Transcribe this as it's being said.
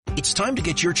It's time to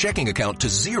get your checking account to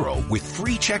zero with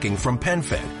free checking from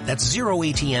PenFed. That's zero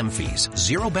ATM fees,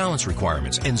 zero balance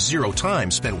requirements, and zero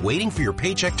time spent waiting for your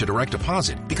paycheck to direct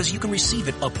deposit because you can receive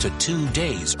it up to 2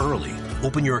 days early.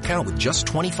 Open your account with just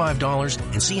 $25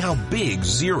 and see how big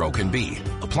zero can be.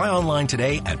 Apply online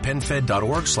today at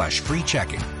PenFed.org/free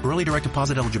checking. Early direct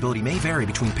deposit eligibility may vary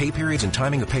between pay periods and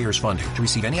timing of payers' funding. To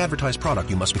receive any advertised product,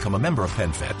 you must become a member of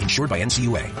PenFed, insured by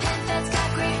NCUA. That's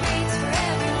got great rates for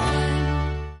everyone.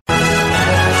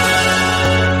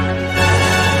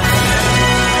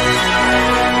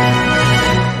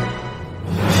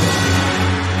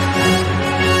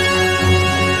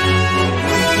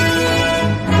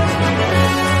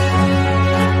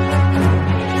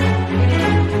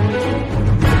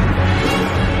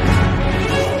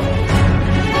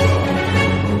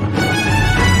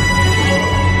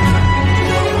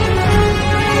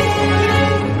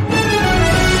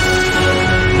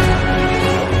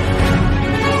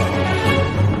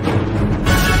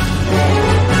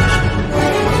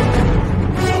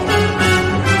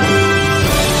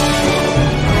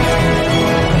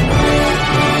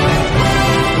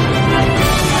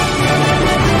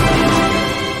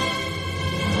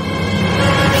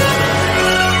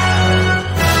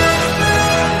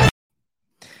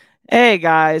 Hey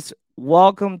guys,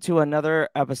 welcome to another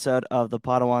episode of the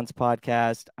Padawans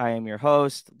podcast. I am your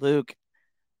host, Luke.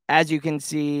 As you can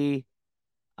see,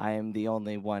 I am the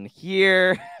only one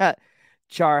here.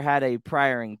 Char had a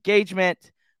prior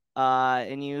engagement,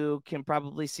 and you can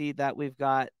probably see that we've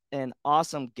got an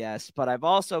awesome guest, but I've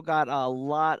also got a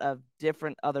lot of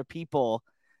different other people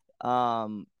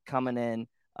coming in.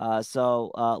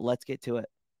 So let's get to it.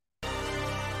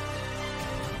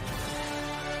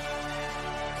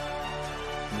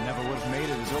 You never would have made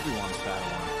it as Obi-Wan's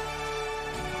Padawan,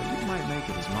 but you might make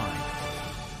it as mine.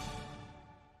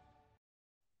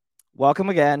 Welcome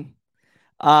again.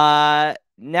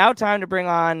 Now time to bring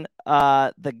on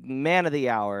the man of the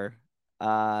hour,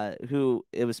 who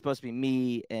it was supposed to be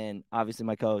me and obviously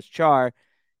my co-host Char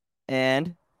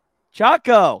and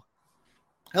Choco.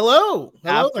 Hello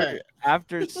there.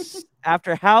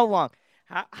 After how long?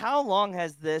 How long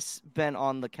has this been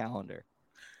on the calendar?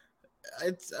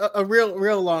 It's a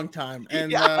real long time,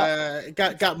 and it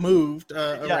got moved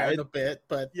around a bit,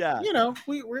 but you know,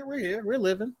 we're here, we're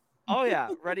living. Oh yeah,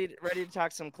 ready to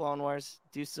talk some Clone Wars,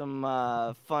 do some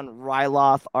fun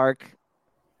Ryloth arc.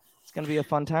 It's gonna be a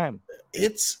fun time.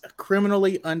 It's a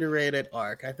criminally underrated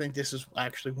arc. I think this is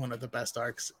actually one of the best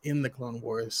arcs in the Clone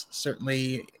Wars.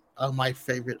 Certainly my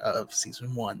favorite of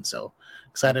season 1. So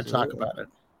excited to talk about it.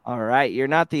 All right, you're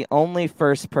not the only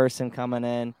first person coming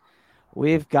in.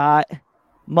 We've got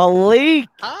Malik.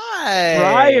 Hi.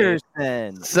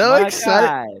 Ryerson. So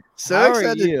excited. So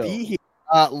excited to be here.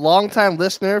 Long-time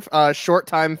listener,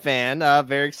 short-time fan.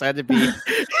 Very excited to be here.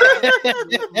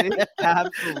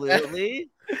 Absolutely.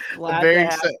 Glad to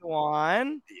have you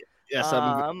on. Yes,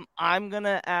 I'm going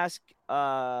to ask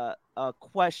a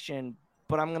question,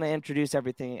 but I'm going to introduce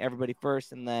everybody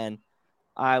first, and then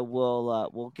I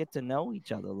will we'll get to know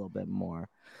each other a little bit more.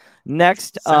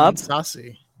 Next up.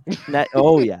 Saucy.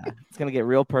 Oh yeah, it's gonna get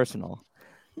real personal.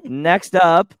 Next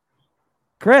up,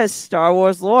 Chris,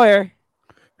 StarWarslawyer.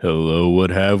 Hello, what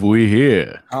have we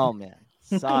here? Oh man,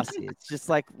 saucy! It's just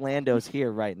like Lando's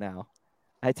here right now.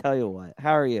 I tell you what.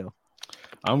 How are you?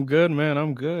 I'm good, man.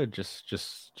 I'm good. Just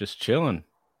chilling.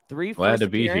 Glad to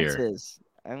be here.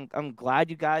 I'm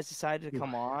glad you guys decided to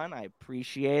come on. I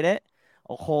appreciate it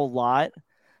a whole lot.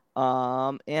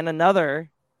 And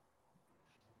another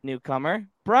newcomer,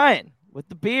 Bryan. With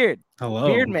the beard. Hello.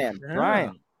 Beard man,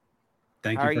 Bryan.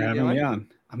 Thank you for having me on.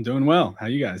 I'm doing well. How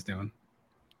you guys doing?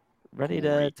 Ready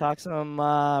to talk some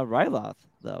Ryloth,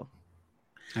 though.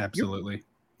 Absolutely.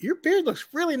 Your beard looks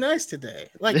really nice today.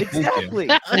 Like exactly.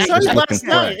 I saw you last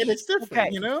night, and it's different, okay.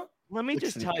 You know? Let me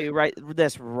just tell you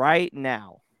right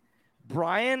now.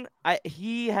 Bryan,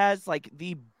 he has like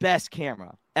the best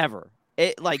camera ever.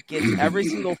 It like gets every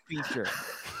single feature.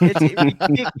 It's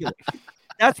ridiculous.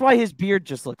 That's why his beard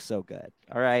just looks so good.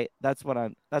 All right, that's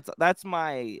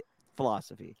my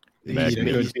philosophy.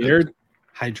 Good beard,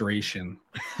 hydration.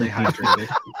 Stay hydrated.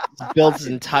 Builds his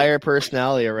entire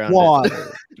personality around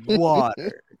water.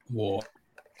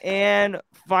 And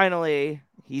finally,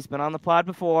 he's been on the pod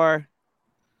before,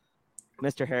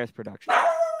 Mr. Hereth Production.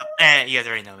 You guys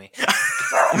already know me.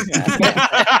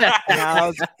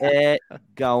 How's it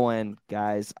going,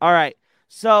 guys? All right.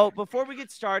 So before we get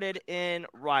started in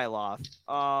Ryloth,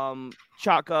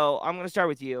 Choco, I'm going to start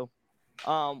with you.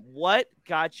 What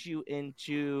got you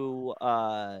into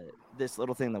this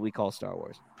little thing that we call Star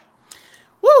Wars?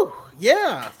 Woo!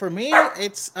 Yeah, for me,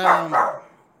 it's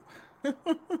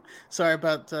Sorry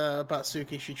about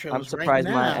Suki. She chose I'm surprised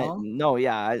right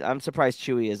now. I'm surprised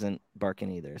Chewy isn't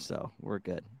barking either, so we're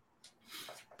good.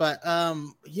 But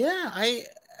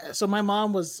so my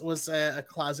mom was a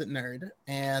closet nerd,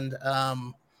 and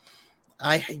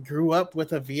I grew up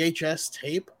with a VHS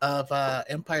tape of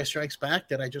Empire Strikes Back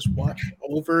that I just watched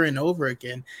over and over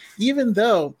again. Even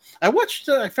though I watched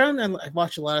a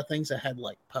lot of things that had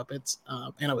like puppets,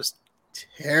 and I was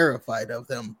terrified of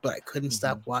them, but I couldn't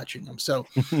stop watching them. So,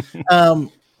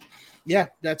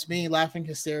 that's me laughing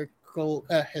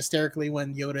hysterically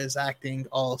when Yoda is acting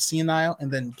all senile, and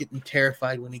then getting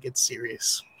terrified when he gets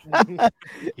serious.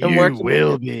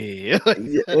 Will be.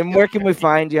 And where can we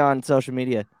find you on social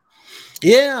media?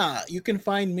 Yeah, you can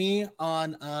find me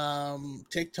on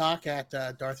TikTok at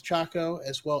Darth Choco,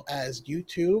 as well as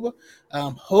YouTube.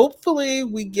 Hopefully,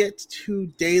 we get to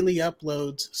daily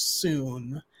uploads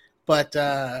soon, but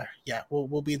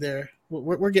we'll be there.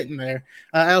 We're getting there.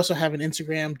 I also have an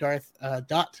Instagram,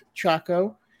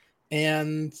 Darth.Choco,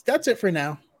 and that's it for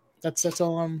now. That's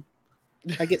all.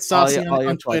 I get saucy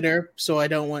on Twitter, so I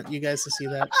don't want you guys to see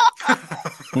that.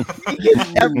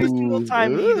 Every single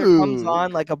time he either comes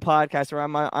on like a podcast, or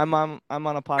I'm on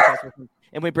a podcast with him,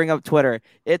 and we bring up Twitter,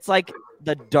 it's like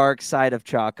the dark side of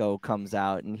Choco comes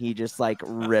out, and he just like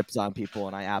rips on people,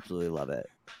 and I absolutely love it.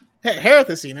 Hey, Hereth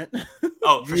has seen it.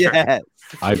 Oh, for sure.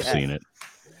 I've seen it.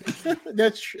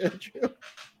 That's true.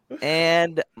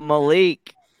 And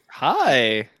Malik,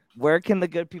 hi. Where can the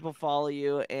good people follow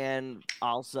you? And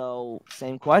also,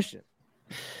 same question.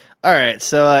 All right,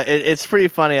 so it's pretty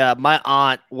funny. My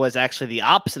aunt was actually the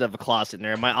opposite of a closet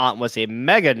nerd. My aunt was a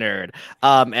mega nerd,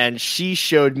 and she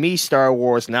showed me Star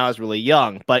Wars when I was really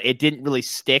young, but it didn't really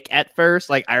stick at first.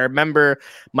 Like, I remember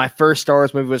my first Star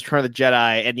Wars movie was Return of the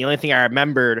Jedi, and the only thing I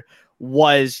remembered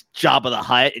was Jabba the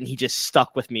Hutt, and he just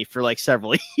stuck with me for like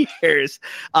several years.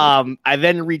 I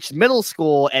then reached middle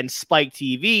school, and Spike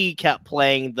TV kept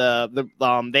playing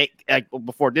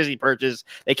before Disney purchased,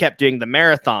 they kept doing the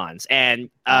marathons, and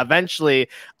eventually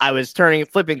I was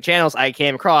flipping channels. I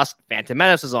came across Phantom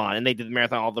Menace was on, and they did the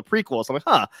marathon, all the prequels. I'm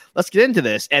like, let's get into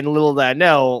this. And little did I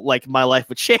know, like, my life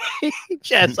would change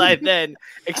as I then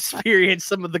experienced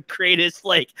some of the greatest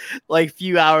like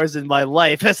few hours in my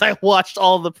life as I watched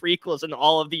all the prequels and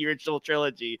all of the original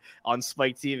trilogy on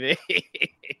Spike TV.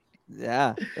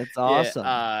 Yeah, that's awesome.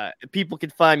 Yeah, people can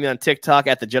find me on TikTok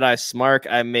at the Jedi Smark.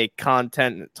 I make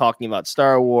content talking about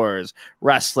Star Wars,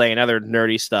 wrestling, and other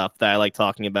nerdy stuff that I like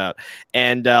talking about.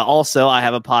 And also, I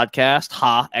have a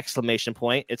podcast. Exclamation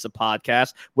point! It's a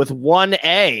podcast with one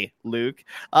A, Luke.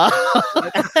 Yeah,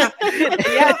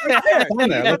 look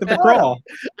at the crawl.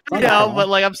 But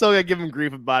like, I'm still gonna give him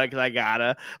grief about it because I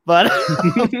gotta. But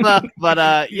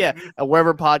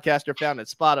wherever podcasts are found, at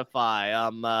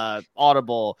Spotify,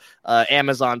 Audible.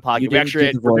 Amazon podcast. You didn't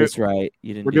get the voice right.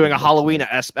 We're doing a Halloween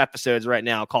episodes right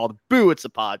now called "Boo!" It's a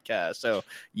podcast. So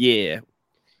yeah.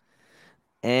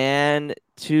 And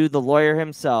to the lawyer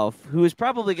himself, who is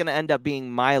probably going to end up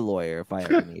being my lawyer if I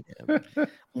ever need him.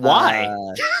 Why?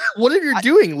 What are you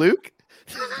doing, Luke?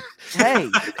 Hey,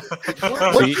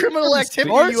 what criminal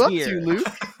activity are you up to, Luke?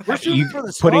 We're shooting for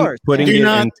the stars. Do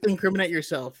not incriminate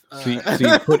yourself.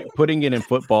 Putting it in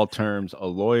football terms, a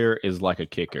lawyer is like a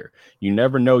kicker. You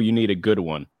never know you need a good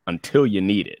one until you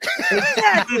need it.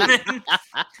 Exactly.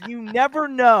 You never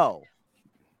know.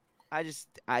 I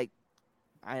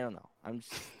don't know.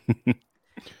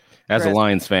 As a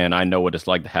Lions fan, I know what it's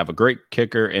like to have a great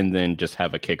kicker and then just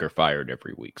have a kicker fired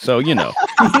every week. So, you know.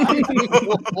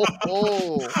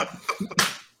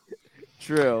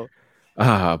 True.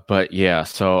 But yeah,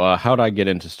 so how'd I get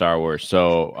into Star Wars?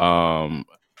 So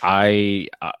I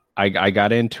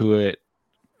got into it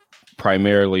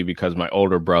primarily because my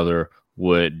older brother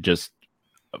would just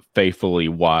faithfully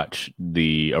watch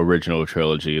the original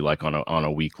trilogy like on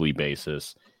a weekly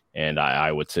basis. And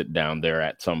I would sit down there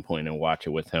at some point and watch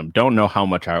it with him. Don't know how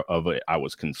much of it I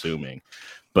was consuming.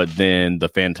 But then The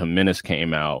Phantom Menace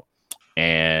came out,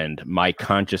 and my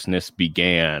consciousness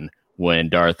began when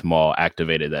Darth Maul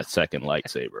activated that second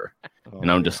lightsaber. And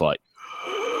I'm just like,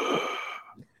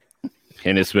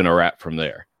 and it's been a wrap from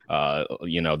there. That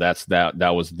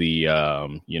was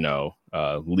the,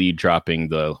 lead dropping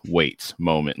the weights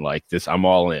moment like this. I'm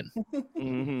all in.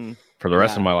 Mm-hmm. For the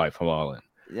rest of my life, I'm all in.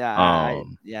 Yeah,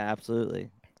 absolutely.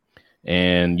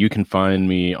 And you can find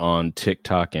me on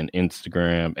TikTok and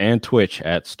Instagram and Twitch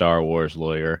at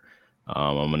StarWarslawyer.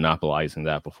 I'm monopolizing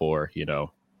that before,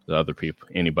 the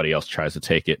anybody else tries to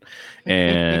take it.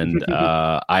 And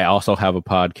I also have a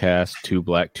podcast, Too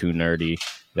Black, Too Nerdy,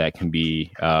 that can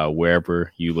be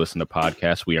wherever you listen to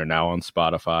podcasts. We are now on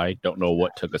Spotify. Don't know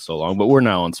what took us so long, but we're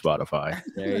now on Spotify.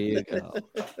 There you go.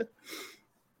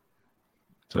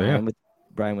 So yeah,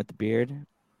 Bryan with the beard,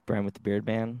 Bryan with the beard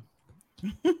man,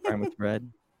 Bryan with the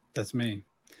red. That's me.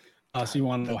 So you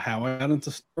want to know how I got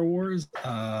into Star Wars?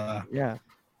 Yeah.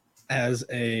 As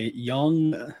a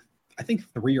young, I think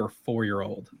 3 or 4 year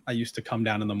old, I used to come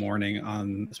down in the morning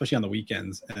especially on the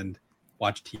weekends, and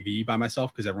watch TV by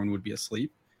myself because everyone would be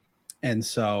asleep. And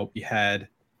so we had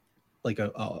like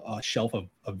a shelf of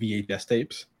VHS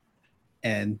tapes.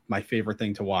 And my favorite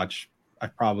thing to watch, I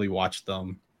probably watched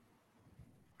them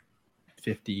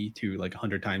 50 to like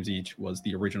 100 times each, was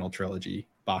the original trilogy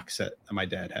box set that my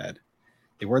dad had.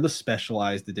 They were the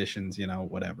specialized editions,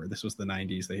 whatever. This was the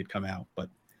 90s, they had come out, but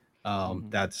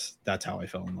that's how I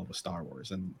fell in love with Star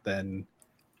Wars. And then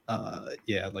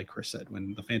like Chris said,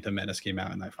 when the Phantom Menace came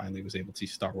out and I finally was able to see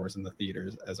Star Wars in the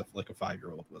theaters as a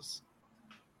 5-year-old was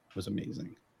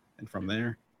amazing. And from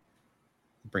there,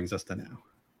 it brings us to now.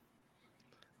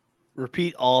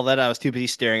 Repeat all that. I was too busy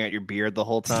staring at your beard the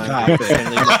whole time. Stop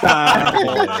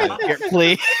it. Here,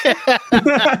 please.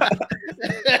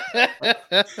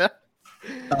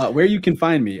 Where you can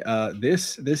find me,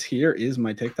 this here is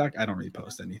my TikTok. I don't really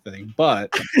post anything, but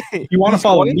if you want to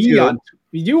follow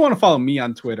me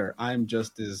on Twitter, I'm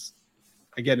just as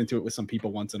I get into it with some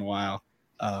people once in a while.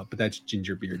 But that's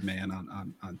Gingerbeard Man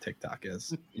on TikTok,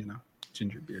 as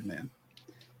Gingerbeard Man.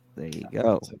 There you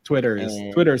go. So Twitter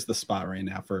is the spot right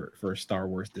now for Star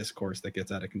Wars discourse that gets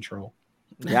out of control.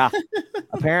 Yeah,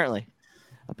 apparently.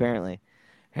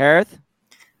 Hereth,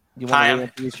 you want to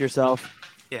introduce yourself?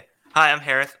 Yeah. Hi, I'm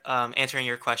Hereth. Answering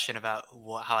your question about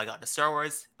how I got into Star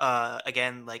Wars.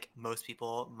 Again, like most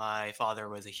people, my father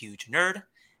was a huge nerd.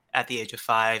 At the age of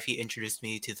 5, he introduced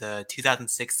me to the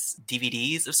 2006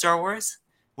 DVDs of Star Wars,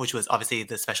 which was obviously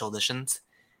the special editions.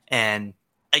 And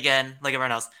again, like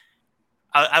everyone else,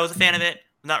 I was a fan of it.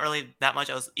 Not really that much.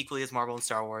 I was equally as Marvel and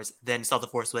Star Wars. Then saw The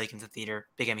Force Awakens in the theater.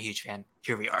 Became a huge fan.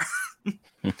 Here we are.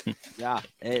 Yeah,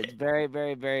 it's very,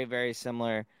 very, very, very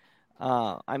similar.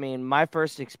 I mean, my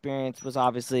first experience was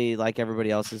obviously like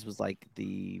everybody else's, was like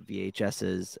the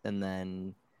VHSs, and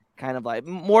then kind of like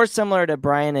more similar to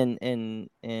Bryan and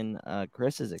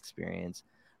Chris's experience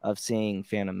of seeing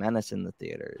Phantom Menace in the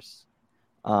theaters.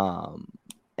 And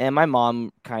my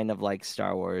mom kind of likes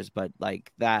Star Wars, but like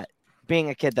that, being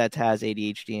a kid that has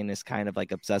ADHD and is kind of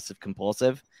like obsessive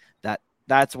compulsive,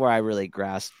 that's where I really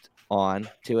grasped on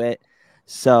to it.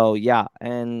 So yeah,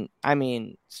 and I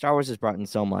mean, Star Wars has brought in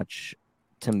so much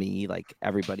to me, like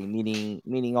everybody,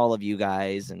 meeting all of you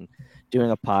guys and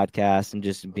doing a podcast and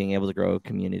just being able to grow a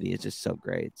community is just so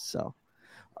great. So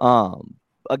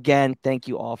again, thank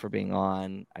you all for being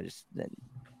on. I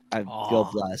feel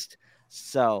blessed.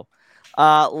 So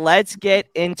let's get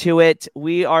into it.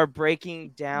 We are breaking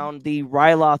down the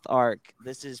Ryloth arc.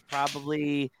 This is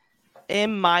probably,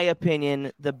 in my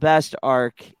opinion, the best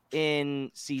arc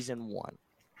in season 1.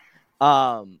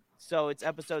 So it's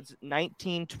episodes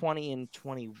 19, 20, and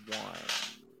 21,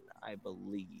 I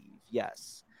believe.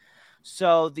 Yes.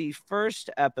 So the first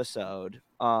episode,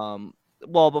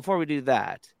 well, before we do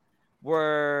that,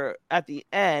 we're at the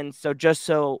end. So just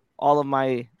so all of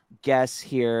my guests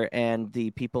here and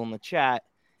the people in the chat,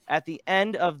 at the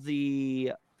end of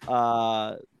the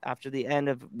after the end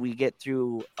of we get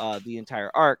through the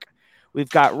entire arc, we've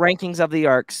got rankings of the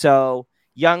arc. So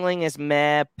Youngling is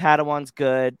meh, Padawan's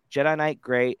good, Jedi Knight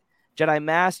great, Jedi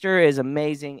Master is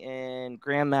amazing, and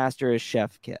Grandmaster is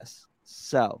chef kiss.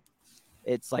 So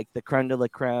it's like the creme de la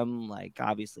creme, like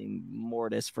obviously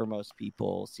Mortis for most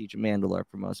people, Siege of Mandalore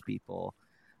for most people.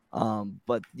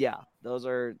 But yeah, those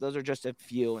are just a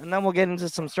few, and then we'll get into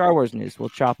some Star Wars news. We'll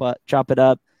chop it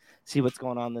up, see what's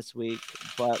going on this week.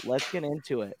 But let's get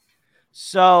into it.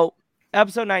 So,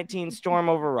 episode 19, Storm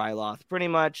over Ryloth, pretty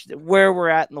much where we're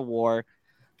at in the war.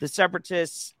 The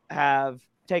Separatists have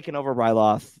taken over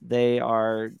Ryloth. They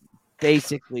are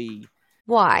basically.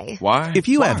 Why? If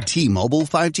you have T-Mobile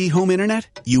 5G home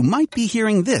internet, you might be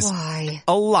hearing this Why?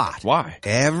 a lot. Why?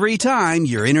 Every time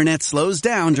your internet slows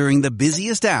down during the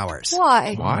busiest hours.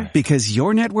 Why? Because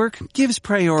your network gives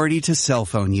priority to cell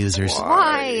phone users.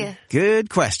 Why? Good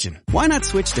question. Why not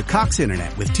switch to Cox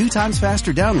Internet with 2 times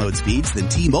faster download speeds than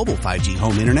T-Mobile 5G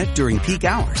home internet during peak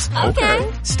hours?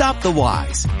 Okay. Stop the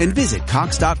whys and visit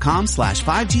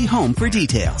cox.com/5G home for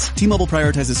details. T-Mobile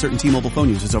prioritizes certain T-Mobile phone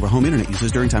users over home internet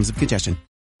users during times of congestion.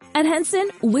 At Henson,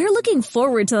 we're looking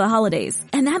forward to the holidays,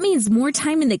 and that means more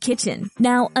time in the kitchen.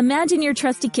 Now, imagine your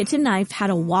trusty kitchen knife had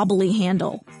a wobbly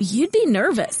handle. You'd be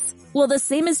nervous. Well, the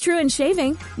same is true in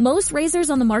shaving. Most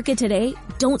razors on the market today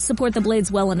don't support the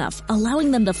blades well enough, allowing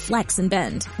them to flex and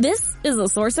bend. This is a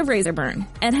source of razor burn.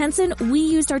 At Henson, we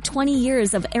used our 20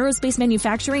 years of aerospace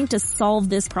manufacturing to solve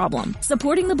this problem,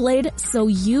 supporting the blade so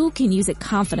you can use it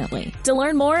confidently. To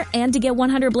learn more and to get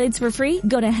 100 blades for free,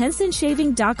 go to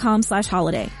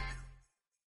hensonshaving.com/holiday.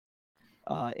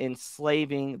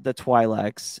 Enslaving the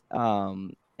Twi'leks,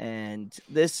 and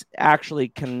this actually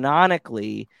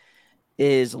canonically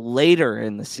is later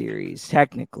in the series,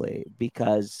 technically,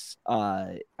 because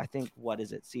I think, what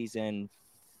is it, season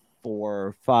 4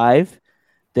 or 5?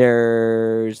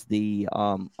 There's the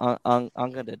I'm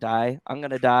gonna die,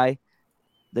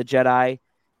 the Jedi,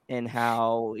 and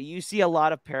how you see a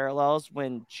lot of parallels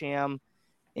when Cham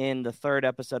in the 3rd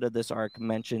episode of this arc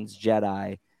mentions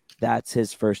Jedi. That's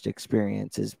his first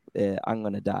experience, is I'm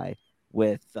gonna die,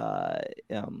 with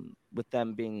them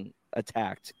being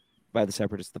attacked by the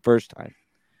Separatists the first time.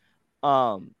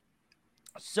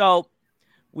 So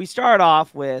we start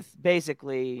off with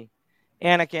basically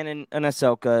Anakin and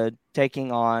Ahsoka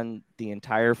taking on the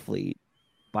entire fleet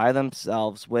by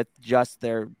themselves with just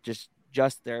their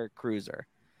cruiser.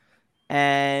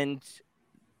 And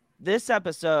this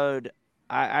episode,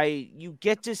 you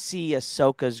get to see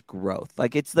Ahsoka's growth.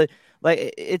 It's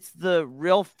the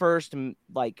real first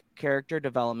character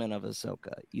development of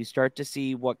Ahsoka. You start to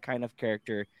see what kind of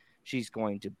character she's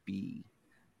going to be.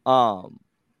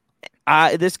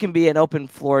 This can be an open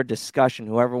floor discussion.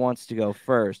 Whoever wants to go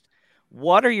first.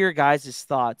 What are your guys'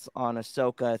 thoughts on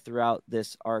Ahsoka throughout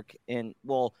this arc,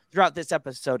 throughout this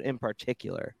episode in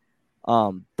particular?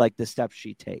 The steps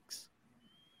she takes.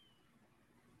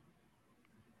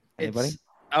 Anybody?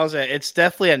 It's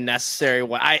definitely a necessary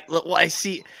one. I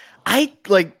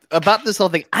like about this whole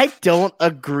thing. I don't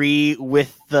agree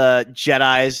with the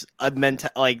Jedi's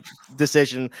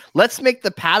decision. Let's make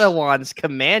the Padawans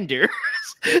commanders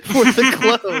for the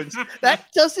clones. That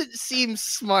doesn't seem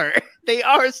smart. They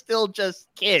are still just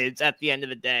kids at the end of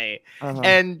the day.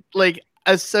 And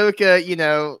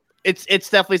Ahsoka, it's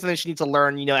definitely something she needs to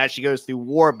learn, as she goes through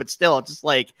war. But still, it's just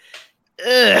ugh.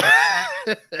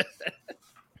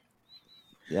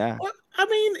 Yeah. Well, I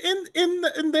mean, in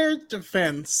their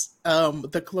defense,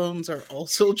 the clones are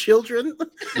also children.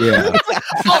 Yeah.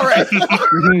 All right.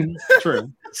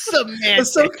 True.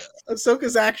 Semantic.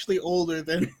 Ahsoka's actually older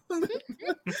than.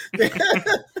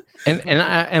 And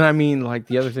I mean,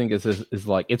 the other thing is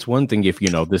it's one thing if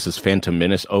this is Phantom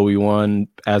Menace Obi-Wan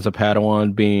as a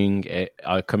Padawan being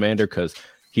a commander, because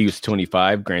he was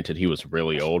 25. Granted, he was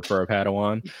really old for a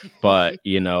Padawan, but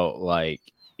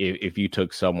if you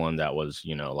took someone that was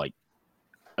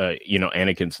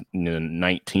Anakin's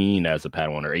 19 as a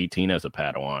Padawan or 18 as a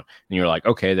Padawan, and you're like,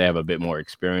 okay, they have a bit more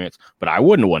experience, but I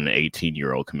wouldn't want an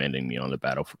 18-year-old commanding me on the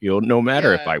battlefield, no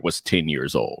matter if I was 10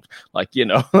 years old.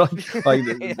 10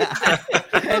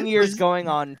 years going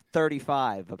on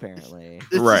 35, apparently.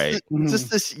 Right.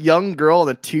 Just this young girl in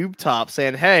a tube top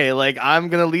saying, hey, I'm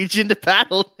going to lead you into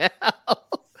battle now.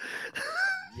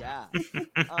 Yeah.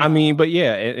 I mean, but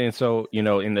yeah, and so,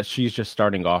 in that she's just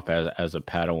starting off as a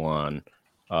Padawan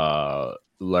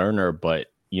learner, but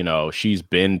she's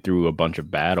been through a bunch of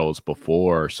battles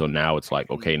before, so now it's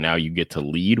okay, now you get to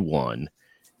lead one,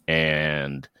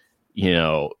 and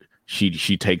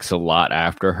she takes a lot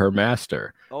after her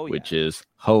master, which is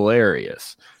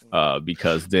hilarious,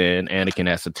 because then Anakin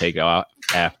has to take out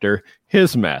after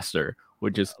his master,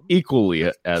 which is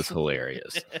equally as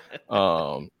hilarious.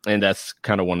 And that's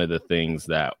kind of one of the things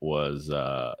that was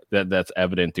that's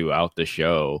evident throughout the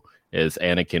show, is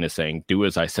Anakin is saying, do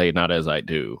as I say, not as I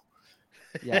do.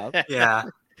 Yeah. Yeah.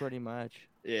 Pretty much.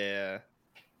 Yeah.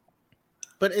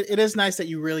 But it is nice that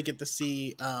you really get to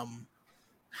see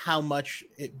how much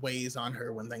it weighs on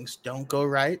her when things don't go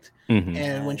right. Mm-hmm.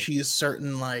 And when she's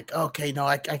certain, okay, no,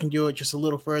 I can do it just a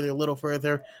little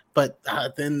further. But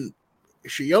then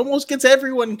she almost gets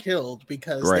everyone killed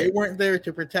because they weren't there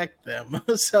to protect them.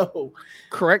 So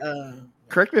correct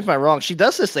me if I'm wrong. She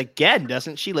does this again,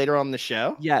 doesn't she, later on in the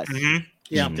show? Yes. Mm-hmm.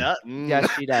 Yeah.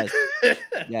 Yes, she does.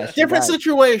 Yes, different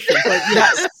situation, but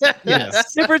yes.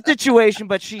 Yes. Different situation,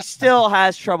 but she still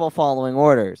has trouble following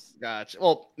orders. Gotcha.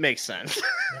 Well, makes sense.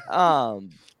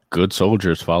 Good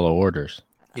soldiers follow orders.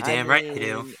 You're damn right you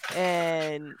do.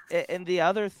 And the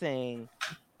other thing,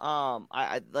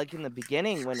 I like in the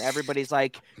beginning when everybody's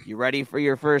like, "You ready for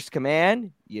your first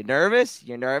command? You nervous?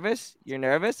 You're nervous? You're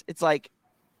nervous?" It's like,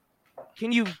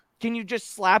 can you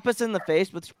just slap us in the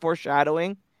face with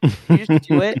foreshadowing? You just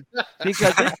do it,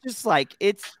 because it's just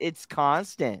it's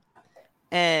constant.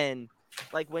 And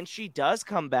like when she does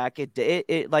come back,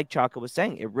 it like Choco was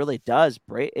saying, it really does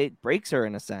breaks her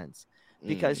in a sense,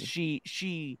 because she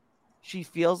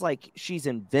feels like she's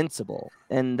invincible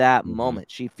in that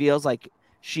moment. She feels like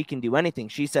she can do anything.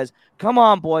 She says, "Come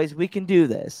on, boys, we can do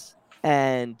this."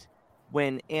 And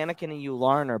when Anakin and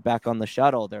Yularen are back on the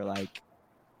shuttle, they're like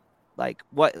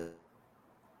what?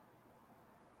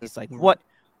 It's like, what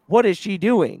is she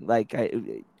doing? Like,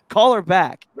 call her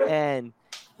back. And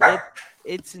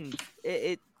it's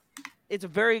a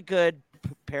very good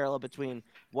parallel between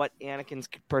what Anakin's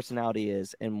personality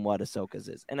is and what Ahsoka's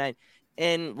is.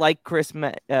 And like Chris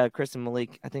and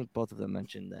Malik, I think both of them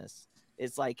mentioned this.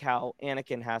 It's like how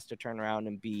Anakin has to turn around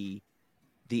and be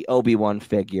the Obi-Wan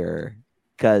figure,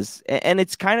 and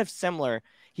it's kind of similar.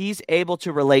 He's able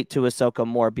to relate to Ahsoka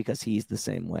more because he's the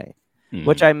same way,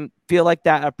 which I feel like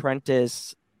that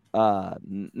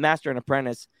master and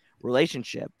apprentice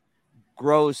relationship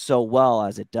grows so well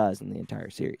as it does in the entire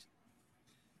series.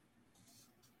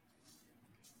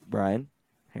 Bryan,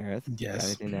 Hereth, Yes.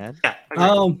 anything to add?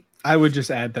 Yeah. I would just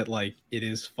add that like it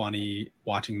is funny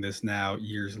watching this now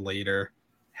years later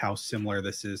how similar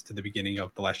this is to the beginning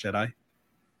of The Last Jedi.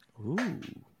 Ooh.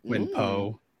 When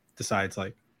Poe decides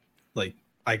like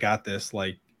I got this,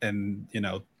 like, and you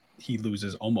know, he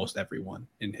loses almost everyone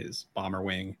in his bomber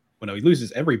wing. Well, no, he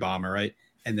loses every bomber, right?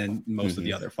 And then most of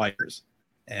the other fighters.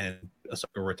 And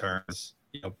Ahsoka returns,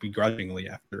 you know, begrudgingly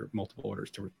after multiple orders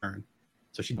to return.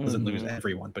 So she doesn't lose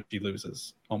everyone, but she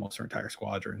loses almost her entire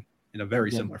squadron in a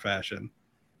very similar fashion.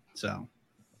 So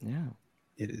yeah,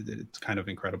 it's kind of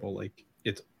incredible. Like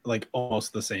it's like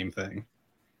almost the same thing.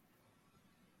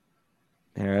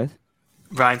 Hereth?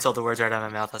 Bryan stole the words right out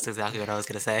of my mouth. That's exactly what I was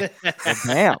going to say.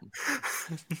 Damn.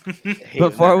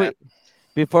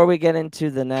 Before we get into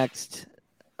the next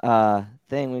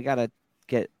thing, we got to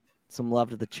get some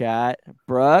love to the chat.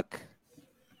 Brooke,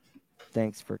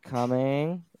 thanks for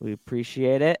coming. We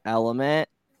appreciate it. Element,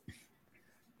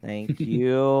 thank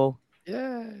you.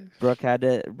 Yeah. Brooke had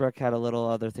a little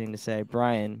other thing to say.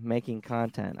 Bryan, making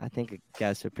content. I think a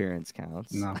guest appearance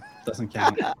counts. No, doesn't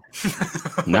count.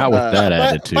 Not with that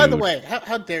attitude. By the way,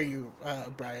 how dare you,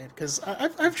 Bryan? Because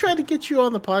I've tried to get you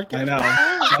on the podcast. I know.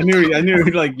 I knew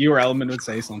like your Element would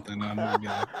say something. I'm gonna be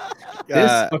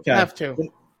like, okay. Have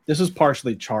to. This was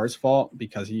partially Char's fault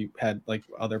because he had like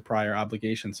other prior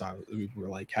obligations. So we were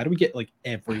like, how do we get like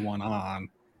everyone on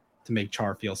to make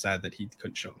Char feel sad that he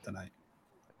couldn't show up tonight?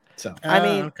 So I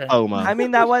mean, okay. I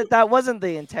mean that wasn't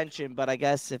the intention, but I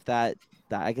guess if that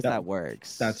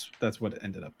works. That's what it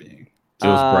ended up being. It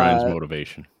was Bryan's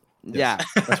motivation. Yeah,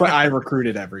 that's why I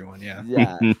recruited everyone. Yeah,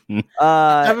 yeah.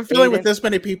 I have a feeling with this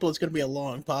many people, it's going to be a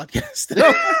long podcast.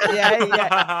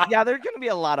 yeah. There's going to be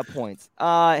a lot of points.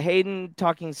 Hayden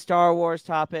talking Star Wars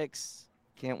topics.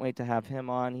 Can't wait to have him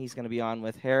on. He's going to be on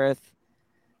with Hereth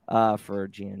for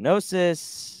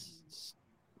Geonosis.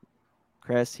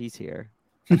 Chris, he's here.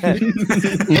 He's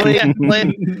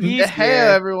here,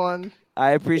 everyone.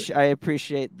 I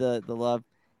appreciate the love.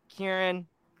 Kieran,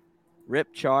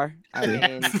 Rip Char. I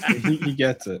mean, he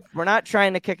gets it. We're not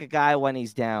trying to kick a guy when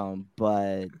he's down,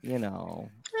 but you know.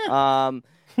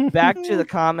 Back to the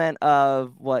comment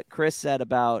of what Chris said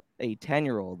about a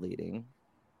 10-year-old leading.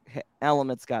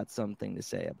 Element's got something to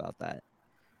say about that.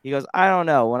 He goes, I don't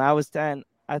know. When I was 10,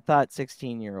 I thought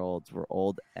 16-year-olds were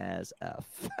old as F.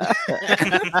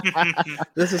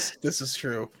 This is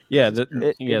true. Yeah,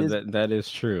 that is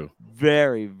true.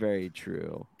 Very, very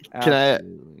true.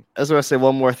 Absolutely. I just want to say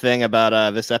one more thing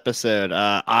about this episode.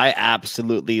 I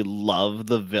absolutely love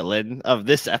the villain of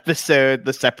this episode,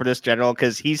 the Separatist General,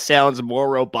 because he sounds more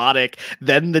robotic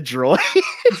than the droid.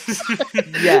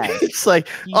 Yeah, it's like,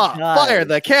 fire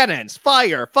the cannons,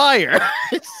 fire.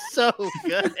 It's so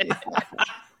good.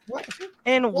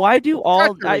 And why do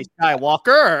all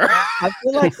Skywalker?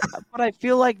 I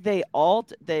feel like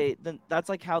that's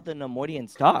like how the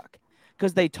Nemoidians talk,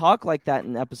 because they talk like that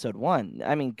in episode 1.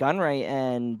 I mean, Gunray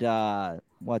and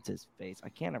what's his face? I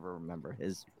can't ever remember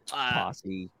his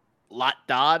posse. Lot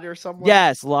Dodd or something.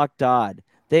 Yes, Lock Dodd.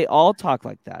 They all talk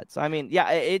like that. So I mean, yeah,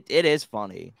 it is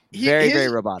funny. Very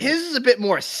robotic. His is a bit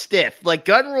more stiff. Like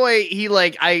Gunroy, he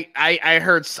like I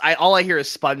heard all I hear is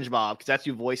SpongeBob because that's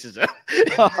who voices him.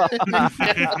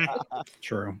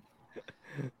 True.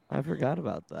 I forgot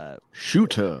about that.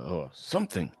 Shooter or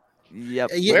something.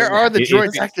 Yep. Where are the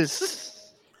droid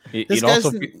actors?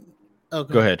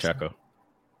 Go ahead, Choco.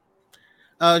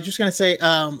 Just gonna say,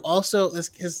 also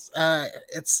it's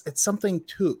something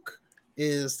Took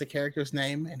is the character's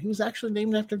name, and he was actually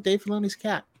named after Dave Filoni's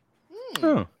cat.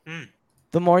 Oh.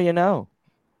 The more you know.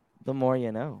 The more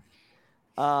you know.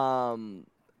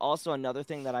 Also, another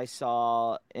thing that I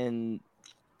saw in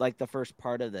like the first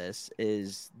part of this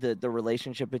is the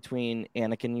relationship between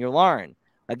Anakin and Yularen.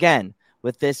 Again,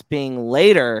 with this being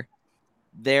later,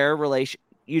 their relation,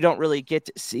 you don't really get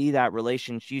to see that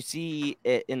relationship. You see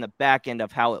it in the back end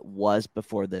of how it was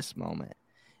before this moment.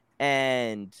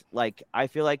 And like, I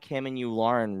feel like him and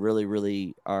Yularen really,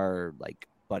 really are like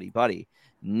buddy.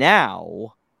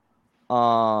 Now,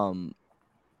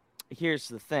 here's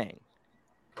the thing.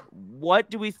 What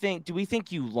do we think? Do we think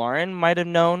Yularen might have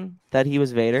known that he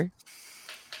was Vader?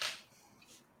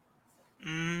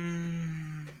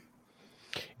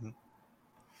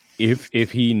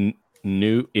 If he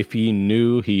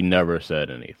knew, he never said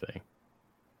anything.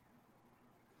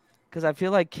 Because I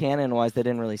feel like canon-wise, they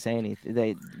didn't really say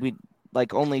anything. We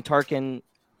like only Tarkin,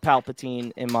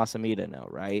 Palpatine, and Masamita know,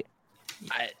 right?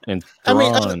 And I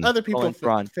mean, Thrawn. other people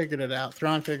Thrawn. figured it out.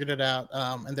 Thrawn figured it out,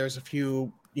 and there's a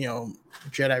few,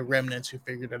 Jedi remnants who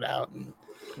figured it out and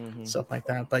stuff like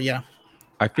that. But yeah,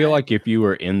 I feel like if you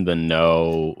were in the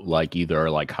know, like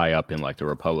either like high up in like the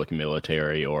Republic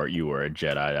military, or you were a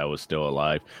Jedi that was still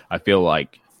alive, I feel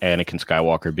like Anakin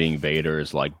Skywalker being Vader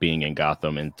is like being in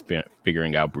Gotham and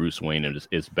figuring out Bruce Wayne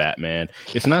is Batman.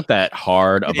 It's not that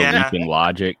hard of a leap in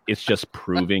logic. It's just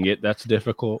proving it that's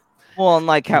difficult. Well, and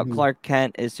like how Clark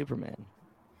Kent is Superman.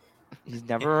 He's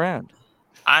never around.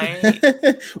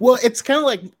 Well, it's kind of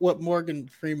like what Morgan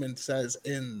Freeman says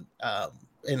in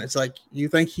it's like, you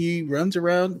think he runs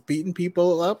around beating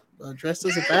people up dressed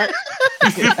as a bat?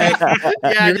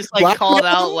 Yeah, just like called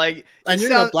out like, and you're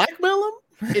gonna blackmail him?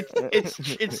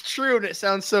 It's true, and it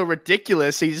sounds so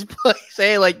ridiculous. He's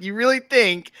saying like, you really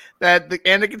think that the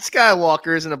Anakin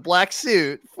Skywalker is in a black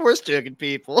suit force choking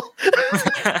people,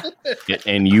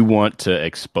 and you want to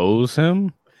expose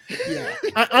him? Yeah,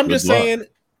 I'm just saying,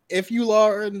 if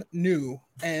Yularen knew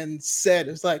and said,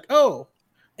 it's like, oh,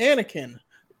 Anakin,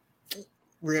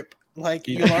 rip. Like,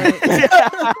 Yularen.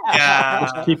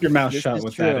 Just keep your mouth shut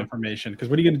with that information, because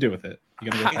what are you going to do with it? You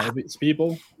going to go tell these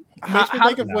people? Makes me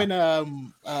think of when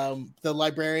the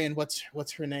librarian,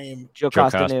 what's her name?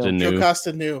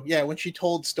 Jocasta Nu. Yeah, when she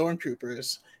told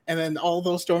stormtroopers, and then all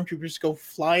those stormtroopers go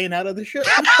flying out of the ship.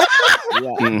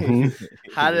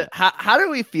 How do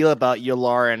we feel about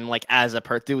Yularen like as a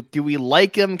person? Do we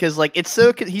like him? Because like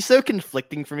he's so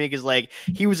conflicting for me. Because like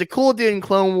he was a cool dude in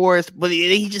Clone Wars, but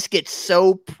he just gets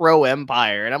so pro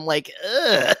Empire, and I'm like,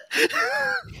 ugh.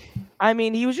 I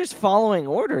mean, he was just following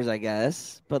orders, I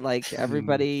guess, but like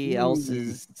everybody else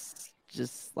is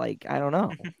just like, I don't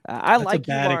know. I like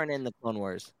Yularen in the Clone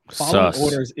Wars. Following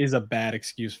orders is a bad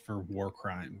excuse for war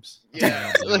crimes.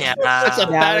 Yeah, that's a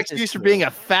bad excuse for being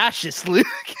a fascist, Luke.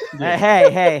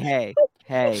 Hey.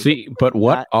 See, but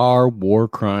what are war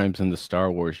crimes in the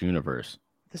Star Wars universe?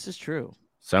 This is true.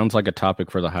 Sounds like a topic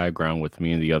for the high ground with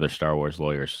me and the other Star Wars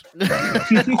lawyers. Bam.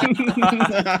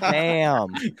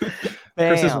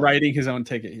 Chris is writing his own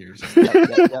ticket here.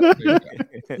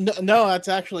 No, that's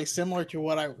actually similar to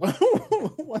what I'm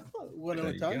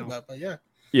talking about. But yeah.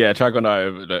 Yeah, Choco and I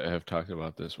have talked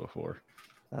about this before.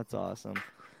 That's awesome.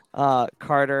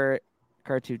 Carter,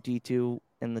 Car2D2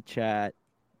 in the chat.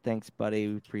 Thanks, buddy.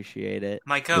 We appreciate it.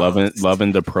 My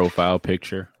loving the profile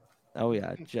picture. Oh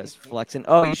yeah, just flexing.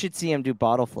 Oh, you should see him do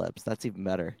bottle flips. That's even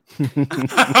better.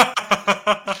 I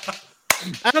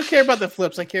don't care about the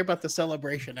flips. I care about the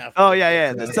celebration after. Oh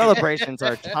yeah. The celebrations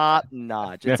are top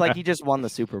notch. It's like he just won the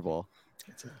Super Bowl.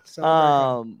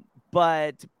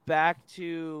 But back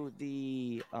to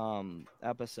the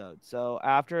episode. So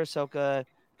after Ahsoka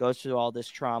goes through all this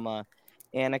trauma,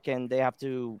 Anakin, they have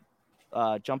to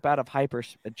jump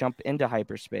into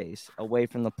hyperspace away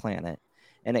from the planet.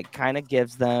 And it kind of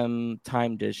gives them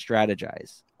time to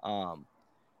strategize.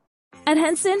 At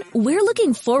Henson, we're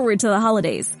looking forward to the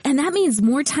holidays, and that means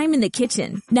more time in the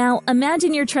kitchen. Now,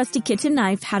 imagine your trusty kitchen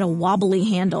knife had a wobbly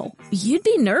handle. You'd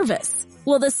be nervous.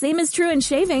 Well, the same is true in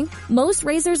shaving. Most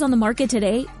razors on the market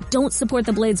today don't support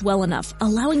the blades well enough,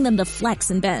 allowing them to flex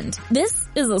and bend. This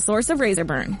is the source of razor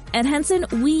burn. At Henson,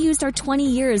 we used our 20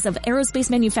 years of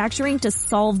aerospace manufacturing to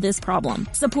solve this problem,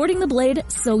 supporting the blade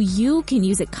so you can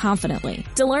use it confidently.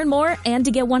 To learn more and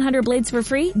to get 100 blades for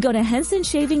free, go to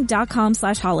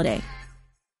hensonshaving.com/holiday.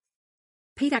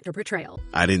 Paid actor portrayal.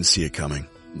 I didn't see it coming.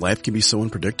 Life can be so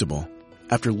unpredictable.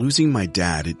 After losing my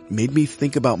dad, it made me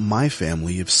think about my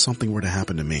family if something were to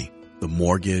happen to me. The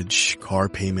mortgage, car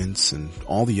payments, and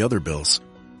all the other bills.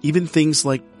 Even things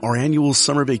like our annual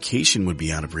summer vacation would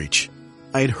be out of reach.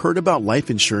 I had heard about life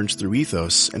insurance through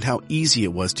Ethos and how easy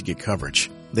it was to get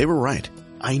coverage. They were right.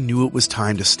 I knew it was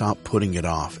time to stop putting it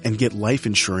off and get life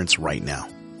insurance right now.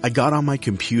 I got on my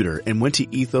computer and went to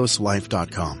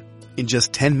ethoslife.com. In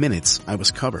just 10 minutes, I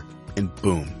was covered. And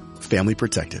boom, family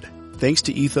protected. Thanks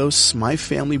to Ethos, my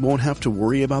family won't have to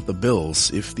worry about the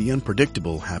bills if the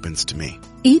unpredictable happens to me.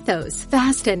 Ethos,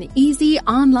 fast and easy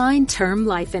online term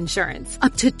life insurance.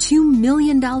 Up to $2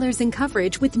 million in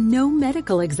coverage with no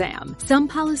medical exam. Some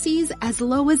policies as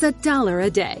low as $1 a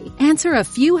day. Answer a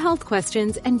few health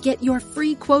questions and get your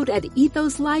free quote at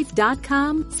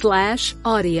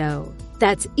ethoslife.com/audio.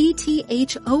 That's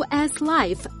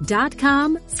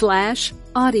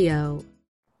ethoslife.com/audio.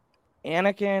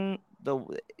 Anakin,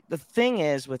 the thing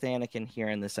is with Anakin here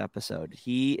in this episode,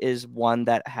 he is one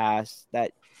that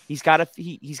he's got to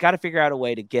figure out a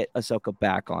way to get Ahsoka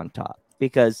back on top,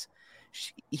 because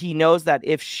he knows that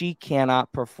if she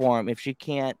cannot perform, if she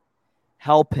can't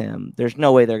help him, there's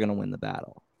no way they're going to win the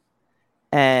battle.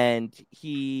 And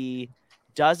he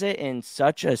does it in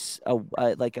such a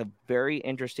very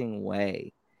interesting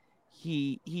way.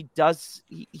 He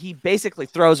basically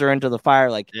throws her into the fire,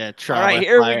 like, all right,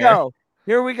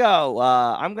 here we go.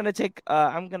 I'm gonna take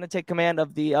command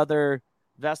of the other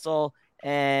vessel,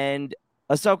 and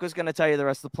Ahsoka's gonna tell you the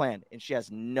rest of the plan, and she has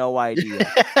no idea.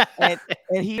 and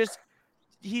he's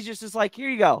just like, here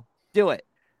you go, do it.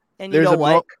 And you know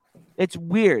what? It's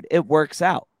weird. It works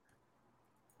out.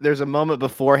 There's a moment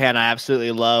beforehand I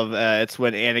absolutely love. It's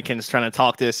when Anakin's trying to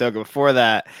talk to Ahsoka before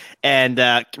that. And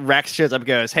Rex shows up and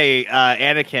goes, hey,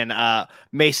 Anakin,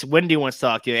 Mace Windu wants to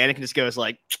talk to you. Anakin just goes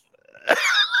like...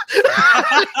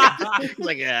 He's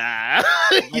like, you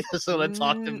just want to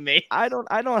talk to me. I don't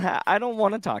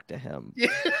want to talk to him.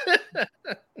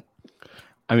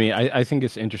 I mean, I think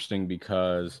it's interesting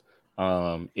because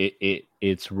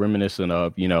it's reminiscent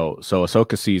of, so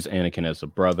Ahsoka sees Anakin as a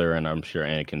brother, and I'm sure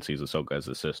Anakin sees Ahsoka as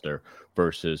a sister,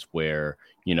 versus where,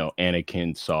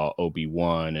 Anakin saw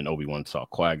Obi-Wan and Obi-Wan saw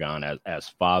Qui-Gon as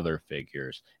father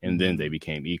figures, and then they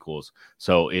became equals.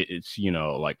 So it's,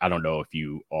 like, I don't know if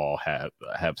you all have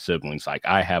siblings. Like,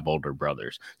 I have older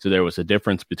brothers. So there was a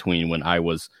difference between when I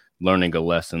was learning a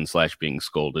lesson / being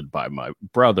scolded by my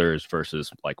brothers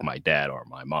versus like my dad or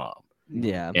my mom.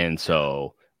 Yeah. And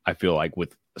so I feel like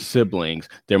with siblings,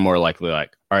 they're more likely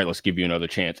like, all right, let's give you another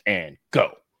chance and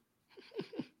go.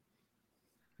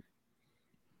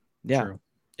 Yeah. True.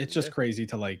 It's just crazy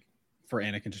to like, for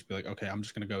Anakin just be like, okay, I'm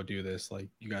just going to go do this. Like,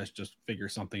 you guys just figure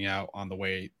something out on the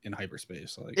way in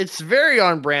hyperspace. Like, it's very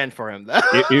on brand for him, though.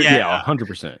 Yeah,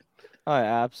 100%. Oh,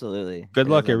 absolutely. Good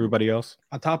luck, everybody else.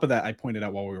 On top of that, I pointed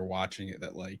out while we were watching it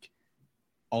that, like,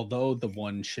 although the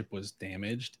one ship was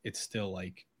damaged, it's still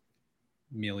like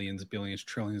millions, billions,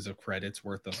 trillions of credits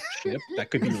worth of ship that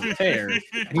could be repaired.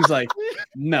 And he's like,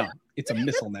 no, it's a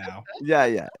missile now.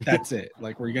 Yeah. That's it.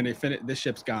 Like, we're gonna finish. This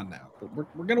ship's gone now, but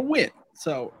we're gonna win,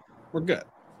 so we're good.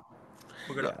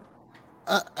 We're good.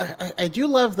 I do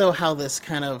love though how this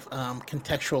kind of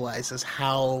contextualizes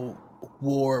how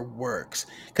war works,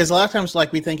 because a lot of times,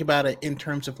 like, we think about it in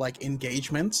terms of like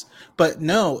engagements, but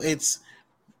no,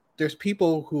 there's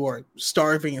people who are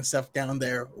starving and stuff down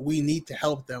there. We need to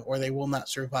help them or they will not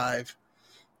survive.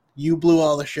 You blew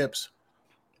all the ships,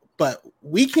 but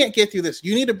we can't get through this.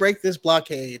 You need to break this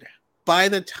blockade by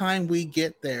the time we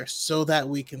get there so that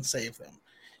we can save them.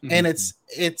 Mm-hmm. And it's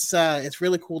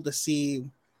really cool to see,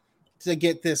 to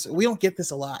get this. We don't get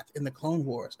this a lot in the Clone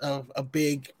Wars, of a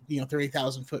big,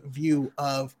 30,000 foot view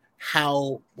of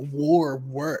how war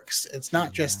works. It's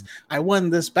not just, I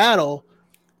won this battle.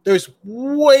 There's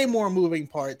way more moving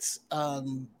parts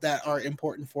that are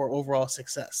important for overall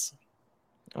success.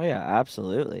 Oh yeah,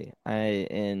 absolutely.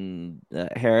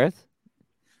 Hereth.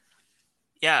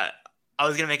 Yeah, I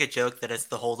was gonna make a joke that it's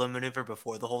the hold-on maneuver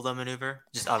before the hold-on maneuver.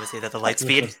 Just obviously that the light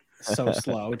speed. So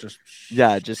slow, just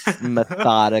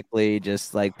methodically,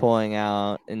 just like pulling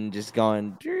out and just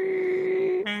going.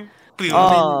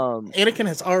 Anakin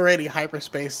has already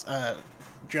hyperspace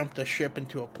jumped a ship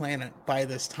into a planet by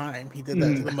this time. He did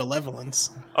that to the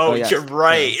Malevolence. Oh, yes. You're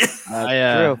right.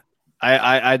 True.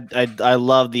 I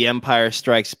love the Empire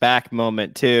Strikes Back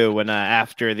moment too, when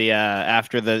after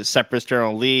the Separatist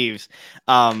Journal leaves,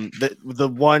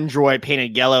 the one droid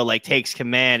painted yellow like takes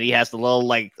command. He has the little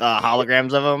like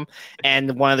holograms of him,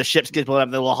 and one of the ships gets blown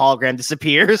up. The little hologram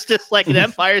disappears, just like an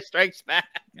Empire Strikes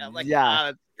Back. I'm like, yeah,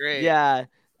 that's great. Yeah,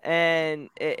 and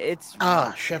it's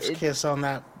chef's kiss on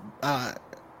that.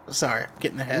 Sorry,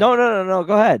 getting ahead. No.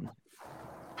 Go ahead.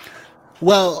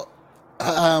 Well,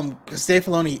 because Dave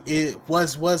Filoni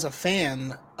was a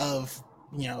fan of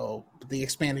the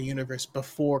expanded universe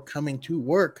before coming to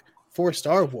work for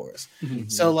Star Wars. Mm-hmm.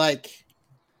 So like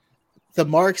the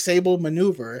Mark Sable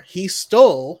maneuver, he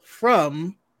stole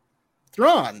from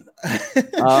Thrawn.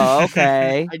 Oh,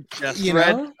 okay.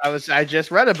 I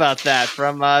just read about that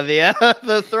from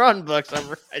the Thrawn books.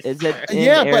 Is it in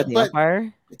Heir to the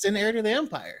Empire? It's in Heir to the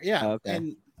Empire. Yeah. Okay.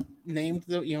 And named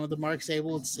the Mark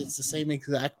Sable. It's the same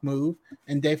exact move,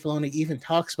 and Dave Filoni even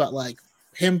talks about like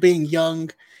him being young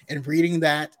and reading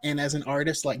that, and as an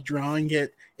artist, like drawing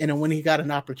it, and then when he got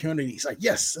an opportunity, he's like,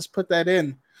 yes, let's put that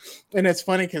in. And it's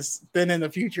funny because then in the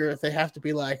future, if they have to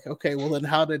be like, okay, well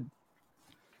then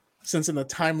since in the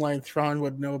timeline Thrawn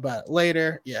would know about it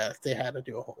later, yeah, they had to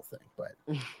do a whole thing.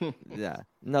 But Yeah,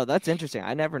 no, that's interesting.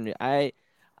 I never knew. I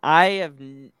have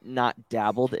not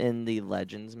dabbled in the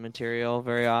Legends material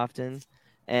very often,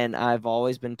 and I've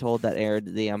always been told that Heir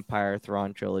to the Empire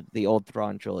Thrawn trilogy, the old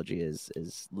Thrawn trilogy, is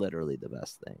literally the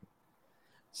best thing.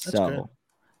 That's good.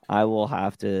 I will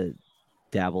have to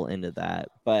dabble into that.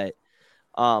 But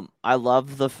I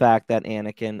love the fact that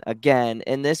Anakin, again,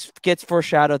 and this gets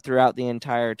foreshadowed throughout the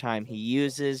entire time, he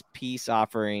uses peace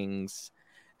offerings.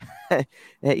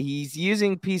 He's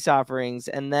using peace offerings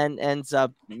and then ends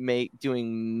up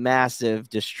doing massive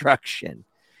destruction.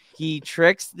 He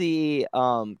tricks the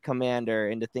commander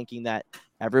into thinking that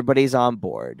everybody's on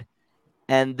board.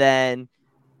 And then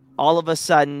all of a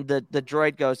sudden the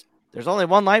droid goes, there's only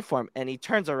one life form, and he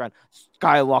turns around.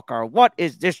 Skywalker, what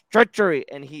is this treachery?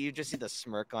 And you just see the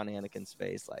smirk on Anakin's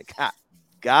face, like, ha,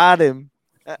 got him.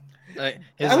 At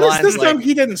least this time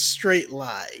he didn't straight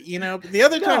lie, The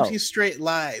other times he straight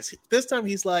lies. This time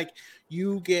he's like,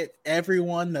 you get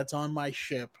everyone that's on my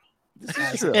ship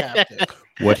as a captive.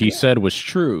 What he said was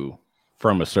true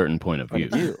from a certain point of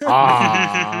view.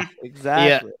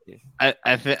 Exactly. Yeah.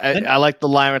 I like the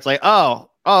line where it's like, oh,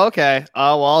 okay.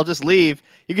 Oh, well, I'll just leave.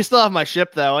 You can still have my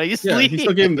ship, though. You just leave. He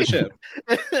still gave him the ship.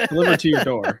 Delivered to your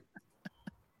door.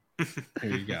 There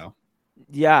you go.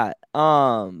 Yeah.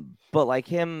 But like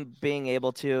him being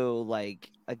able to,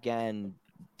 like, again,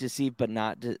 deceive, but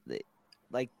not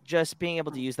like just being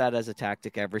able to use that as a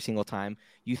tactic every single time.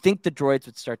 You think the droids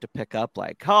would start to pick up,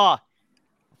 like, I've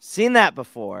seen that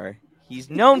before. He's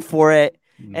known for it.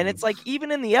 And it's like,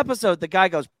 even in the episode, the guy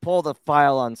goes, pull the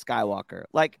file on Skywalker.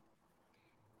 Like,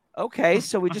 okay,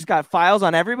 so we just got files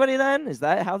on everybody then? Is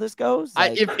that how this goes?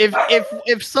 Like,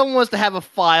 if someone was to have a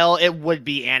file, it would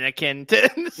be Anakin.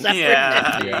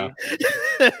 Yeah.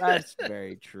 That's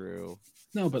very true.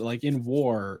 No, but like in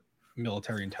war,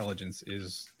 military intelligence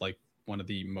is like one of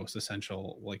the most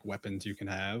essential like weapons you can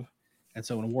have. And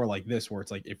so in a war like this, where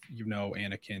it's like if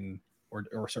Anakin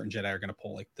or certain Jedi are going to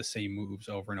pull like the same moves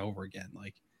over and over again,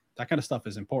 like that kind of stuff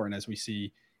is important, as we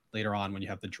see later on when you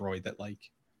have the droid that like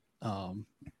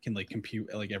can like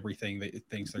compute like everything that it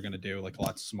thinks they're going to do like a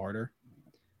lot smarter.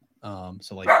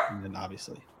 So like, and then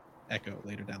obviously Echo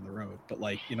later down the road, but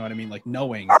like, you know what I mean? Like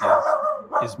knowing is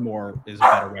a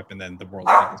better weapon than the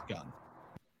world's biggest gun.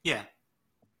 Yeah.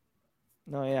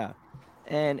 No, yeah.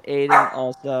 And Aiden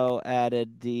also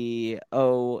added the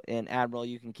and Admiral,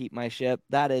 you can keep my ship.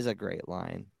 That is a great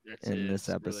line in this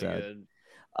episode.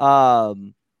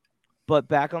 Really, but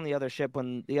back on the other ship,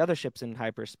 when the other ship's in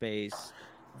hyperspace,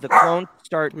 the clones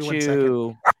start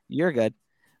to. You're good.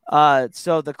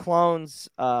 So the clones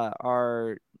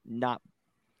are not.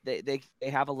 They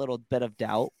have a little bit of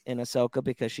doubt in Ahsoka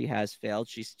because she has failed.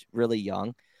 She's really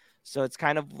young, so it's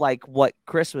kind of like what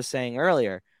Chris was saying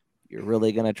earlier. You're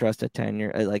really gonna trust a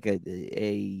 10-year like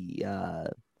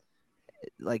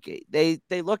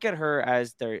they look at her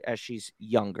as she's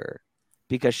younger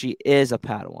because she is a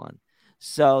Padawan.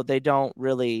 So they don't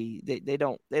really they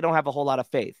don't have a whole lot of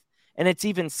faith. And it's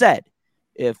even said,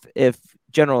 if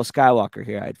General Skywalker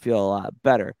here, I'd feel a lot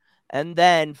better. And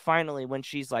then finally, when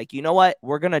she's like, you know what,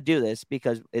 we're gonna do this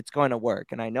because it's going to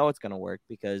work, and I know it's gonna work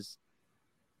because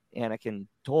Anakin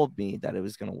told me that it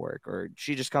was gonna work, or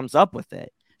she just comes up with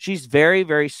it. She's very,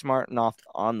 very smart and off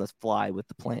on the fly with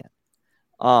the plan.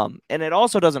 And it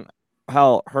also doesn't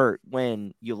hurt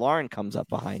when Yularen comes up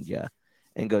behind you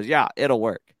and goes, yeah, it'll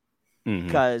work.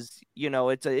 Because,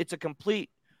 it's a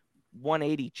complete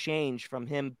 180 change from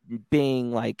him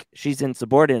being like, she's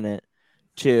insubordinate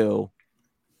to,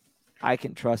 I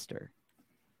can trust her.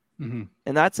 And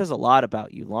that says a lot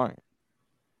about Yularen.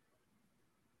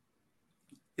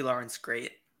 Yularen's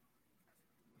great.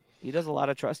 He does a lot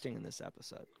of trusting in this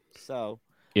episode. So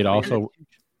it also.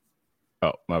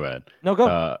 Oh, my bad. No,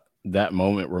 go. That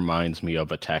moment reminds me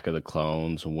of Attack of the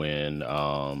Clones when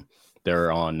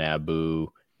they're on Naboo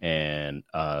and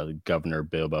Governor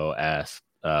Bilbo asks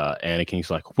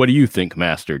Anakin's like, "What do you think,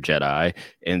 Master Jedi?"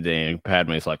 And then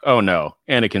Padme's like, "Oh no,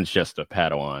 Anakin's just a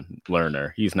Padawan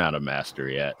learner. He's not a master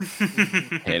yet."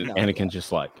 And Anakin's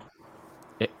just like,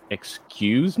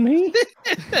 "Excuse me?"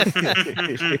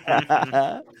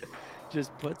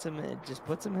 Just puts him in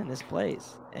his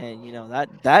place, and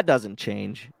that doesn't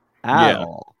change at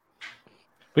all.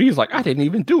 But he's like, I didn't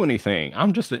even do anything.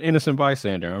 I'm just an innocent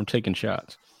bystander. I'm taking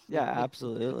shots. Yeah,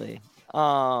 absolutely.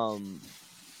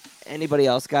 Anybody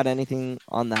else got anything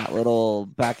on that little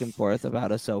back and forth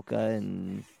about Ahsoka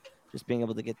and just being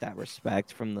able to get that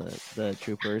respect from the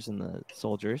troopers and the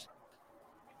soldiers?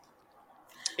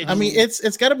 I mean,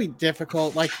 it's got to be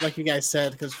difficult, like you guys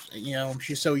said, because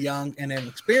she's so young and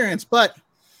inexperienced. But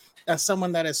as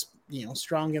someone that is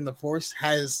strong in the Force,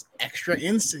 has extra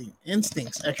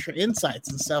instincts, extra insights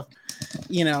and stuff,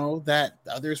 that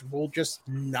others will just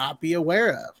not be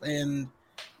aware of. And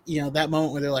that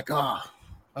moment where they're like, "Oh,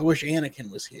 I wish Anakin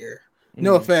was here."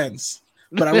 No offense,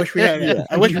 but I wish we had.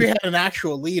 I wish we had an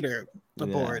actual leader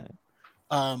aboard.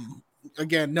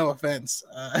 Again, no offense.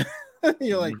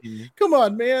 You're like, come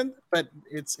on, man. But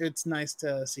it's nice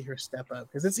to see her step up,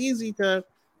 because it's easy to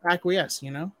acquiesce,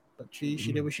 but she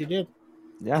did what she did.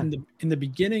 Yeah. In the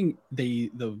beginning,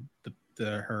 her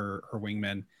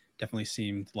wingmen definitely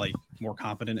seemed like more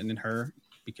confident in her,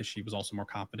 because she was also more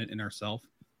confident in herself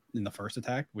in the first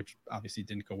attack, which obviously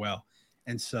didn't go well.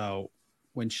 And so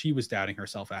when she was doubting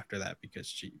herself after that, because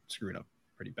she screwed up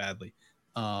pretty badly,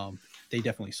 they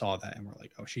definitely saw that and were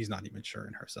like, oh, she's not even sure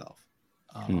in herself.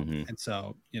 And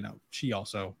so, she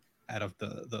also, out of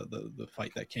the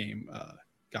fight that came,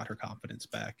 got her confidence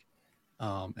back.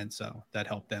 And so that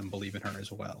helped them believe in her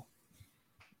as well.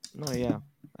 Oh, yeah,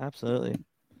 absolutely.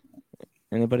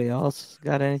 Anybody else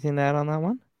got anything to add on that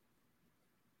one?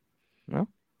 No?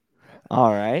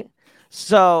 All right.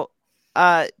 So,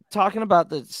 talking about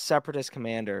the Separatist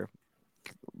commander,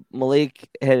 Malik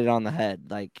hit it on the head.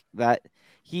 Like that,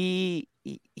 he's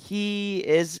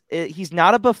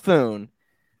not a buffoon,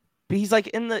 but he's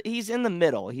in the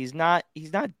middle. He's not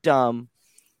dumb,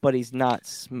 but he's not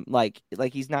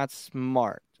he's not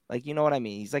smart. Like, you know what I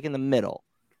mean? He's like in the middle,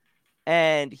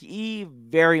 and he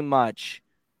very much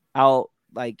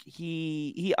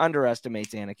he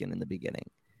underestimates Anakin in the beginning,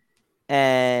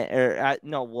 at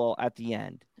the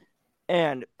end,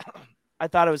 and I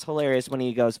thought it was hilarious when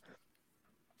he goes,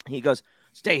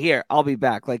 "Stay here, I'll be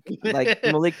back." Like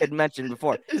Malik had mentioned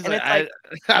before. And I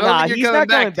don't think you're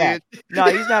coming back, dude. No,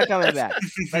 he's not coming back.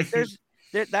 Like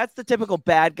that's the typical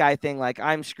bad guy thing. Like,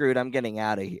 I'm screwed, I'm getting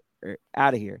out of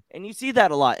here. And you see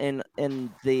that a lot in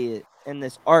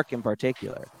this arc in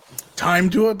particular. Time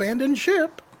to abandon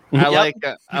ship. I like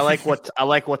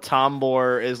what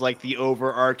Tombor is like, the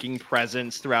overarching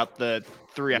presence throughout the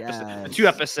 2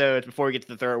 episodes before we get to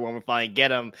the third one. We finally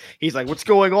get him. He's like, "What's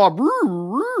going on?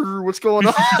 What's going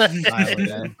on?"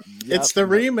 It's the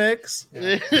remix.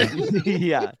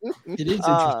 Yeah, it is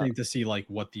interesting to see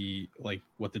what the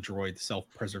droid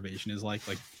self-preservation is like.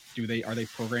 Like, are they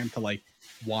programmed to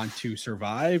want to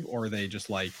survive, or are they just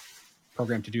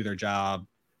programmed to do their job,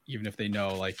 even if they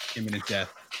know imminent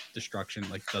death, destruction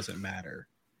doesn't matter?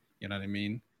 You know what I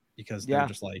mean? Because they're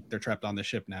just they're trapped on the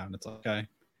ship now, and it's okay.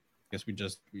 I guess we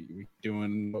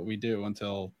doing what we do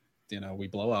until we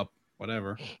blow up,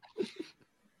 whatever.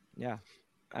 Yeah,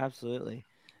 absolutely.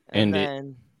 And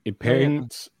then it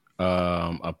paints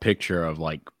a picture of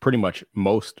pretty much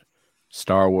most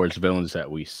Star Wars villains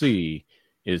that we see,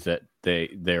 is that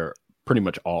they're pretty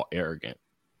much all arrogant,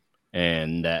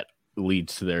 and that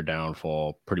leads to their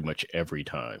downfall pretty much every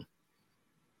time.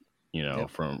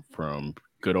 From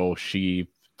good old Sheev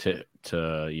to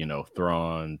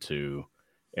Thrawn to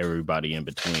everybody in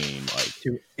between,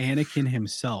 to Anakin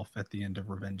himself at the end of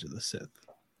Revenge of the Sith.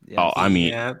 Yes. Oh,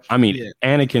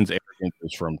 Anakin's arrogance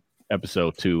is from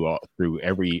episode 2 through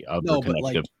every other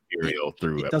connective material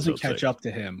through. It doesn't catch up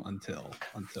to him until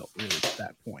really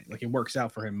that point. It works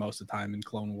out for him most of the time in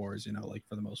Clone Wars.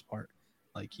 For the most part,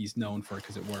 he's known for it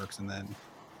because it works, and then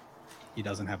he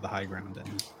doesn't have the high ground, and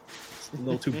he's a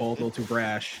little too bold, a little too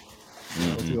brash, a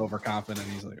little too overconfident.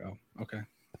 He's like, "Oh, okay."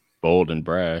 Bold and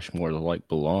brash, more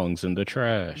belongs in the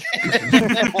trash.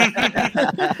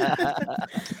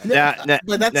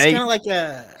 But that's kind of like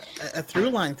a through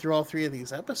line through all 3 of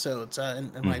these episodes,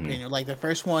 in my opinion. Like the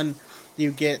first one, you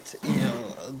get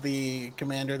the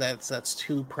commander that's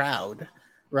too proud,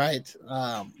 right?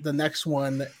 The next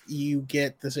one, you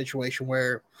get the situation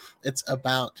where it's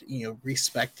about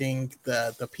respecting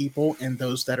the people and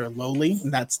those that are lowly,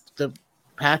 and that's the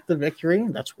path to victory.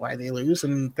 That's why they lose.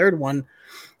 And the third one,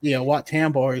 Wat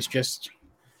Tambor is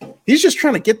he's just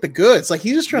trying to get the goods.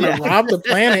 He's just trying to rob the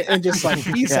planet and just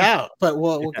peace out. But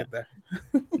we'll get there.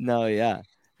 No, yeah,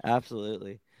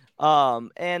 absolutely.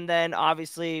 And then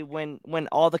obviously when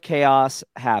all the chaos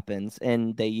happens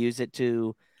and they use it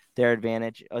to their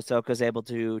advantage, Ahsoka's able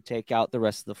to take out the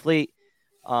rest of the fleet.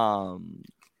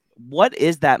 What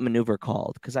is that maneuver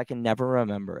called? Because I can never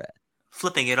remember it.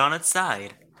 Flipping it on its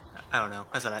side. I don't know.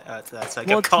 That's what I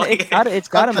Well, kept calling it. it's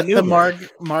got a the maneuver.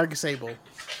 Marg Sable.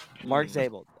 Mark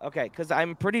Zabel. Okay, because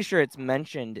I'm pretty sure it's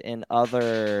mentioned in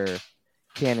other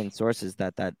canon sources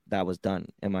that was done.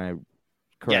 Am I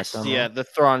correct? Yes, yeah, the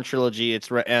Thrawn trilogy.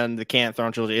 And the canon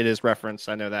Thrawn trilogy. It is referenced.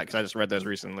 I know that because I just read those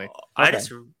recently. I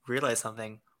just realized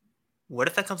something. What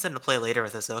if that comes into play later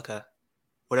with Ahsoka?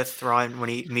 What if Thrawn, when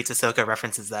he meets Ahsoka,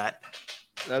 references that?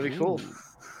 That'd be cool.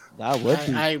 That would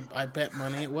be. I bet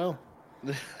money it will.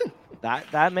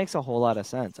 That makes a whole lot of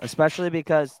sense, especially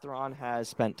because Thrawn has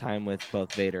spent time with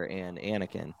both Vader and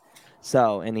Anakin.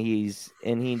 So,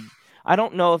 I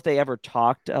don't know if they ever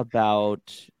talked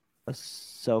about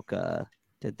Ahsoka.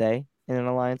 Did they in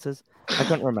Alliances? I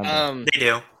couldn't remember. They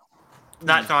do.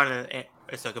 Not Thrawn and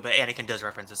Ahsoka, but Anakin does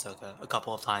reference Ahsoka a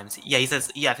couple of times. Yeah, he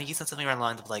says. Yeah, I think he said something around the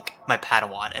lines of like my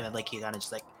Padawan, and then like he kind of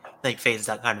just like phases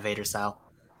out kind of Vader style.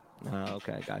 Oh,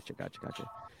 okay, gotcha.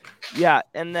 Yeah,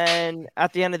 and then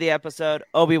at the end of the episode,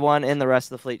 Obi-Wan and the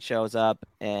rest of the fleet shows up,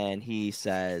 and he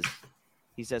says,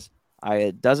 he says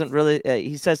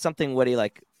something witty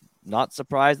like, "Not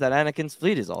surprised that Anakin's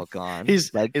fleet is all gone."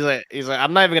 He's like,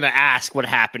 I'm not even gonna ask what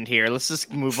happened here. Let's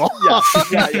just move on.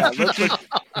 Yeah.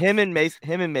 Him and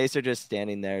Mace are just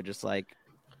standing there, just like.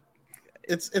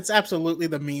 It's absolutely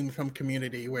the meme from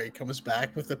Community where he comes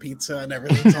back with the pizza and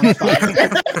everything's on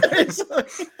fire.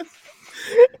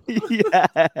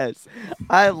 Yes,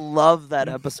 I love that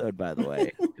episode. By the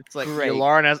way, it's like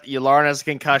Yularen has a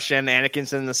concussion.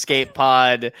 Anakin's in the escape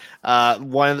pod.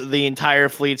 The entire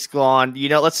fleet's gone.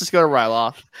 Let's just go to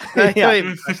Ryloth.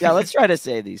 yeah. Let's try to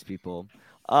save these people.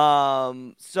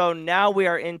 So now we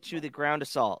are into the ground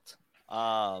assault.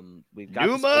 We've got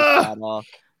Numa.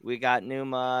 We got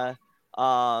Numa.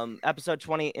 Episode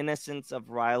 20, Innocence of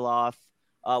Ryloth.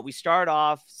 We start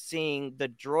off seeing the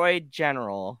droid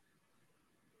general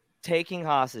taking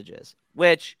hostages,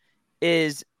 which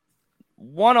is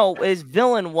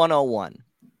villain 101.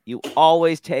 You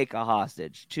always take a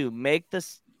hostage to make the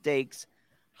stakes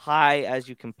high as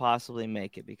you can possibly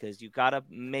make it, because you got to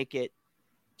make it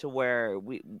to where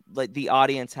the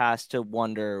audience has to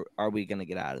wonder, are we going to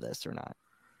get out of this or not?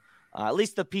 At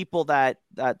least the people that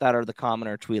are the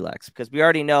commoner Twi'leks, because we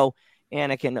already know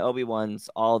Anakin and Obi-Wan's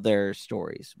all their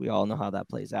stories. We all know how that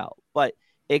plays out, but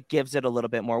it gives it a little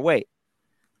bit more weight.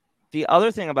 The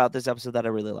other thing about this episode that I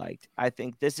really liked, I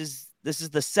think this is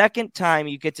the second time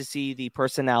you get to see the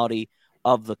personality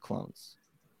of the clones,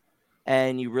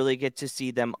 and you really get to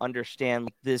see them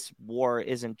understand this war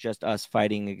isn't just us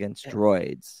fighting against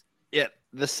droids. Yeah,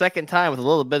 the second time with a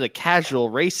little bit of casual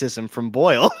racism from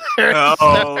Boyle.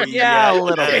 Oh, yeah, a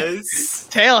little bit.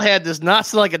 Tailhead does not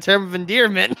sound like a term of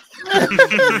endearment.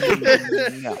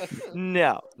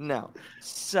 No.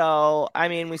 So, I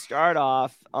mean, we start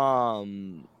off,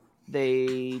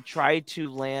 they try to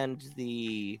land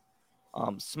the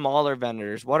smaller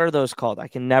vendors. What are those called? I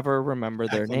can never remember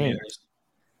their names.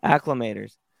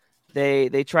 Acclimators.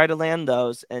 They try to land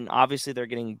those, and obviously they're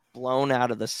getting blown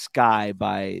out of the sky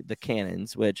by the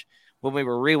cannons, which when we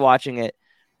were rewatching it,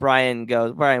 Bryan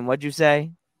goes, "Bryan, what'd you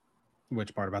say?"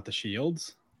 Which part about the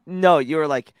shields? No, you were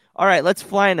like, "All right, let's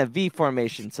fly in a V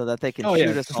formation so that they can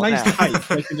shoot us all nice down." height.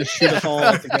 They can just shoot us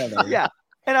all together. Yeah.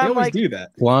 And They I'm always like, do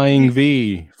that. Flying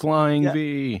V.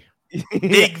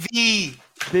 Big V.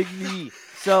 Big V.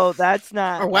 So that's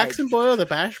not Are Wax and Boyle the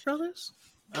Bash Brothers?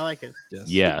 I like it.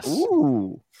 Yes.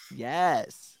 Ooh,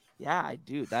 yes. Yeah, I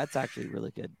do. That's actually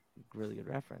really good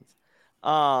reference.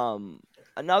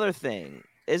 Another thing,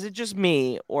 is it just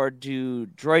me, or do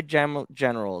droid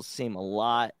generals seem a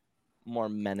lot more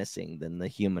menacing than the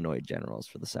humanoid generals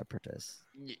for the Separatists?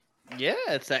 Yeah,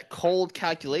 it's that cold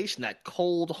calculation, that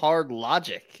cold hard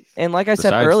logic. And like I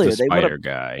said Besides earlier, the they would spider have.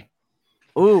 guy.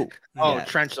 Ooh. Oh, yeah.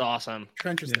 Trench is awesome.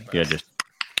 Trench is the best. Yeah, just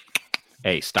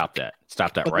hey, stop that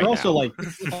But right they're also now. like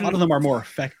a lot of them are more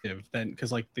effective than,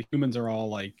 because like the humans are all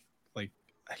like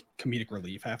comedic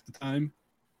relief half the time.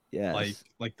 Yes.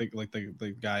 Like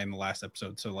the guy in the last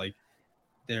episode. So like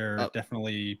they're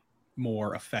definitely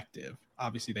more effective.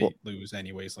 Obviously they lose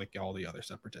anyways, like all the other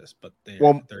Separatists, but they're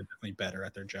definitely better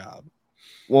at their job.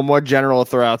 One more general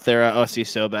throw out there, O.C.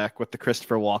 Sobek with the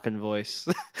Christopher Walken voice.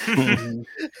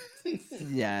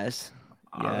 Yes.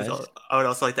 I would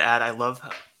also like to add,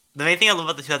 the main thing I love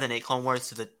about the 2008 Clone Wars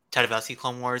to the Tadavasi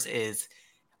Clone Wars is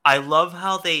I love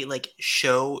how they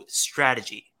show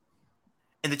strategy.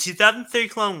 In the 2003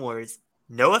 Clone Wars,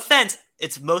 no offense,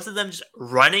 it's most of them just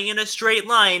running in a straight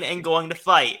line and going to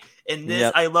fight. In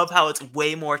this, I love how it's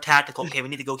way more tactical. Okay, we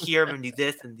need to go here, and do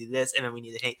this, and then we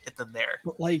need to hit them there.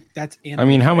 But that's I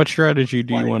mean, how much strategy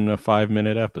do you want in a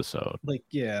 5-minute episode?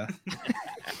 Yeah.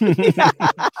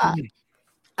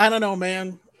 I don't know,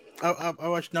 man. I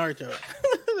watched Naruto.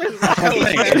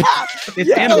 It's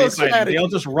Yeah, anime it's fighting. They strategy. all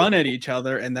just run at each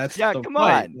other, and that's Yeah, the come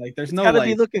fight. on. Like, there's It's no gotta like.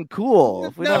 be looking cool.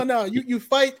 If we No, don't- no, you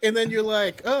fight and then you're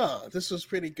like, oh, this was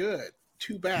pretty good.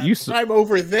 Too bad. You s- I'm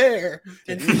over there.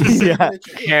 And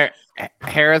Yeah.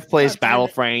 Hereth plays God damn it.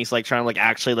 Battlefront. He's like trying to like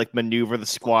actually like maneuver the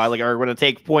squad. Like, we're gonna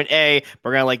take point A.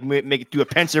 We're gonna like make it do a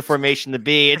pincer formation to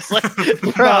B. It's like,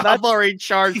 bro, I've already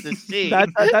charged the C.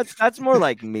 That's more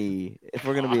like me. If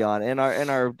we're gonna be on in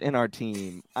our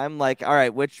team, I'm like, all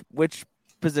right, which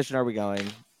position are we going?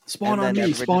 Spawn And on then me,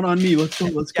 everybody- spawn on me. Let's go,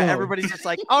 let's go. Yeah, everybody's just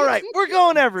like, all right, we're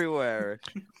going everywhere.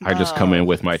 I just come in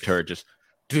with my turret, just.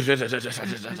 Ours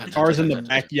in the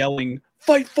back yelling,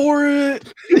 "Fight for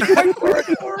it! Fight for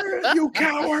it, you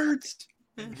cowards!"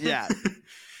 Yeah,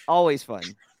 always fun.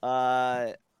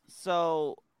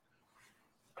 So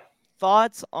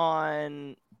thoughts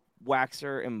on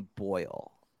Waxer and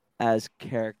Boyle as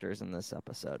characters in this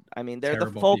episode? I mean, they're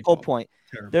Terrible the focal people. point.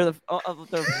 Terrible.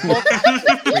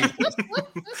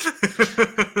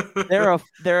 They're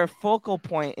they're a focal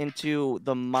point into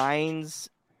the minds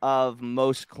of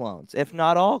most clones, if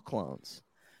not all clones.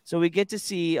 So we get to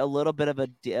see a little bit of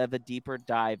a deeper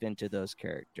dive into those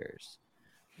characters.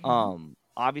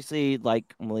 Obviously,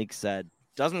 like Malik said,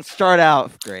 doesn't start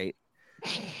out great,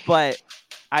 but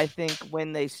I think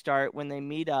when they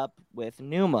meet up with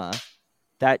Numa,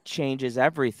 that changes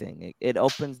everything. It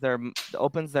opens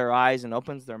their eyes and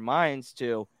opens their minds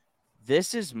to,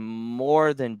 this is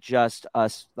more than just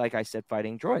us, like I said,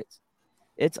 fighting droids.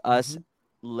 It's us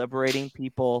liberating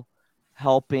people,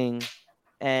 helping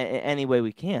any way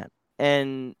we can.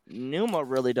 And Numa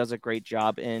really does a great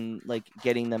job in like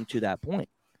getting them to that point.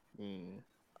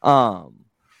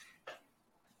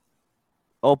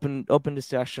 Open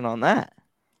discussion on that.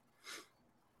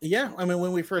 Yeah, I mean,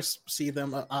 when we first see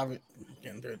them, again,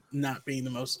 they're not being the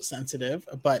most sensitive,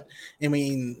 but I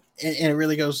mean, and it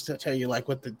really goes to tell you like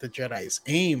what the Jedi's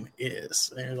aim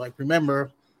is. And like,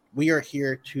 remember, we are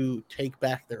here to take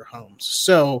back their homes.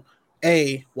 So,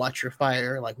 watch your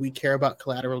fire. Like, we care about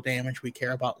collateral damage. We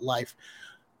care about life.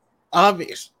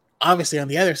 Obviously, on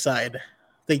the other side,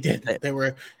 they did. They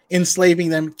were enslaving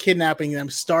them, kidnapping them,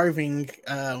 starving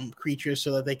creatures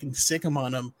so that they can sick them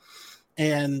on them.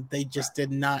 And they just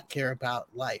did not care about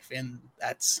life, and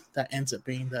that ends up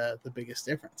being the biggest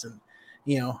difference. And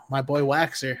my boy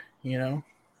Waxer,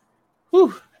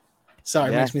 whew,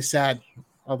 sorry, it makes me sad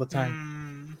all the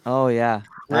time. Oh yeah,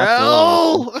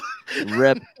 Bro!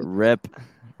 rip.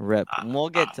 And we'll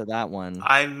get to that one.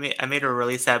 I made a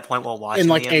really sad point while watching In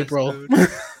like the April. episode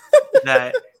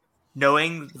that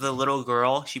knowing the little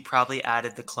girl, she probably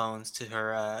added the clones to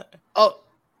her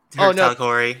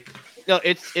Talcori. No,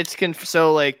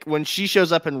 so like when she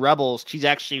shows up in Rebels, she's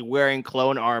actually wearing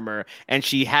clone armor and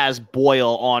she has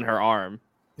Boyle on her arm.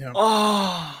 Yeah.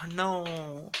 Oh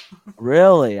no!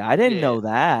 Really, I didn't know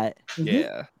that.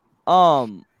 Yeah.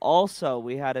 Also,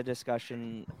 we had a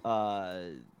discussion.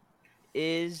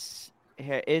 Is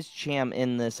Cham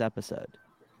in this episode?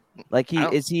 Like,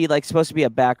 is he like supposed to be a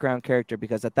background character?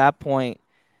 Because at that point,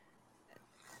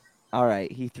 all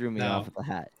right, he threw me off with the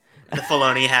hat. The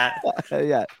Filoni hat.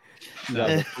 Yeah. No.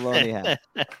 The Filoni hat.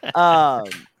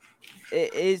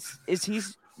 Is he,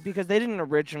 because they didn't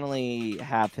originally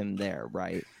have him there,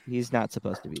 right? He's not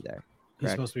supposed to be there. He's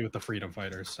correct? supposed to be with the freedom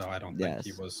fighters, so I don't think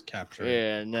he was captured.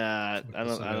 Yeah, nah, with I the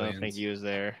don't think civilians. he was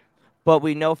there. But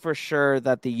we know for sure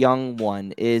that the young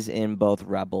one is in both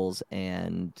Rebels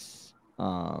and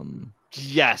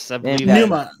Yes, I and believe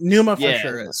Numa for Yeah.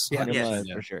 sure is. Yeah. Numa Yes.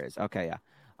 for sure is. Okay, yeah.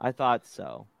 I thought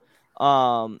so.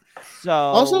 So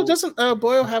Also, doesn't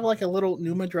Boyle have like a little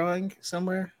Numa drawing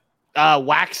somewhere?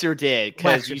 Waxer did,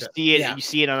 because Waxer you did, see it. yeah. You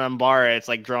see it on Umbara. It's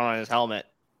like drawn on his helmet.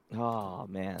 Oh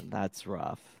man, that's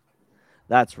rough.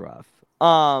 That's rough.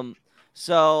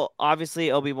 So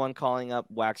obviously Obi-Wan calling up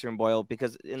Waxer and Boyle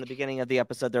because in the beginning of the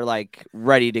episode they're like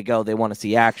ready to go. They want to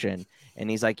see action, and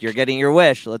he's like, "You're getting your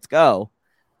wish. Let's go."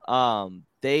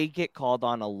 They get called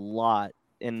on a lot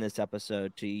in this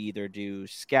episode to either do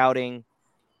scouting,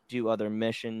 do other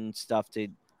mission stuff. To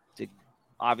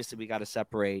obviously we got to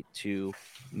separate to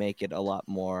make it a lot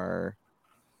more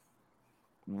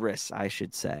risks, I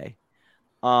should say.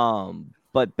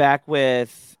 But back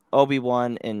with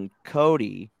Obi-Wan and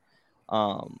Cody,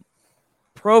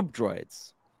 probe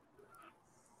droids.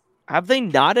 Have they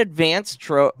not advanced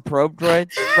probe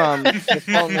droids from the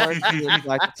Clone Wars to the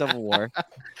Galactic Civil War?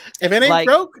 If it ain't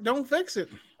broke, don't fix it.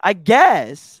 I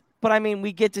guess, but I mean,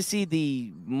 we get to see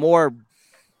the more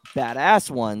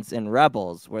badass ones in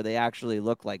Rebels, where they actually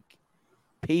look like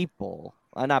people.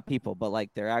 Not people, but like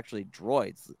they're actually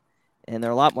droids, and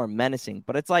they're a lot more menacing.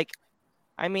 But it's like,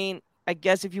 I mean, I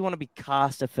guess if you want to be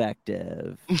cost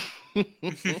effective,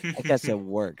 I guess it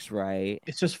works, right?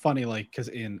 It's just funny, like, because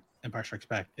in Empire Strikes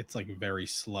Back, it's like very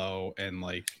slow and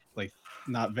like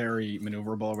not very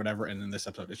maneuverable or whatever. And in this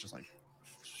episode, it's just like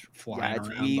flying It's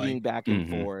around, weaving like back and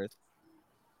forth.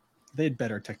 they had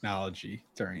better technology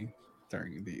during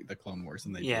the Clone Wars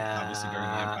than they did obviously during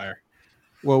the Empire.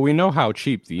 Well, we know how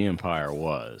cheap the Empire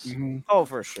was. Oh,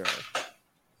 for sure.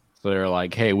 So they're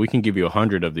like, hey, we can give you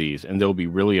 100 of these and they'll be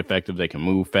really effective. They can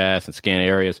move fast and scan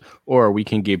areas, or we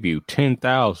can give you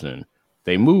 10,000.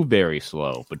 They move very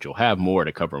slow, but you'll have more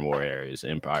to cover more areas.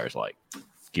 Empire's like,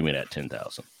 give me that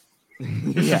 10,000.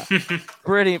 Yeah,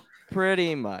 pretty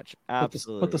much.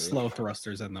 Absolutely. Put the slow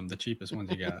thrusters in them, the cheapest ones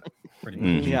you got. Pretty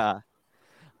much. Yeah.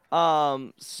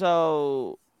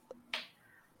 So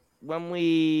when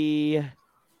we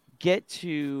get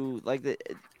to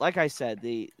like I said,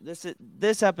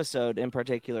 this episode in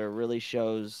particular really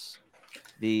shows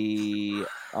the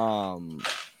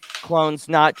clones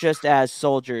not just as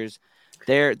soldiers.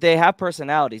 They have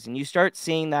personalities, and you start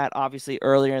seeing that obviously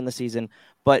earlier in the season,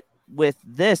 but with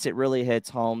this it really hits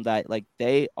home that like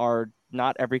they are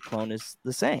not every clone is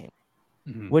the same,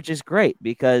 which is great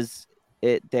because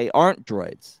they aren't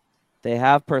droids. They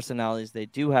have personalities, they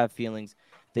do have feelings,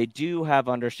 they do have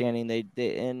understanding. They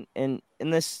in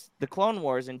the Clone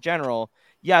Wars in general,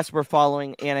 yes, we're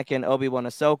following Anakin, Obi-Wan,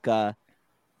 Ahsoka,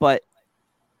 but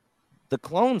the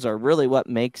clones are really what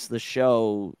makes the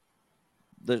show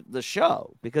the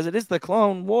show, because it is the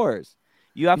Clone Wars.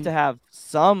 You have to have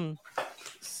some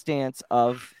stance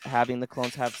of having the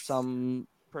clones have some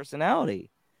personality,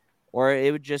 or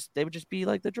they would just be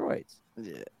like the droids.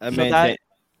 Yeah,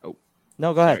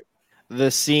 no, go ahead. The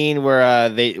scene where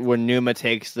when Numa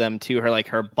takes them to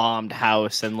her bombed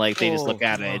house and like they just look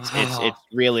at it, it's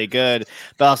really good.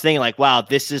 But I was thinking like, wow,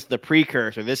 this is the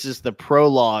precursor, this is the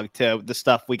prologue to the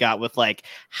stuff we got with like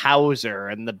Hauser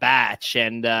and the Batch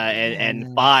and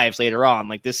Fives later on.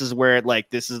 Like this is where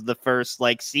this is the first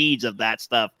like seeds of that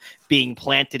stuff being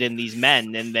planted in these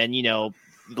men, and then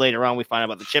later on we find out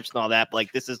about the chips and all that, but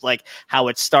like this is like how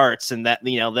it starts, and that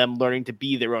them learning to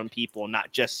be their own people, not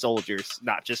just soldiers,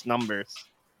 not just numbers.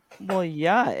 Well,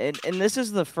 yeah, and this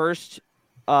is the first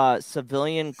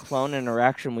civilian clone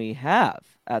interaction we have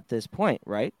at this point,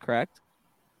 right? Correct?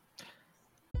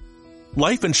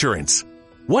 Life insurance.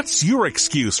 What's your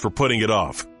excuse for putting it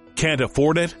off? Can't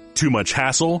afford it? Too much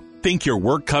hassle? Think your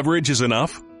work coverage is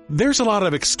enough? There's a lot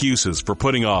of excuses for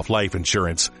putting off life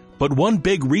insurance, but one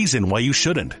big reason why you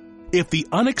shouldn't. If the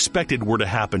unexpected were to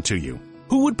happen to you,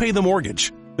 who would pay the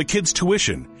mortgage, the kids'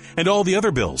 tuition, and all the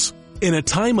other bills? In a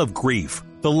time of grief,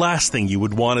 the last thing you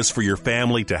would want is for your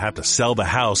family to have to sell the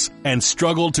house and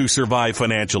struggle to survive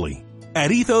financially.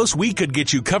 At Ethos, we could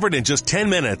get you covered in just 10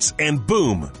 minutes and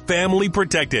boom, family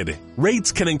protected.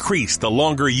 Rates can increase the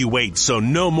longer you wait, so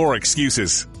no more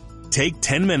excuses. Take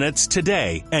 10 minutes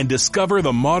today and discover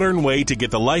the modern way to get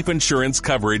the life insurance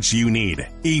coverage you need.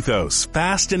 Ethos,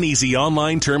 fast and easy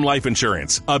online term life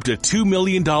insurance. Up to $2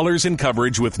 million in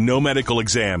coverage with no medical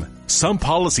exam. Some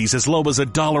policies as low as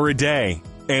 $1 a day.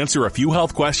 Answer a few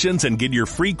health questions and get your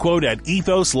free quote at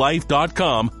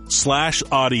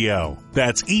ethoslife.com/audio.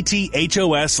 That's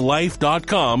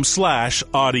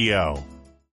ethoslife.com/audio.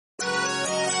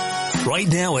 Right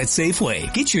now at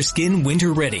Safeway, get your skin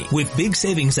winter ready with big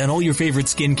savings on all your favorite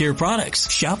skincare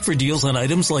products. Shop for deals on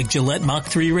items like Gillette Mach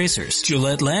 3 razors,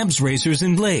 Gillette Labs razors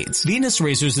and blades, Venus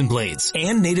razors and blades,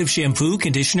 and Native shampoo,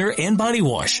 conditioner, and body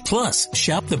wash. Plus,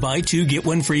 shop the buy two get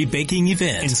one free baking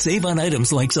event and save on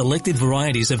items like selected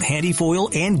varieties of handy foil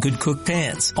and good cook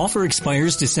pans. Offer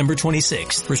expires December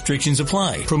 26th. Restrictions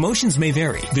apply. Promotions may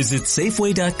vary. Visit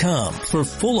Safeway.com for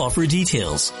full offer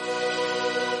details.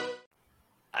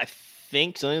 I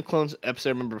think the only clones episode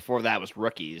I remember before that was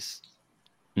Rookies,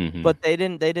 but they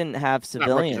didn't have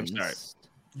civilians. Rookies,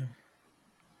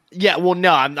 yeah, well,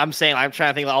 no, I'm saying I'm trying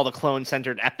to think of all the clone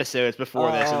centered episodes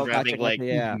before this, and I think I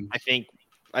think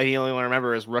the only one I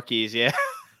remember is Rookies. Yeah,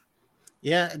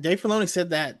 yeah. Dave Filoni said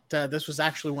that this was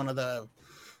actually one of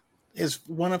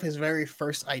his very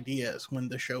first ideas when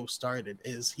the show started.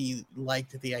 Is he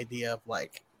liked the idea of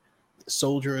like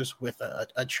soldiers with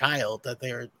a child that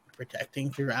they are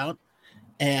protecting throughout,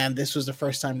 and this was the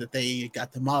first time that they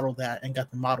got to model that and got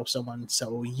to model someone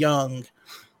so young.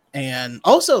 And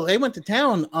also they went to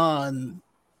town on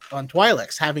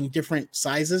Twi'leks having different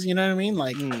sizes, you know what I mean?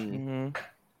 Like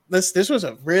this was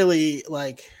a really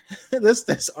like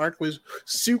this arc was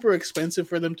super expensive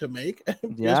for them to make just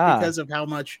because of how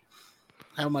much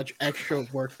extra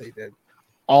work they did.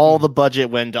 all the budget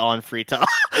went on free talk.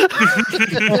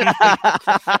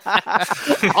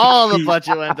 All the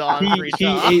budget went on free He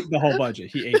talk. ate the whole budget.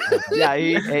 He ate the whole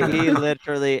budget. Yeah, he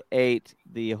literally ate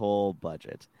the whole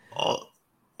budget. Also,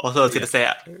 I was going to say,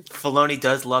 Filoni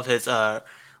does love his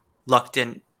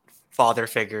reluctant father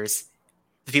figures.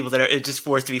 The people that are just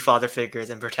forced to be father figures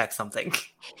and protect something.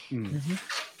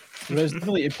 But it's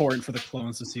definitely important for the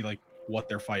clones to see like what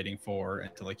they're fighting for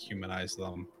and to like humanize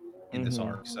them in this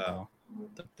arc. So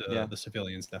the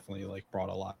civilians definitely like brought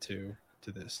a lot to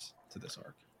this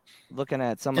arc. Looking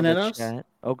at some of the chat.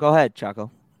 Oh, go ahead,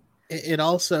 Choco. It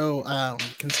also,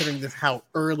 considering this how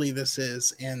early this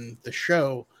is in the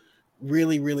show,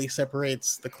 really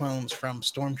separates the clones from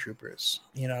stormtroopers.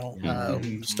 You know,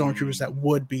 stormtroopers that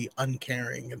would be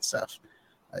uncaring and stuff.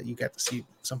 You got to see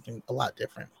something a lot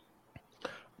different.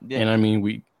 Yeah. And I mean,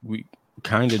 we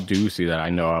kind of do see that. I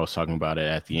know I was talking about it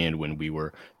at the end when we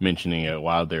were mentioning it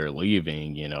while they're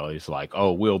leaving. You know, it's like,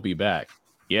 oh, we'll be back.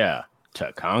 Yeah,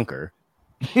 to conquer.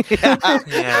 Yeah.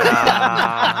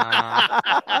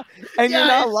 And you're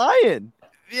not lying.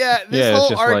 Yeah, this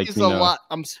whole arc like, is a lot.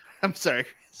 I'm sorry.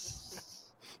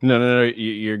 No,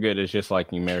 you're good. It's just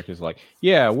like America's like,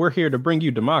 yeah, we're here to bring you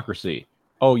democracy.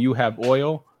 Oh, you have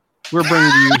oil? We're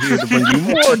bringing you here to bring you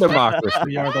more democracy.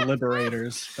 We are the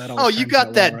liberators. Oh, you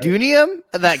got that right? Dunium?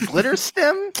 That glitter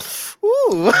stem?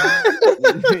 Ooh.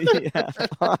 Yeah.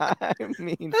 I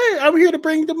mean, hey, I'm here to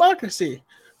bring democracy.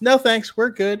 No, thanks. We're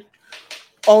good.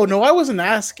 Oh, no, I wasn't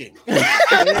asking.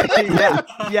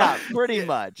 yeah, pretty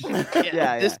much.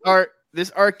 Yeah. This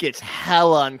arc gets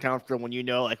hella uncomfortable when you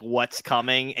know like what's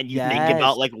coming and you think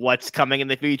about like what's coming in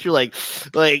the future. Like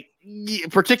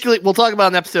particularly, we'll talk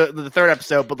about the third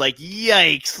episode, but like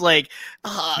yikes, like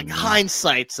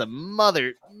hindsight's a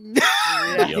mother.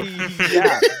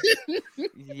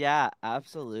 Yeah,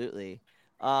 absolutely.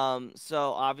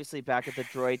 So obviously back at the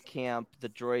droid camp, the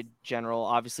droid general,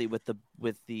 obviously with the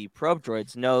probe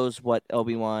droids, knows what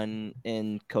Obi-Wan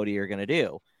and Cody are gonna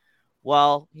do.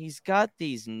 Well, he's got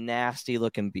these nasty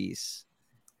looking beasts.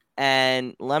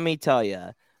 And let me tell you,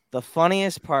 the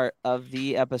funniest part of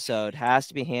the episode has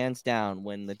to be hands down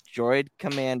when the droid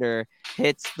commander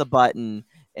hits the button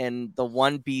and the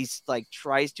one beast like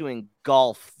tries to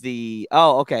engulf the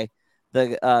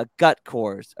gut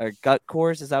cores. Or gut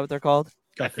cores, is that what they're called?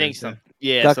 I think so.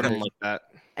 Yeah, something like that.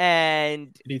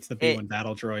 And it eats the B1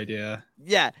 battle droid,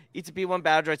 Yeah, eats a B1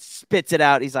 battle droid, spits it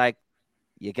out. He's like,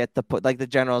 you get the point. Like the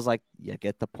general's like, you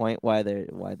get the point why they're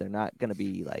not gonna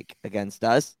be like against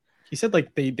us. He said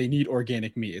like they need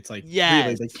organic meat. It's like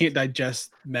really they can't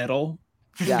digest metal.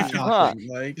 Yeah,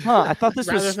 I thought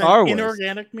this was Star Wars.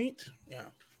 Inorganic meat. Yeah.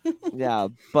 Yeah,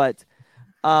 but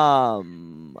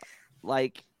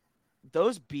like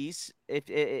those beasts.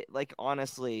 It like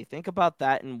honestly, think about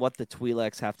that and what the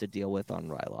Twi'leks have to deal with on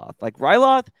Ryloth. Like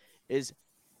Ryloth is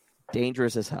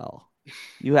dangerous as hell.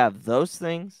 You have those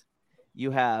things.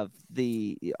 You have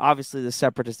obviously the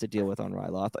Separatists to deal with on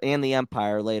Ryloth and the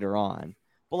Empire later on.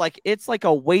 But like it's like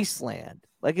a wasteland.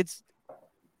 Like it's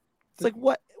like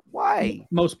what? Why?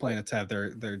 Most planets have their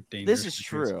dangers. This is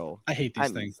true. I hate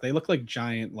these things. They look like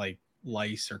giant like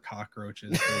lice or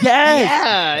cockroaches.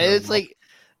 Yeah, it's like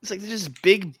they're just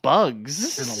big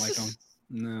bugs. I don't like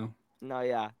them. No,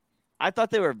 yeah. I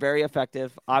thought they were very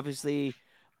effective. Obviously,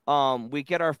 we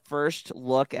get our first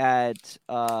look at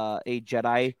a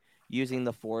Jedi using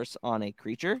the Force on a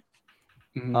creature.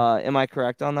 Mm-hmm. Am I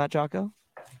correct on that, Choco?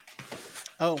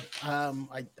 Oh, I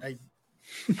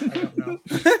don't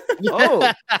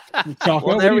know.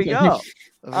 Well, there we go.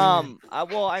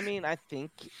 Well, I mean, I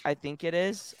think it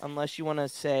is, unless you want to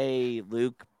say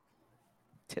Luke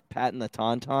patting the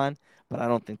tauntaun, but I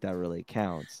don't think that really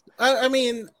counts. I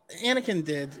mean, Anakin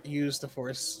did use the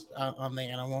Force on the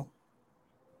animal.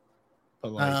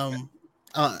 But like,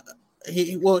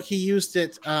 he used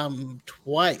it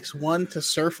twice. One to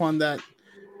surf on that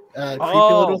creepy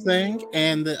little thing,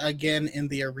 and again in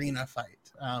the arena fight.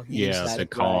 To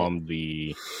calm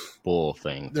the bull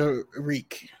thing. The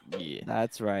reek. Yeah,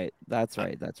 that's right.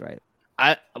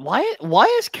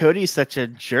 Why is Cody such a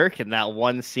jerk in that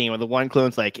one scene where the one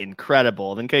clone's like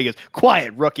incredible? Then Cody goes,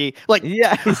 "Quiet, rookie!" Like,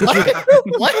 yeah,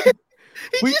 what?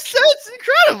 He just said it's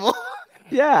incredible.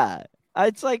 Yeah,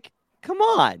 it's like, come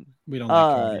on. We don't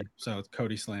like Cody, so it's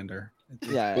Cody slander.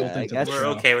 I guess we're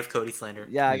okay with Cody slander.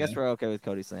 Yeah, I guess we're okay with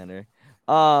Cody slander.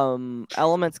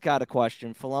 Element's got a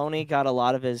question. Filoni got a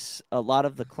lot of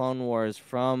the Clone Wars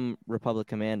from Republic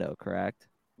Commando, correct?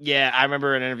 Yeah, I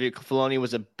remember in an interview, Filoni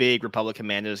was a big Republic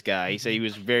Commandos guy. He said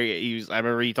I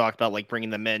remember he talked about like bringing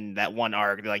them in that one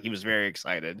arc. Like he was very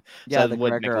excited. Yeah, so it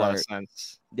would make a lot of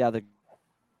sense. Yeah,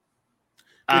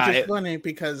 Which is funny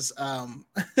because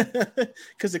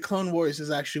because the Clone Wars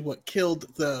is actually what killed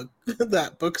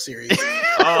that book series.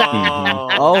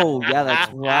 Oh, yeah,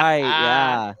 that's right.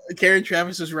 Yeah. Karen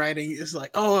Travis was writing. It's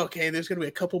like, oh, okay, there's gonna be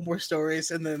a couple more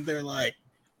stories, and then they're like,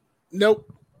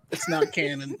 nope, it's not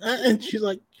canon. And she's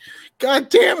like, God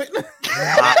damn it!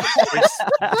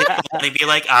 They'd be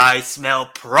like, I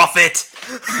smell profit.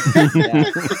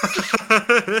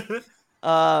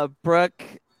 Brooke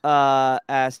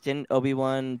asked, didn't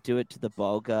Obi-Wan do it to the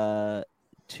Boga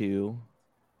too?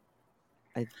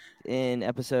 In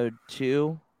episode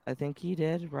 2, I think he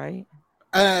did, right?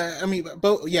 I mean,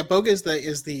 Boga is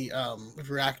the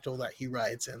Ractyl that he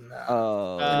rides in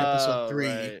episode 3.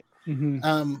 Right.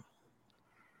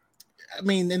 I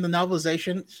mean, in the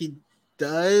novelization, he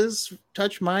does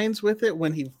touch minds with it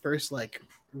when he first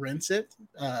rents it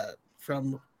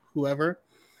from whoever.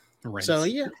 Rents. So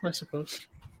yeah, I suppose.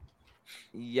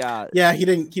 Yeah. Yeah,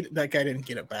 that guy didn't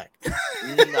get it back. No,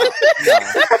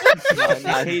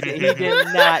 he did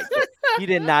not. He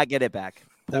did not get it back.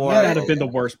 That might not have been the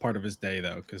worst part of his day,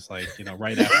 though, because right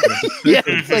after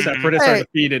the Separatists are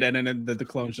defeated, and then the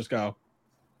clones just go,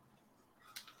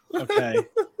 "Okay,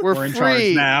 we're in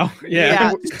charge now."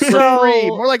 Yeah. We're free.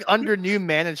 More like under new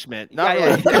management. Not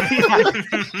really.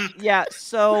 Yeah.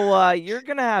 So you're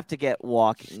gonna have to get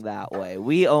walking that way.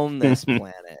 We own this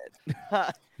planet.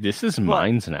 This is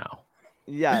mine's now.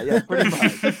 Yeah, pretty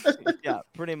much. Yeah,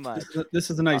 pretty much. This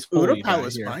is a nice Utapau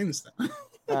is mine's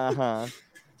now.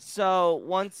 So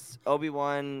once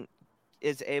Obi-Wan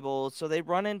is able, so they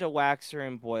run into Waxer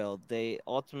and Boyle. They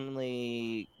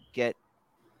ultimately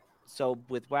so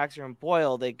with Waxer and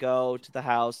Boyle, they go to the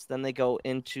house, then they go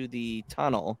into the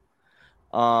tunnel.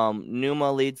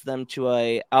 Numa leads them to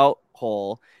a out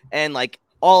hole, and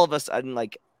all of a sudden,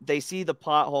 they see the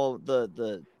pothole,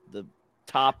 the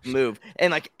top move,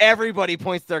 and everybody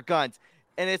points their guns,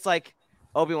 and it's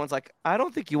Obi-Wan's I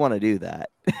don't think you want to do that.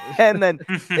 And then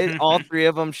all three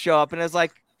of them show up, and it's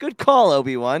good call,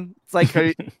 Obi-Wan. It's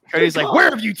Cody's where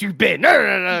have you two been?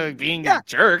 No, being a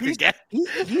jerk.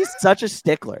 He's such a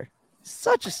stickler.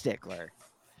 Such a stickler.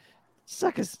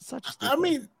 Such a stickler. I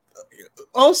mean,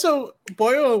 also,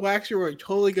 Boyle and Waxer were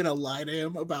totally gonna lie to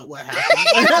him about what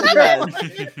happened.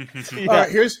 All right,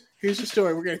 here's the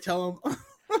story. We're gonna tell him.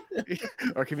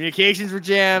 Our communications were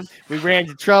jammed. We ran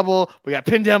into trouble. We got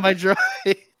pinned down by droids.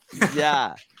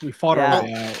 Yeah. We fought our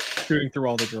way out, shooting through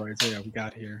all the droids. Yeah, we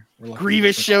got here.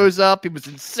 Grievous shows up. He was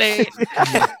insane.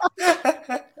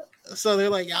 So they're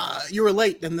like, you were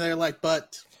late. And they're like,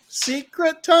 but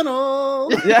secret tunnel.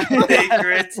 Yeah.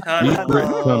 Secret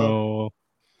tunnel.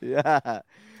 Yeah.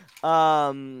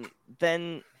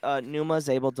 Then Numa's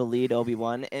able to lead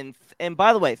Obi-Wan. And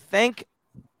by the way, thank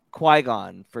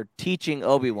Qui-Gon for teaching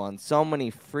Obi-Wan so many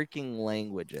freaking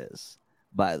languages,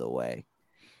 by the way.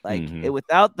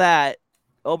 Without that,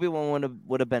 Obi-Wan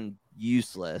would have been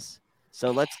useless.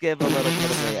 So let's give a little bit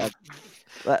of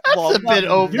That's a bit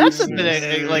over. That's a bit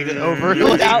an over.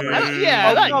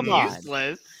 Come on.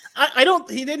 Useless. I don't.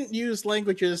 He didn't use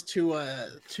languages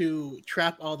to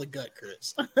trap all the gut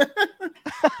crits.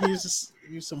 He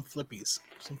used some flippies,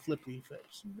 some flippy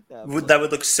flips. That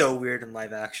would look so weird in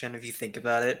live action if you think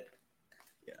about it.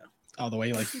 Yeah. Oh, the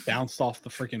way he bounced off the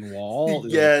freaking wall.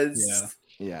 Yes.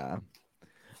 Yeah.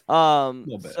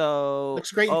 So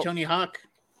looks great in Tony Hawk.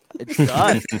 It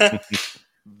does.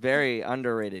 Very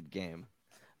underrated game.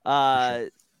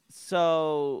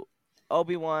 So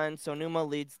Obi-Wan, so Numa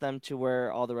leads them to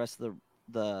where all the rest of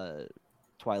the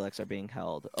Twi'leks are being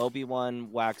held. Obi-Wan,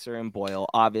 Waxer, and Boyle,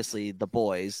 obviously the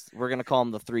boys. We're gonna call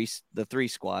them the three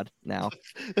squad now,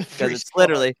 because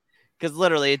literally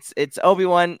it's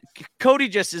Obi-Wan. Cody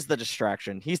just is the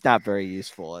distraction. He's not very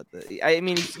useful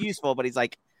he's useful, but he's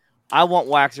I want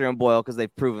Waxer and Boyle because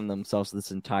they've proven themselves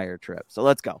this entire trip. So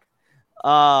let's go.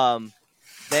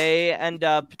 They end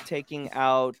up taking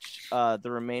out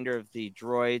the remainder of the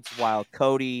droids while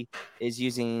Cody is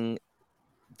using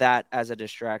that as a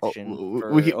distraction for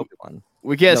Obi-Wan.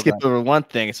 We can't skip over one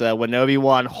thing. So when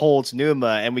Obi-Wan holds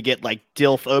Numa and we get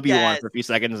DILF Obi-Wan for a few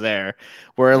seconds there,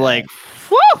 we're whew!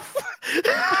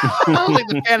 I don't think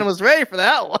the canon was ready for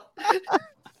that one.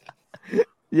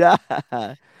 Yeah.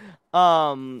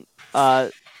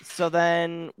 So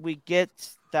then we get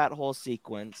that whole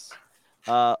sequence.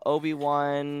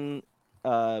 Obi-Wan,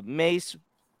 Mace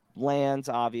lands,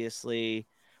 obviously.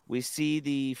 We see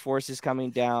the forces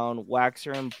coming down.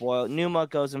 Waxer and Boyle. Numa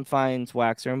goes and finds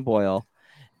Waxer and Boyle.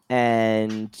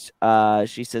 And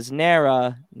she says,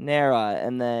 Nara.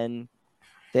 And then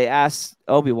they ask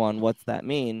Obi-Wan, what's that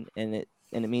mean? And it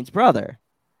means brother.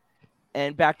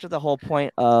 And back to the whole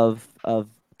point of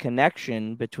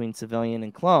connection between civilian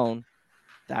and clone.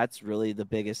 that's really the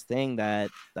biggest thing that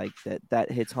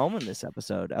hits home in this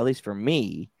episode, at least for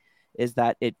me, is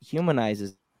that it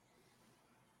humanizes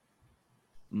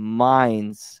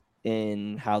minds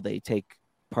in how they take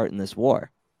part in this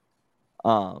war.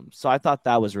 So I thought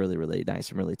that was really, really nice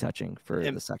and really touching for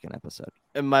the second episode.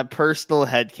 In my personal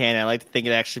headcanon, I like to think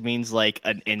it actually means like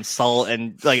an insult,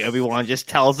 and like Obi-Wan just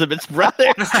tells him it's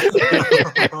brother.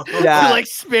 Yeah. To like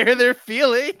spare their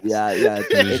feelings. Yeah.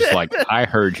 It's just like, I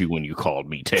heard you when you called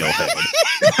me tailhead.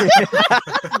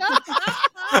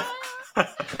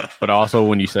 But also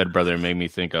when you said brother, it made me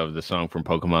think of the song from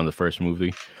Pokemon, the first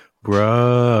movie.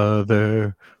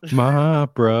 Brother, my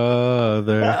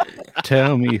brother,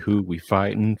 tell me who we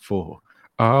fighting for.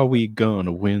 Are we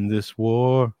gonna win this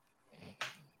war?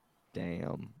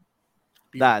 Damn.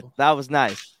 That was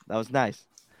nice. That was nice.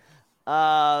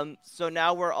 So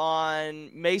now we're on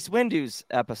Mace Windu's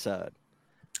episode.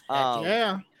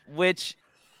 Which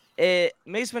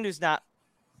Mace Windu's not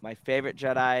my favorite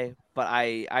Jedi, but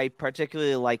I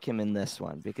particularly like him in this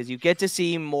one because you get to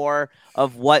see more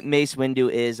of what Mace Windu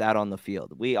is out on the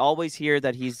field. We always hear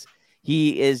that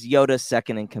he is Yoda's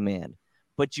second in command,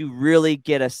 but you really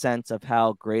get a sense of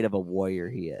how great of a warrior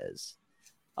he is.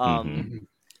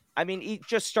 I mean,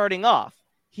 just starting off,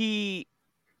 he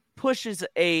pushes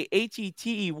a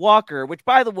ATTE walker, which,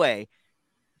 by the way,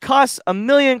 costs 1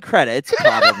 million credits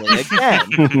probably again.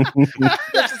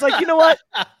 It's just like, you know what?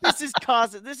 This is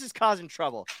causing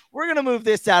trouble. We're gonna move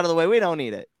this out of the way. We don't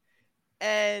need it.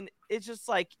 And it's just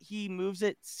like he moves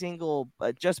it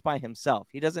just by himself.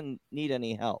 He doesn't need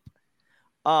any help.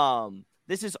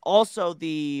 This is also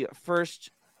the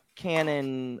first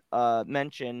canon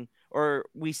mention, or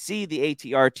we see the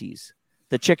ATRTs,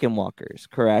 the chicken walkers,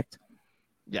 correct?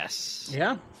 Yes.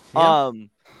 Yeah.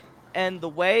 And the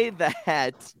way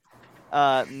that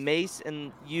Mace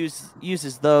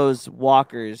uses those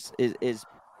walkers is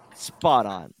spot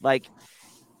on. Like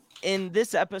in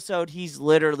this episode, he's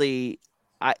literally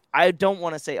I don't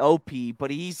want to say OP,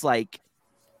 but he's like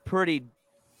pretty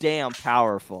damn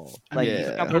powerful. Like he's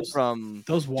coming from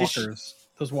those walkers.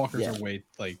 Those walkers are way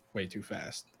too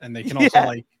fast, and they can also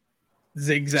like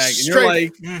zigzag. And you're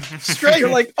like straight. You're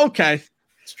like, okay,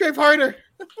 strafe harder.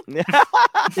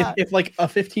 if like a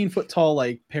 15-foot tall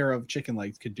like pair of chicken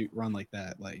legs could run like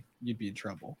that, like you'd be in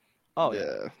trouble. Oh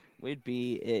yeah, it'd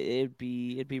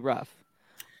be rough.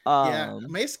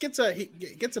 Mace gets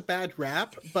a bad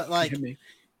rap, but like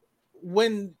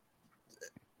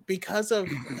because of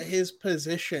his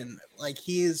position, like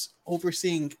he is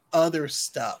overseeing other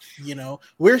stuff. You know,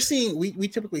 we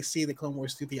typically see the Clone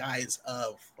Wars through the eyes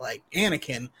of like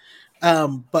Anakin,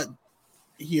 but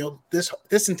you know,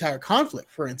 this entire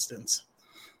conflict, for instance,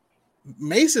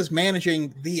 Mace is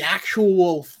managing the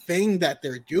actual thing that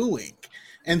they're doing,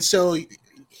 and so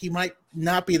he might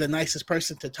not be the nicest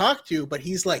person to talk to, but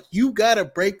he's like, you gotta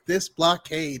break this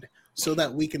blockade so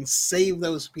that we can save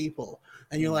those people.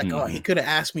 And you're like, oh, he could have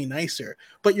asked me nicer.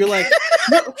 But you're like,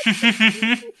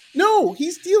 no,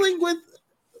 he's dealing with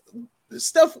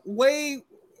stuff way,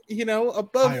 you know,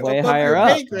 above higher your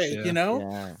up. pay grade, you know?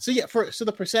 Yeah. So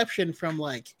the perception from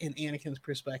like in Anakin's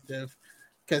perspective,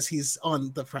 because he's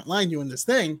on the front line doing this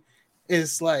thing,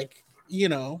 is like, you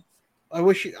know, I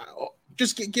wish you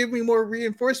just give me more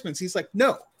reinforcements. He's like,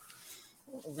 no.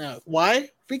 Why?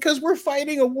 Because we're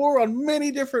fighting a war on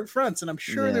many different fronts, and I'm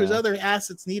sure there's other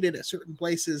assets needed at certain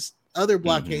places, other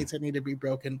blockades that need to be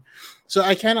broken. So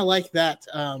I kind of like that.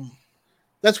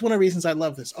 That's one of the reasons I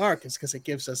love this arc, is because it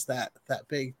gives us that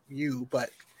big view.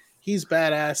 But he's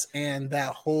badass, and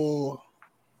that whole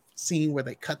scene where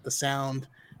they cut the sound,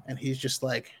 and he's just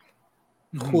like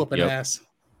whooping ass.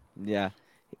 Yeah.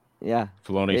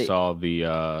 Filoni saw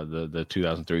the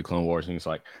 2003 Clone Wars, and he's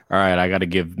like, "All right, I got to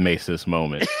give Mace this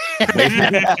moment."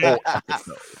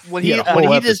 When he had a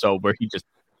whole episode where he just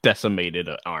decimated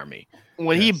an army.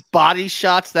 When he body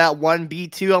shots that one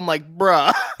B2, I'm like,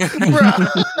 bruh.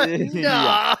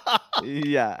 No.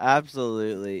 Yeah,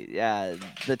 absolutely. Yeah,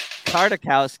 the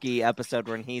Tartakovsky episode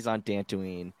when he's on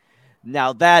Dantooine.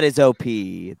 Now that is OP.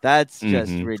 That's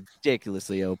just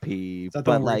ridiculously OP. Is that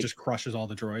the one where he just crushes all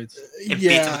the droids? It beats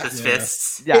him with his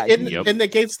fists. Yeah, it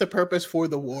negates the purpose for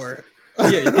the war.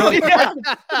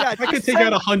 I could take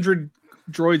out 100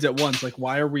 droids at once. Like,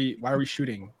 why are we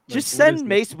shooting? Like, just send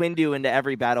Mace Windu into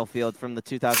every battlefield from the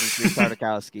 2003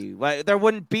 Tartakovsky. There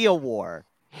wouldn't be a war.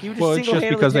 He would Well, it's just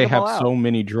because they have so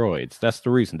many droids. That's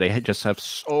the reason. They just have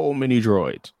so many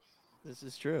droids. This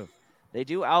is true. They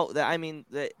do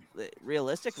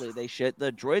realistically,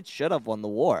 the droids should have won the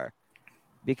war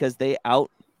because they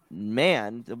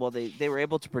outmanned. Well, they were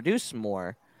able to produce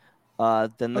more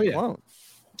than the clones.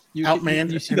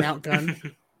 Outmanned and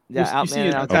outgunned. Yeah, you see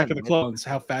in Attack of the Clones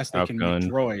how fast they can make Outgunned.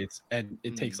 droids, and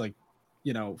it takes like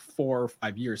 4 or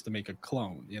 5 years to make a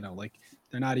clone. Like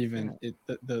they're not even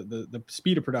the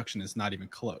speed of production is not even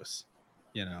close.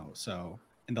 So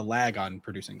and the lag on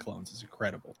producing clones is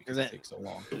incredible because it takes so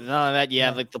long. No,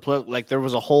 like there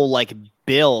was a whole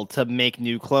bill to make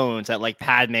new clones that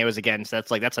Padme was against.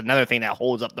 That's another thing that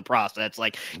holds up the process.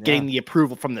 Getting the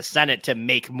approval from the Senate to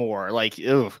make more.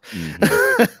 Ew.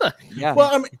 Yeah.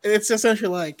 Well, I mean, it's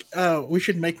essentially we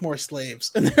should make more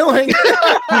slaves, and they're like,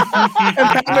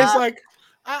 and Padme's like,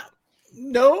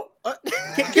 no.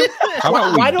 How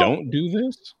about we don't do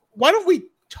this? Why don't we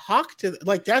talk to them?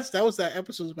 That was that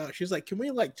episode about. She's like, can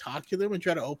we talk to them and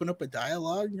try to open up a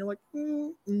dialogue? And you're like,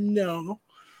 no,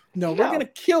 we're gonna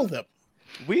kill them.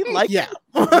 We like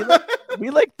we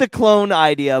like the clone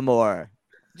idea more.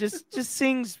 Just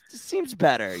seems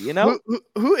better,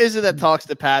 Who is it that talks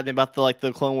to Padme about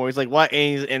the Clone Wars? Like, what?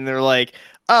 And they're like,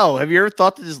 oh, have you ever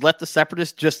thought to just let the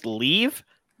Separatists just leave?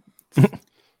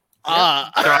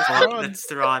 It's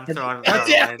Thrawn. Thrawn.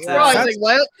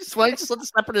 Why don't just let the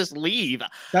Separatists leave?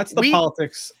 That's the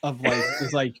politics of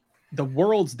is the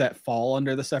worlds that fall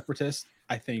under the Separatists.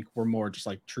 I think were more just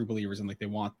true believers and they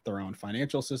want their own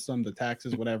financial system, the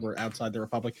taxes, whatever outside the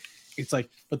Republic. It's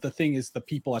but the thing is, the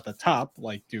people at the top,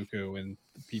 like Dooku, and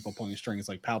the people pulling the strings,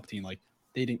 like Palpatine,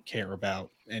 they didn't care about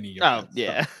any of that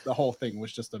stuff. The whole thing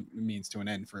was just a means to an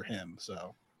end for him.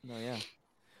 So,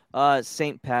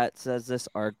 St. Pat says this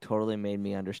arc totally made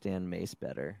me understand Mace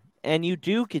better. And you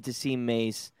do get to see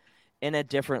Mace in a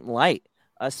different light,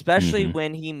 especially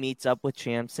when he meets up with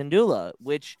Cham Syndulla,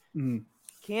 which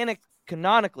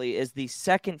canonically is the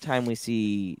second time we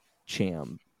see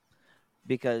Cham.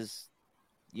 Because,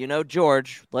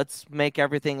 George, let's make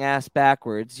everything ass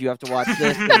backwards. You have to watch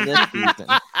this in this season.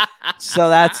 So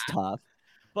that's tough.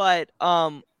 But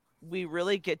we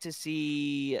really get to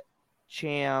see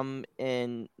Cham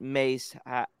and Mace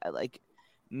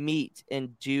meet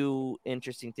and do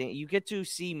interesting things. You get to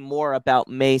see more about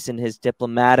Mace and his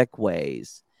diplomatic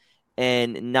ways,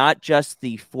 and not just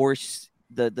the force,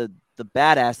 the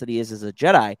badass that he is as a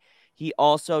Jedi. He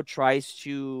also tries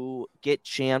to get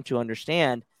Cham to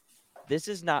understand this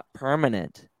is not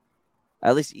permanent.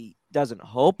 At least he doesn't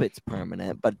hope it's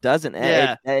permanent, but doesn't.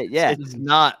 It's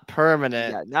not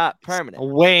permanent. Yeah, not permanent.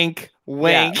 Wink.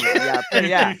 Yeah.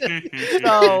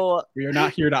 So we are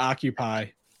not here to occupy.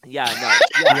 Yeah, no.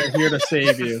 Yeah. We're here to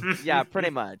save you. Yeah,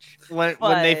 pretty much. When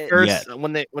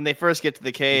they first get to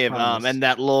the cave, and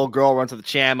that little girl runs to the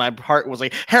Cham, my heart was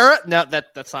like, Hereth? No,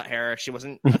 that's not Hereth. She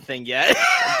wasn't a thing yet.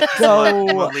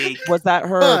 So was that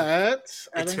her? But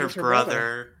it's her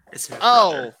brother. It's her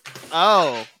brother.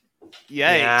 Oh. Yikes.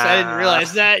 Yeah. I didn't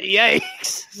realize that.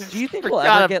 Yikes. Do you think we'll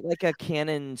ever get a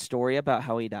canon story about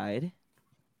how he died?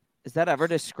 Is that ever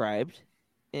described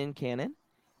in canon?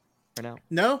 Or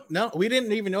no? No, we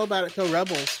didn't even know about it till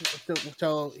Rebels.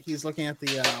 Till he's looking at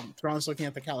the Thrawn's looking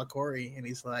at the Calicori, and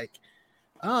he's like,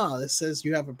 "Oh, this says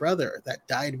you have a brother that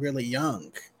died really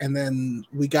young." And then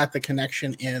we got the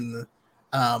connection in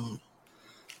Bad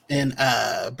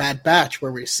Batch,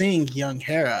 where we're seeing young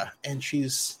Hera, and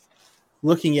she's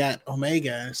looking at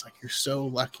Omega, and it's like, "You're so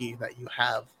lucky that you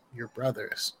have your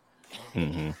brothers."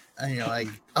 And you're like,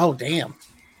 "Oh, damn!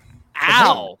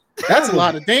 Ow!" That's a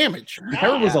lot of damage.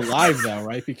 Hera was alive though,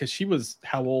 right? Because she was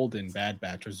how old in Bad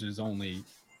Batch? Which is only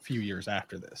a few years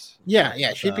after this.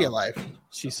 Yeah, she'd be alive.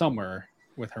 She's somewhere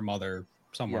with her mother,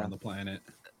 somewhere on the planet.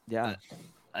 Yeah.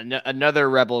 Another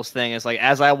Rebels thing is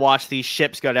as I watch these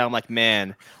ships go down, I'm like,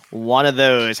 man, one of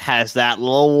those has that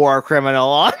little war criminal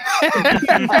on.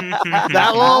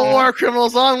 That little war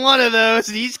criminal's on one of those,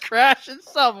 and he's crashing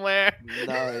somewhere.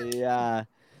 No, yeah.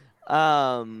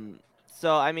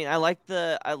 So I mean, I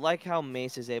like how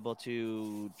Mace is able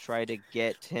to try to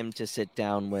get him to sit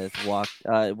down with what's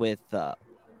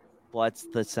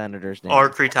the senator's name?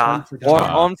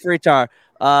 Fritar,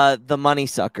 the money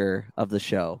sucker of the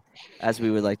show, as we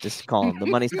would like to call him, the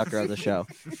money sucker of the show.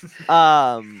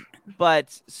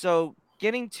 But so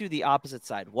getting to the opposite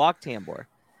side, Walk Tambor,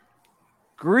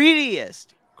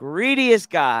 greediest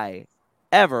guy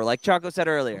ever. Like Choco said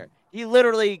earlier, he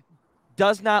literally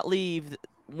does not leave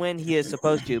when he is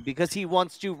supposed to, because he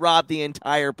wants to rob the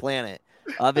entire planet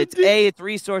of its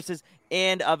resources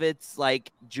and of its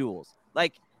jewels.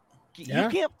 You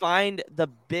can't find the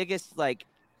biggest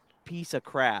piece of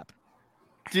crap.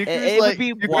 Dooku's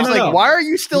like, why are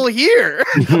you still here?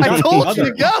 I told you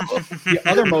to go. The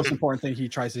other most important thing he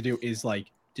tries to do is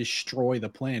destroy the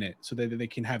planet so that they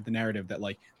can have the narrative that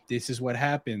this is what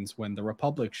happens when the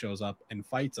Republic shows up and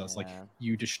fights us.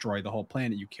 You destroy the whole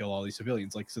planet, you kill all these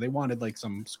civilians. So they wanted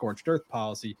some scorched earth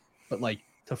policy, but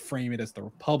to frame it as the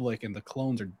Republic and the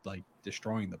clones are like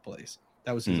destroying the place.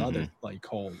 That was his other like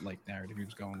whole like narrative he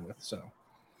was going with. So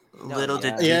Little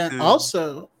did yeah.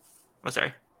 Also, oh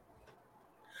sorry.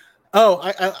 Oh,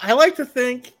 I like to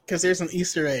think because there's an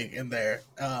Easter egg in there.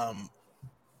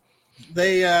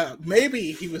 They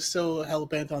maybe he was so hell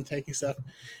bent on taking stuff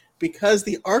because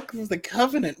the Ark of the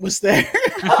Covenant was there.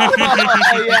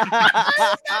 Oh,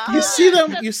 yeah.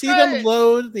 You see them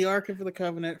load the Ark of the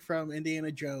Covenant from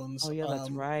Indiana Jones. Oh yeah, that's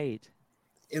right.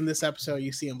 In this episode,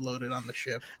 you see him loaded on the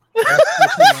ship.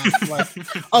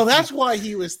 That's why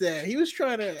he was there. He was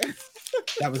trying to.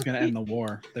 That was going to end the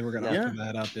war. They were going to open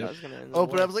that up.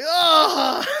 Open up, like,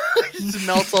 oh, it just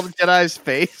melts on the Jedi's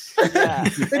face. Yeah.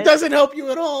 It doesn't help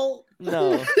you at all.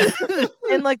 No.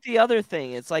 And like the other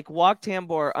thing, it's like Wok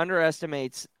Tambor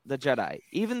underestimates the Jedi,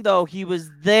 even though he was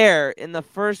there in the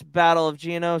first battle of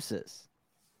Geonosis.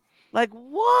 Like,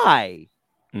 why?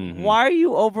 Why are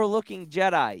you overlooking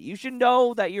Jedi? You should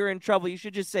know that you're in trouble. You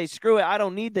should just say, screw it, I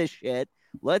don't need this shit.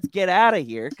 Let's get out of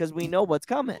here because we know what's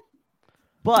coming.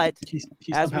 But he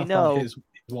as we know, his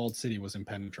walled city was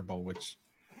impenetrable, which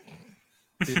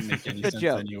didn't make any sense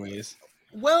anyways.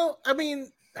 Well, I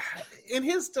mean, in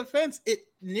his defense, it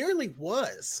nearly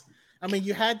was. I mean,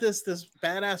 you had this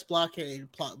badass blockade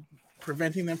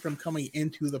preventing them from coming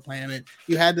into the planet.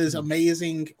 You had this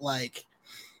amazing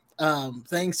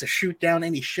things to shoot down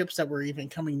any ships that were even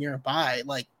coming nearby.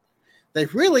 Like, they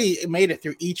really made it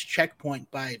through each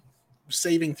checkpoint by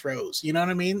saving throws. You know what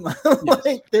I mean?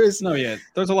 Like, there's a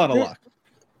lot of luck.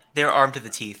 They're armed to the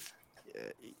teeth.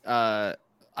 I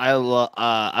love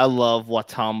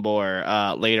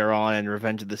Watambor later on in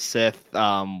Revenge of the Sith.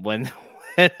 When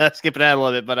skipping ahead a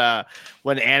little bit, but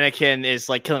when Anakin is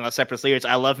like killing all separate leaders,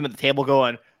 I love him at the table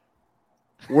going,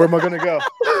 "Where am I gonna go?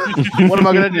 What am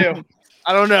I gonna do?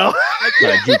 I don't know."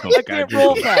 I can't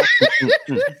roll fast.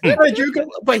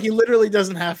 But he literally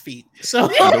doesn't have feet. So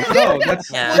no, that's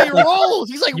he rolls.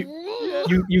 He's like,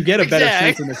 you get a better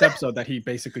sense in this episode that he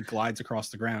basically glides across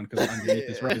the ground because underneath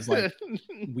his robe is like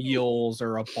wheels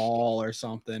or a ball or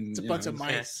something. It's a bunch of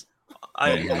mice.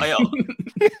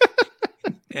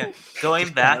 Going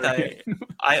back,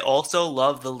 I also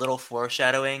love the little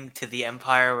foreshadowing to the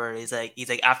Empire where he's like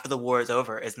after the war is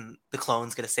over, isn't the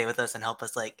clones gonna stay with us and help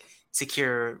us like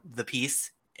secure the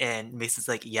peace? And Mason's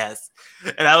like, yes.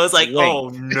 And I was like, oh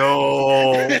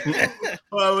no.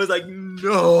 I was like,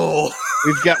 no.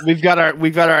 We've got our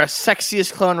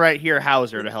sexiest clone right here,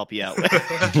 Hauser, to help you out with.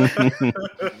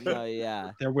 Oh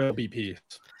yeah. There will be peace.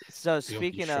 So You'll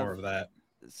speaking be sure of that.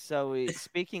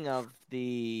 Speaking of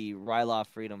the Ryloth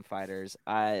freedom fighters,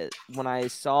 when I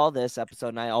saw this episode,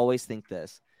 and I always think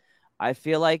this, I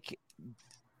feel like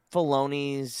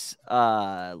Filoni's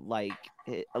like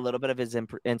a little bit of his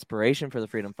inspiration for the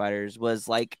freedom fighters was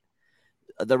like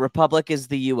the Republic is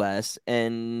the U.S.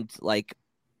 and like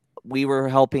we were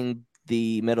helping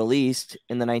the Middle East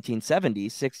in the 1970s,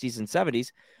 60s, and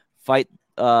 70s fight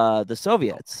the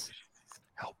Soviets.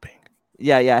 Helping.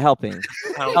 Yeah, helping.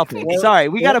 Sorry,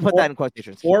 we got to put that in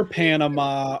quotations. Or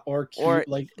Panama, or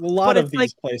like a lot of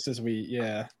these places.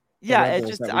 Yeah, it's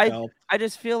just I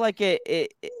just feel like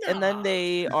it and then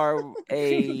they are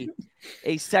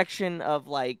a section of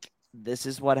like, this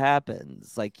is what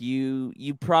happens. Like you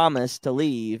promise to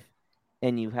leave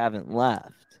and you haven't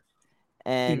left,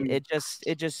 and it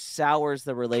just sours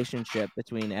the relationship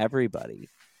between everybody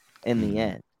in the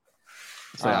end.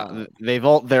 So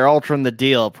they're altering the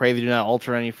deal. Pray they do not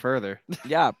alter any further.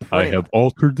 Yeah, I have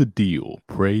altered the deal.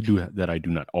 Pray that I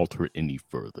do not alter it any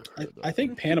further. I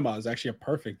think Panama is actually a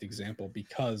perfect example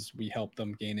because we helped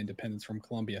them gain independence from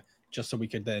Colombia, just so we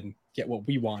could then get what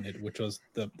we wanted, which was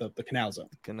the canal zone.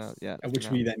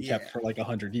 We then kept for like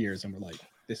 100 years, and we're like,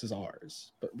 this is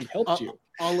ours. But we helped you.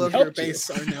 All of your base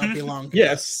are now belong to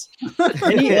yes.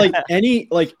 any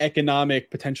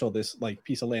economic potential this like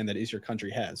piece of land that is your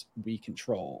country has, we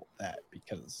control that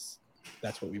because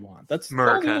that's what we want. That's the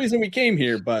only reason we came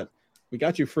here, but we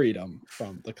got you freedom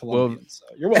from the Colombians.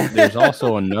 So you're welcome. There's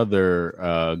also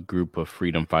another group of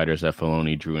freedom fighters that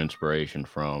Filoni drew inspiration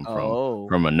from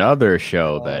another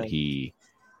show that he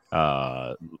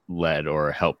led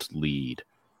or helped lead,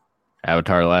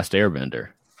 Avatar: The Last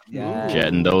Airbender. Yeah,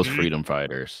 Jet and those freedom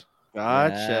fighters.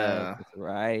 Gotcha. Yeah,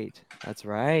 that's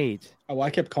right. Oh, I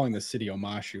kept calling the city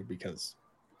Omashu because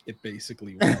it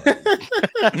basically was.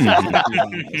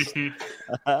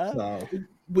 So.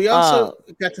 We also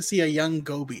got to see a young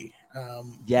Gobi.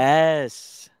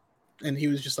 Yes. And he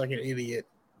was just like an idiot.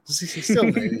 He's still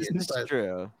an idiot. It's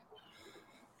true.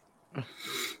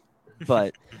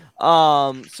 But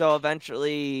so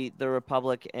eventually the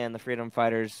Republic and the freedom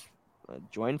fighters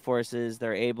join forces.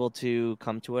 They're able to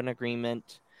come to an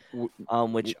agreement,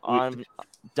 which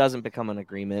doesn't become an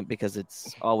agreement because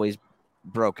it's always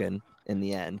broken in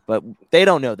the end. But they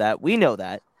don't know that. We know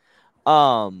that.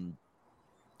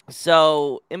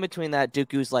 So in between that,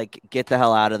 Dooku's like, get the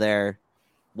hell out of there.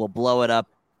 We'll blow it up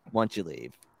once you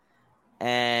leave.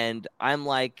 And I'm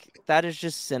like, that is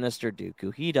just sinister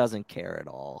Dooku. He doesn't care at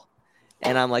all.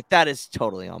 And I'm like, that is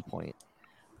totally on point.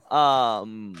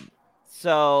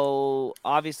 So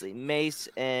obviously Mace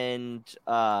and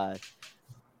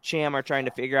Cham are trying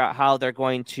to figure out how they're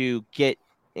going to get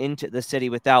into the city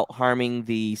without harming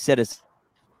the citizens.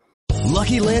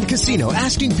 Lucky Land Casino,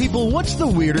 asking people, what's the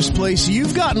weirdest place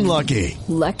you've gotten lucky?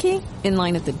 Lucky? In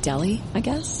line at the deli, I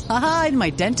guess? Aha, in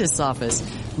my dentist's office.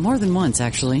 More than once,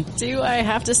 actually. Do I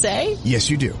have to say? Yes,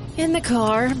 you do. In the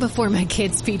car before my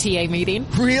kids' PTA meeting.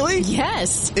 Really?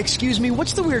 Yes. Excuse me,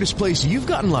 what's the weirdest place you've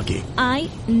gotten lucky? I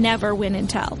never win and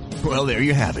tell. Well, there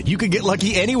you have it. You can get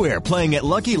lucky anywhere, playing at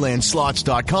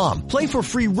LuckyLandSlots.com. Play for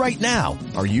free right now.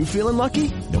 Are you feeling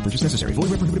lucky? No purchase necessary. Void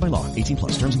where prohibited by law.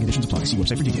 18+. Terms and conditions apply. See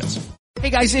website for details. Hey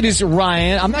guys, it is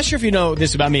Ryan. I'm not sure if you know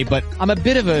this about me, but I'm a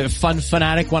bit of a fun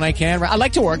fanatic when I can. I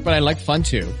like to work, but I like fun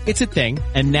too. It's a thing.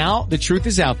 And now the truth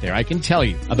is out there. I can tell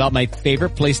you about my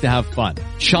favorite place to have fun.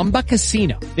 Chumba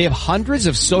Casino. They have hundreds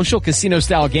of social casino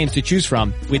style games to choose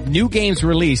from with new games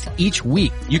released each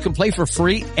week. You can play for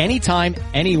free anytime,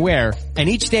 anywhere. And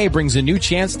each day brings a new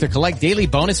chance to collect daily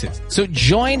bonuses. So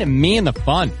join me in the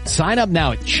fun. Sign up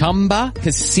now at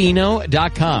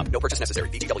ChumbaCasino.com. No purchase necessary.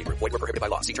 VGW. Void where prohibited by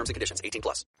law. See terms and conditions.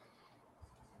 18+.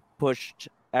 Pushed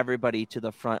everybody to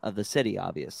the front of the city,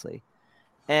 obviously.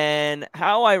 And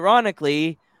how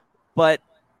ironically, but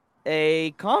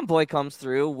a convoy comes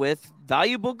through with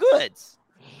valuable goods.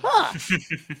 Huh.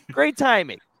 Great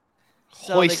timing.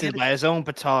 So hoisted by his own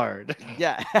petard.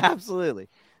 Yeah, absolutely.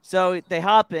 So they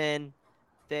hop in.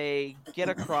 They get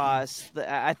across.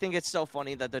 I think it's so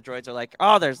funny that the droids are like,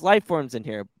 "Oh, there's life forms in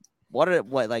here. What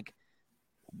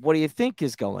do you think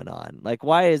is going on? Like,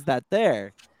 why is that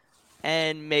there?"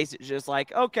 And Mace is just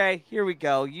like, "Okay, here we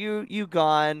go. You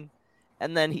gone."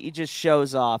 And then he just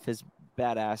shows off his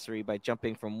badassery by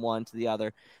jumping from one to the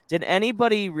other. Did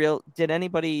anybody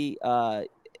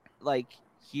like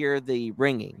hear the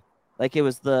ringing? Like it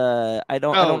was I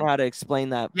don't know how to explain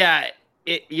that. Yeah.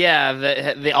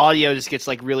 The audio just gets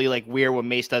like really like weird when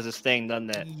Mace does his thing, doesn't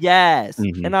it? Yes.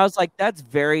 Mm-hmm. And I was like, that's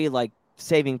very like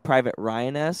Saving Private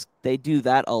Ryan-esque. They do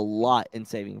that a lot in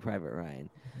Saving Private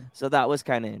Ryan. So that was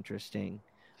kind of interesting.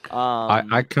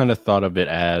 I kind of thought of it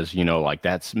as, like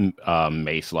that's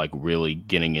Mace like really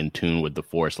getting in tune with the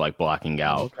Force, like blocking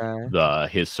out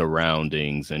his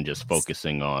surroundings and just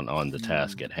focusing on the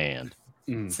task at hand.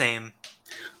 Same.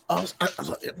 Oh, I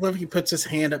love he puts his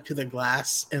hand up to the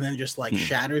glass and then just like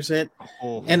shatters it,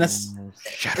 and it's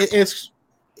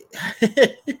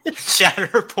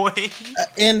shatter point.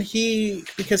 And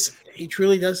because he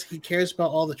truly does, he cares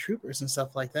about all the troopers and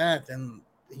stuff like that. And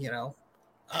I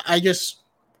don't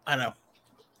know.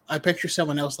 I picture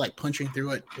someone else like punching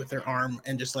through it with their arm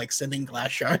and just like sending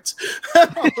glass shards. I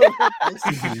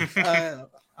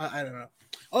don't know.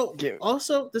 Oh,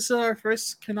 also, this is our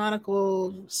first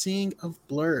canonical seeing of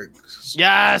blurgs.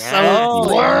 Yes,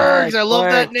 blurgs. I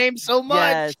love that name so much.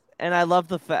 Yes. And I love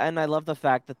the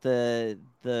fact that the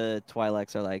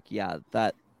Twi'leks are like, yeah,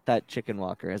 that chicken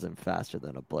walker isn't faster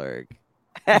than a blurg.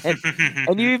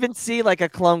 and you even see like a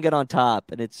clone get on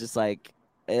top, and it's just like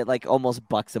it like almost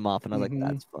bucks him off, and I was like,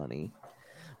 that's funny.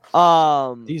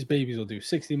 These babies will do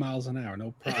 60 miles an hour,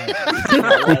 no problem.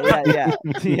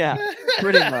 yeah,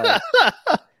 pretty much.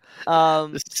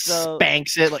 So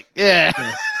spanks it like yeah.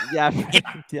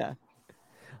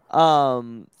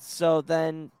 So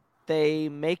then they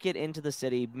make it into the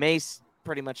city. Mace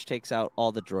pretty much takes out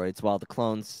all the droids while the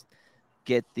clones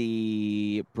get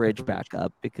the bridge back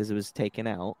up because it was taken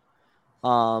out.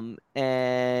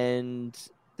 And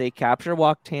they capture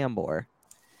Wok Tambor,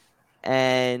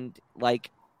 and like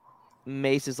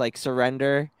Mace is like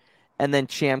surrender, and then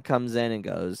Cham comes in and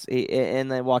goes,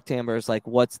 and then Wok Tambor is like,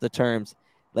 "What's the terms?"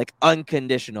 Like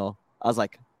unconditional. I was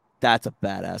like, "That's a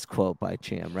badass quote by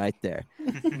Cham right there."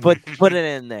 Put it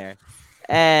in there,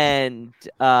 and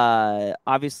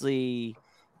obviously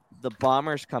the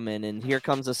bombers come in, and here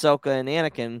comes Ahsoka and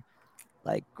Anakin.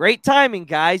 Like, great timing,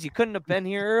 guys. You couldn't have been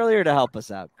here earlier to help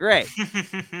us out. Great.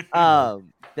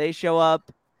 They show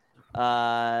up,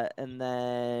 and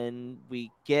then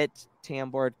we get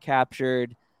Tambor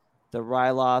captured. The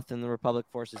Ryloth and the Republic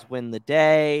forces win the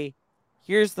day.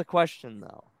 Here's the question,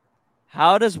 though.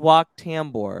 How does Wok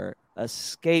Tambor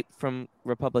escape from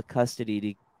Republic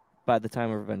custody by the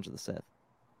time of Revenge of the Sith?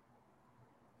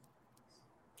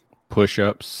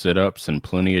 push-ups, sit-ups, and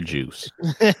plenty of juice.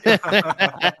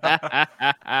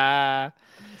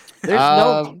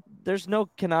 There's no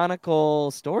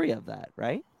canonical story of that,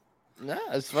 right? No,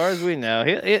 as far as we know,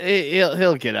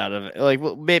 he'll get out of it. Like,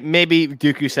 well, maybe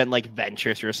Dooku sent like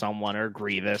Ventress or someone or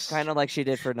Grievous, kind of like she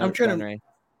did for I'm trying Gunray.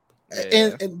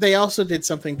 And they also did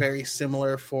something very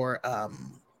similar for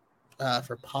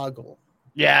Poggle.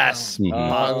 Yes.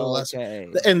 Poggle,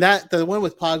 okay. And that the one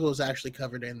with Poggle is actually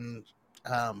covered in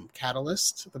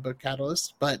Catalyst, the book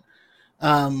Catalyst. But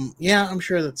yeah, I'm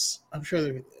pretty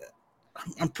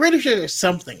sure there's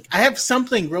something. I have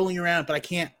something rolling around, but I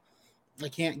can't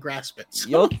grasp it.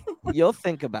 So. You'll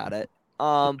think about it.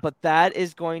 But that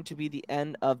is going to be the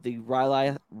end of the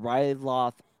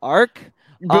Ryloth arc.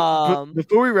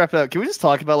 Before we wrap it up, can we just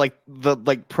talk about like the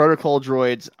protocol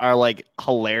droids are like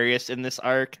hilarious in this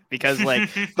arc, because like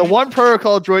the one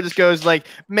protocol droid just goes like,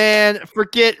 man,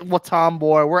 forget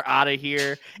Watamboy, we're out of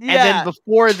here. Yeah. And then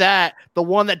before that, the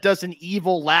one that does an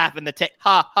evil laugh in the tank,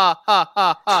 ha ha ha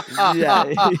ha ha ha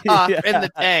ha in the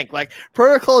tank. Like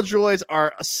protocol droids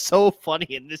are so funny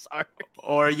in this arc.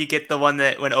 Or you get the one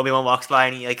that when Obi-Wan walks by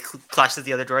and he like clashes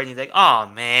the other droid and he's like, oh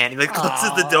man, he like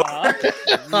closes the door.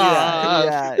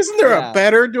 Isn't there a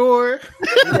better door?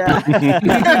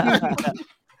 Yeah.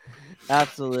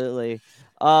 Absolutely.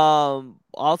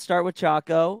 I'll start with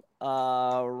Choco.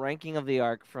 Ranking of the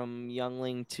arc from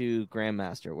youngling to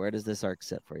grandmaster. Where does this arc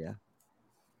sit for you?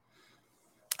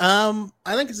 I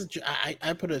think it's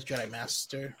I put it as Jedi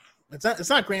Master. It's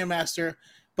not grandmaster,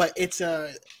 but it's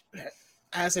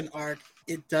as an arc,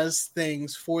 it does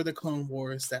things for the Clone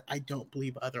Wars that I don't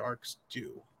believe other arcs do.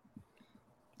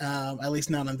 At least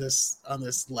not on this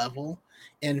level.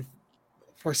 And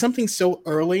for something so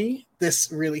early,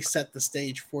 this really set the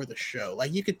stage for the show.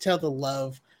 Like you could tell the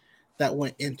love that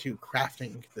went into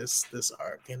crafting this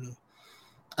arc, and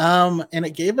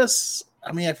it gave us.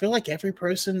 I mean, I feel like every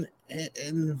person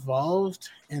involved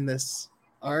in this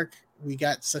arc, we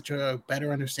got such a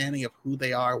better understanding of who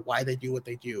they are, why they do what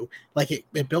they do. Like it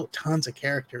built tons of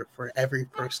character for every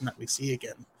person that we see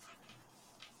again.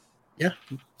 Yeah,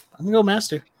 I'm gonna go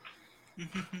Master.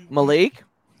 Malik?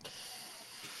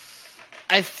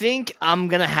 I think I'm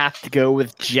gonna have to go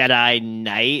with Jedi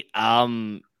Knight.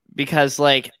 Because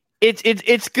like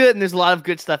it's good and there's a lot of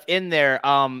good stuff in there.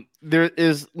 There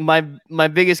is my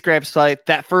biggest gripe. So like,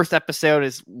 that first episode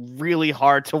is really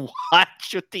hard to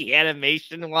watch with the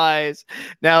animation wise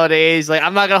nowadays. Like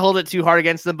I'm not gonna hold it too hard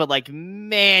against them, but like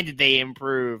man, did they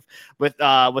improve with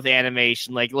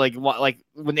animation? Like when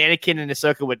Anakin and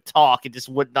Ahsoka would talk, it just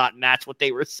would not match what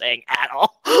they were saying at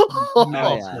all.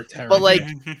 But like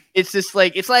it's just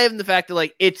like it's not even the fact that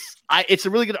like it's a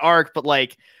really good arc, but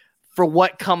like for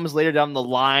what comes later down the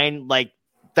line, like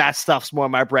that stuff's more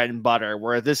my bread and butter.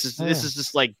 Where this is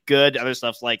just like good. Other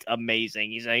stuff's like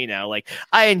amazing. You know, like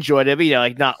I enjoyed it, but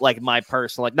like not like my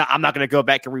personal. Like, I'm not gonna go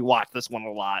back and rewatch this one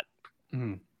a lot.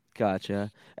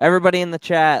 Gotcha. Everybody in the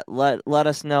chat, let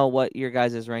us know what your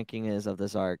guys' ranking is of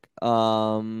this arc.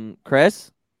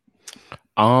 Chris?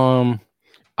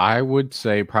 I would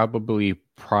say probably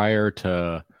prior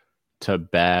to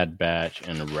Bad Batch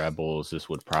and Rebels, this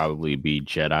would probably be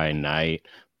Jedi Knight,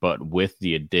 but with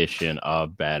the addition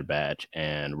of Bad Batch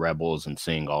and Rebels and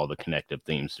seeing all the connective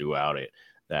themes throughout it,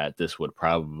 that this would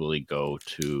probably go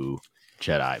to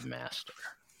Jedi Master.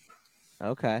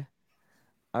 Okay.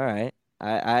 All right.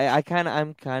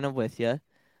 I'm kind of with you.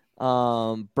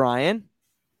 Bryan?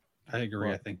 I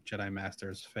agree. I think Jedi Master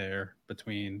is fair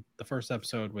between the first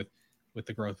episode with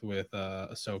the growth with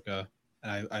Ahsoka.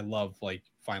 And I love like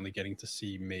finally getting to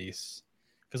see Mace,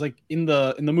 because like in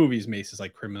the movies, Mace is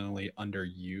like criminally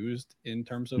underused in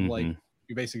terms of like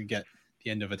you basically get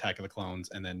the end of Attack of the Clones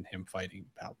and then him fighting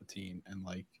Palpatine, and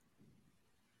like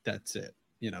that's it.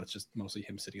 You know, it's just mostly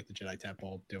him sitting at the Jedi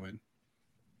Temple doing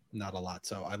not a lot.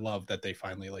 So I love that they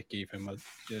finally like gave him a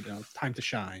time to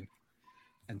shine,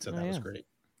 and so that was great.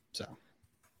 So.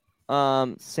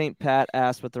 St. Pat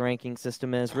asked what the ranking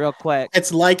system is real quick.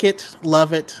 It's like it,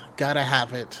 love it, gotta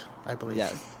have it, I believe.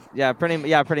 Yeah, pretty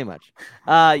much.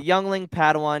 Youngling,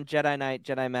 Padawan, Jedi Knight,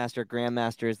 Jedi Master,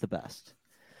 Grandmaster is the best.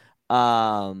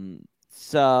 So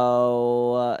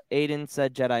Aiden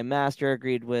said Jedi Master,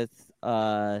 agreed with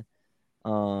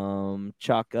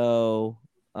Choco,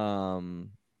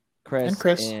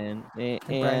 Chris and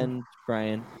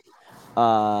Bryan.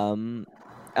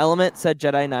 Element said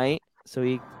Jedi Knight, so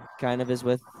he kind of is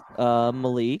with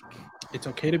Malik. It's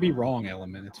okay to be wrong,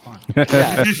 Element. It's fine.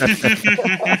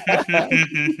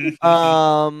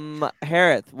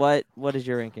 Hereth, what is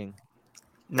your ranking?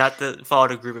 Not to follow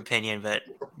the group opinion, but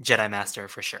Jedi Master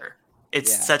for sure.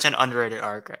 It's such an underrated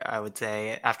arc, I would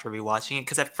say, after rewatching it.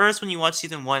 Because at first, when you watch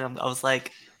season 1, I was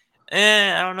like,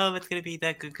 I don't know if it's gonna be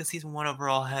that good because season 1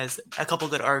 overall has a couple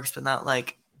good arcs, but not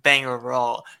like banger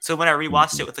overall. So when I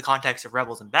rewatched it with the context of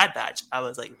Rebels and Bad Batch, I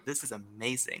was like, this is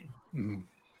amazing.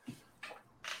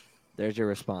 There's your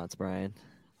response, Brian.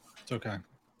 It's okay.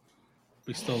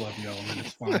 We still love you, Element.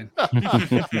 It's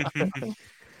fine.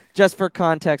 Just for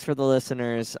context for the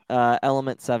listeners,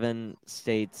 Element 7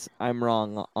 states, I'm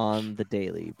wrong on the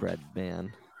Daily Bread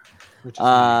Man.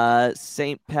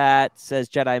 St. Pat says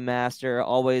Jedi Master,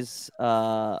 always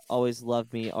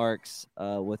loved me arcs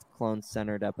with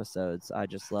clone-centered episodes. I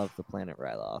just love the planet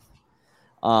Ryloth.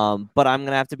 But I'm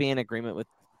going to have to be in agreement with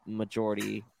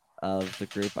majority of the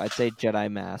group. I'd say Jedi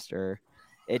Master.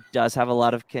 It does have a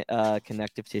lot of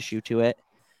connective tissue to it.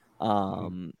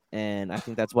 And I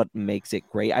think that's what makes it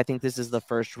great. I think this is the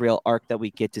first real arc that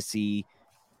we get to see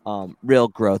real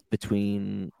growth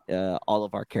between all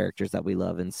of our characters that we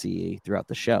love and see throughout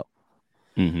the show.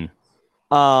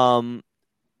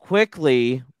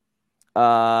 Quickly,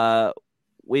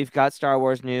 we've got Star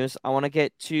Wars news. I want to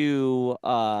get to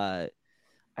I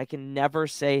can never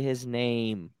say his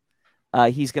name.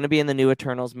 He's going to be in the new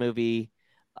Eternals movie.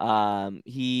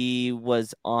 He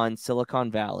was on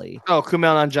Silicon Valley. Oh,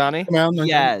 Kumail Nanjiani?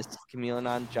 Yes, Kumail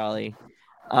Nanjiani.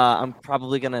 I'm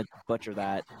probably going to butcher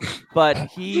that. But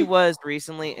he was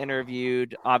recently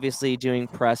interviewed, obviously doing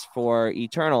press for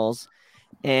Eternals,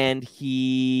 and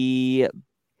he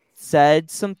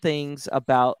said some things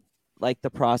about like the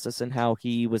process and how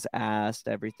he was asked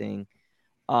everything.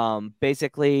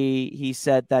 Basically, he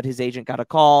said that his agent got a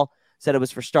call, said it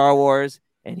was for Star Wars,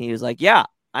 and he was like, yeah,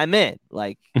 I'm in.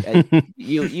 Like,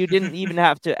 you didn't even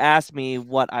have to ask me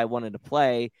what I wanted to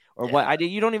play or what I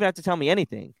did. You don't even have to tell me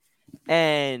anything.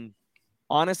 And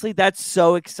honestly, that's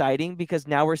so exciting because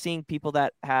now we're seeing people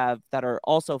that are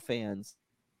also fans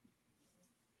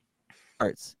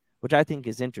arts, which I think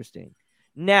is interesting.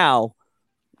 Now,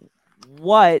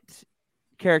 what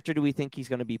character do we think he's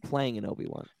going to be playing in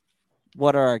Obi-Wan?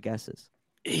 What are our guesses?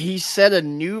 He said a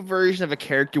new version of a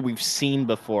character we've seen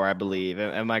before, I believe.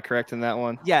 Am I correct in that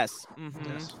one? Yes.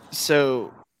 Yes.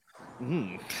 So,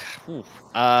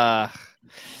 I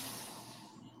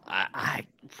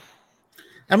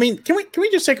mean, can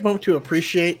we just take a moment to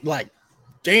appreciate, like,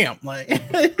 damn, like,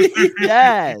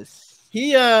 yes,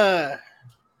 he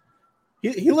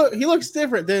looks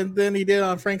different than he did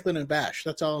on Franklin and Bash.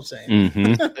 That's all I'm saying.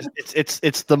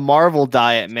 It's the Marvel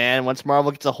diet, man. Once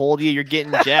Marvel gets a hold of you, you're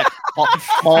getting jacked.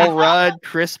 Paul Rudd,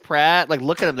 Chris Pratt, like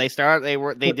look at them.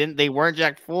 They weren't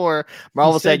jacked for.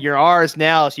 Marvel said you're ours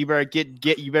now, so you better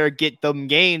get them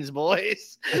gains,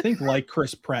 boys. I think like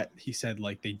Chris Pratt, he said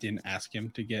like they didn't ask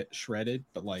him to get shredded,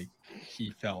 but like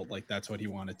he felt like that's what he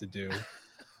wanted to do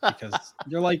because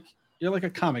you're like a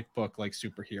comic book like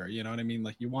superhero, you know what I mean?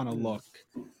 Like you want to look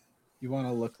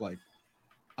like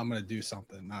I'm gonna do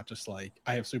something, not just like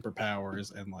I have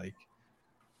superpowers and like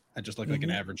I just look like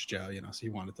an average Joe, you know. So he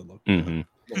wanted to look. Isn't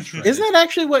that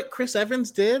actually what Chris Evans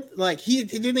did? Like he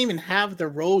didn't even have the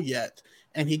role yet,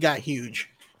 and he got huge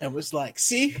and was like,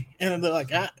 "See," and they're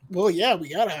like, "Well, yeah, we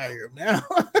gotta hire him now."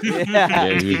 Yeah,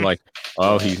 he was like,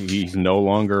 "Oh, he's no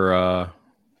longer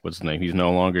what's his name? He's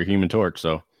no longer Human Torch."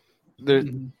 So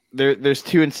There's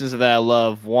two instances that I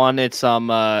love. One, it's Tom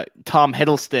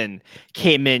Hiddleston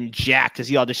came in jacked because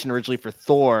he auditioned originally for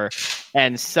Thor,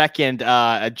 and second,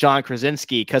 John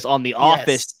Krasinski because on The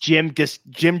Office, Jim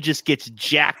just gets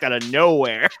jacked out of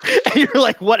nowhere, and you're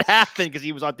like, what happened? Because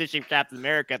he was auditioning for Captain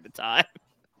America at the time.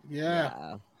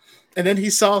 Yeah. And then he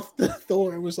saw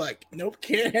Thor and was like, "Nope,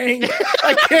 can't hang.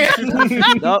 I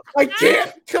can't. Nope. I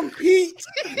can't compete."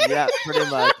 Yeah, pretty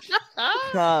much.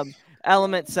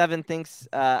 Element 7 thinks,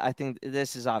 I think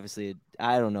this is obviously,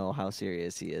 I don't know how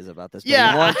serious he is about this. But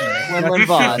Yeah. Quinlan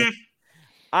Vos.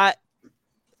 I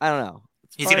don't know.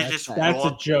 He's going to just roll That's a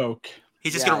up. joke.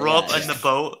 He's just going to roll up in the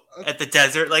boat at the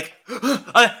desert like,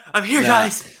 I'm here,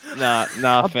 guys. Nah,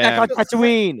 I'm back on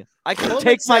Tatooine. I can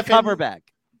take my cover back.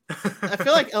 I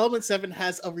feel like Element 7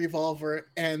 has a revolver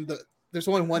and there's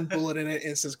only one bullet in it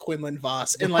and it says Quinlan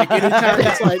Vos. And like anytime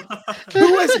it's like,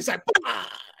 who is he? It's like,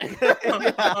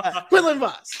 Quinlan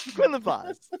Vos.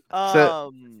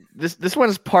 So this one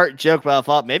is part joke, but I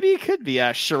thought maybe it could be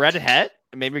Shredded Het.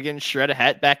 Maybe we're getting Shredded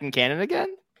Het back in canon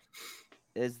again.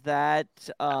 Is that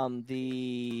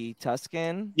the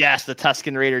Tusken? Yes, the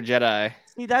Tusken Raider Jedi.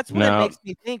 See, that's what it makes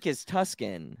me think is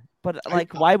Tusken. But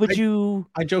like, why would you?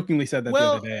 I jokingly said that the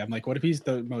other day. I'm like, what if he's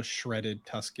the most shredded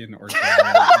Tusken or?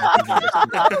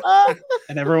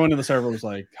 And everyone in the server was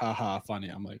like, "Haha, funny."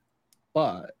 I'm like,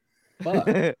 but.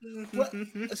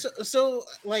 So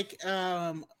like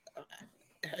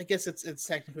I guess it's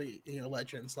technically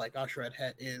legends like Ashred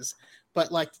Het is,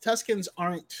 but like the Tuskens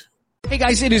aren't. Hey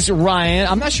guys, it is Ryan.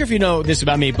 I'm not sure if you know this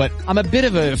about me, but I'm a bit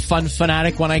of a fun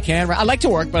fanatic when I can. I like to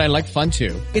work, but I like fun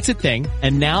too. It's a thing.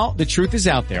 And now the truth is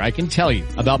out there. I can tell you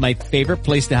about my favorite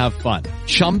place to have fun.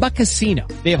 Chumba Casino.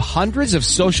 They have hundreds of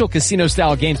social casino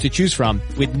style games to choose from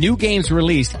with new games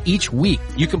released each week.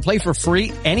 You can play for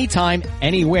free anytime,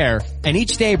 anywhere. And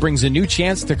each day brings a new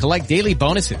chance to collect daily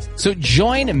bonuses. So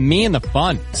join me in the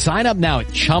fun. Sign up now at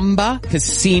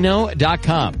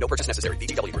ChumbaCasino.com. No purchase necessary.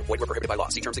 VGW Group. Void where prohibited by law.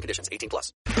 See terms and conditions.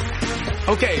 18+.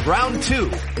 Okay, round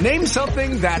two. Name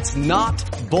something that's not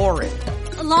boring.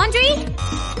 A laundry?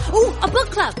 Ooh, a book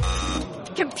club.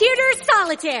 Computer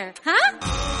solitaire, huh?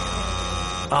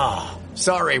 Ah,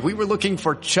 sorry, we were looking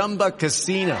for Chumba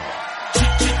Casino.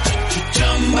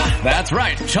 That's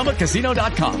right,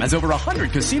 ChumbaCasino.com has over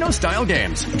 100 casino-style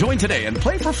games. Join today and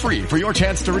play for free for your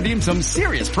chance to redeem some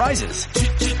serious prizes.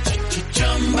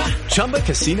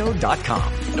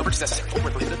 ChumbaCasino.com. No purchase necessary. Void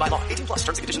where prohibited by law. 18+. Terms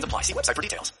and conditions apply. See website for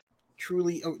details.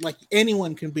 Truly, like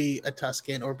anyone can be a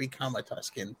Tusken or become a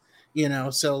Tusken,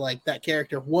 So like that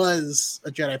character was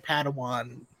a Jedi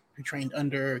Padawan who trained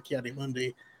under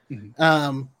Ki-Adi-Mundi.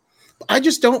 Mm-hmm. I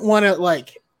just don't want to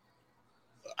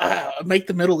make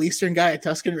the Middle Eastern guy a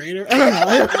Tusken Raider. I don't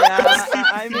know.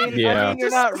 I mean, you're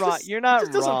not wrong. You're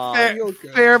not wrong.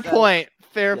 Fair point.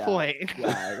 Fair point.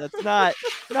 Yeah, that's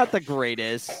not the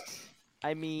greatest.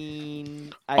 I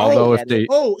mean, he's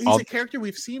a character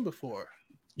we've seen before.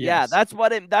 Yeah, that's why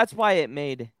it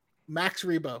made Max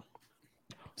Rebo.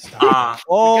 We got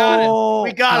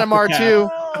him,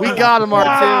 R2. We got him,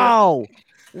 R2.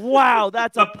 Wow,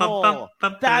 that's a pull.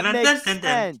 That makes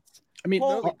sense. I mean,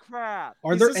 holy crap!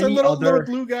 Are there any little other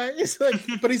blue guy? He's like,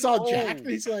 but he's all jacked.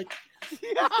 He's like,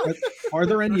 are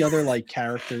there any other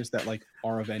characters that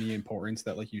are of any importance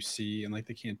that you see in the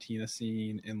Cantina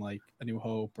scene in A New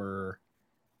Hope, or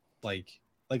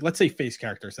let's say face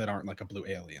characters that aren't a blue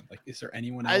alien? Is there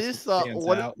anyone else I just thought, stands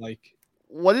out?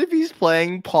 What if he's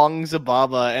playing Pong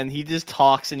Zababa and he just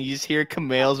talks and you just hear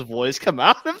Kamel's voice come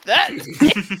out of that?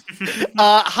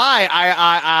 Hi,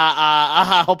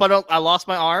 I hope I lost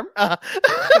my arm.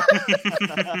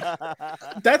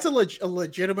 That's a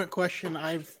legitimate question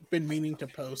I've been meaning to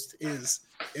post. Is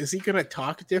he gonna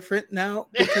talk different now?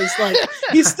 Because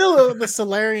he's still the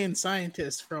Solarian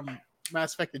scientist from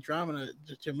Mass Effect Andromeda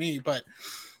to me, but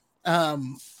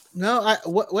no.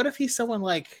 What if he's someone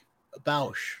like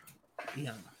Bausch?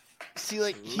 Yeah. See,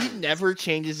 he never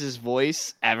changes his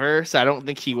voice ever, so I don't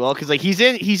think he will. Because he's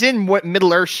in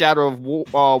Middle Earth Shadow of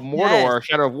Mordor, yes.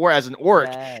 Shadow of War as an orc,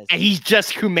 yes. And he's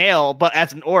just Kumail, but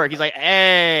as an orc, he's like,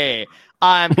 "Hey,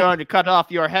 I'm going to cut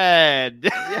off your head."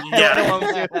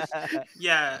 Yeah,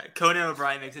 yeah. Conan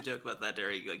O'Brien makes a joke about that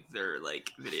during their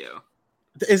video.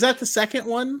 Is that the second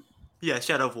one? Yeah,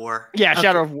 Shadow of War. Yeah,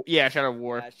 Shadow of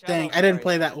War. Dang, I didn't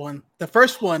play that one. The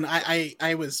first one, I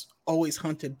was always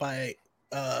hunted by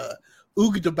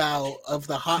Ugdabao of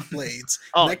the Hot Blades.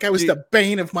 That guy was the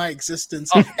bane of my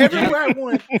existence. Everywhere I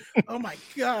went, oh my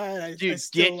god, I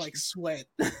still sweat.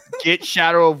 Get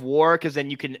Shadow of War, because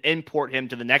then you can import him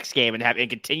to the next game and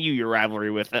continue your rivalry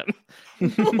with him.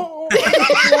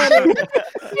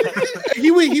 He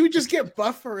would just get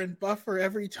buffer and buffer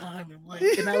every time.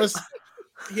 And I was.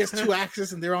 He has 2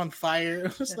 axes and they're on fire.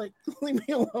 I was like, leave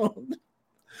me alone.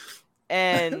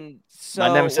 And so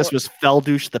my nemesis was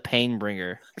Feldouche the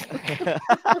Painbringer.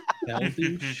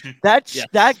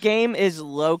 That game is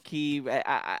low key.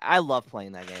 I love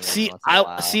playing that game.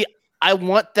 I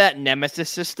want that nemesis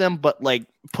system, but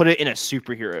put it in a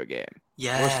superhero game.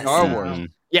 Yeah, or Star Wars.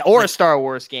 Yeah, or a Star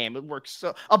Wars game. It works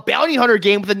a bounty hunter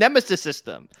game with a nemesis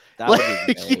system. That would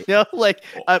be great.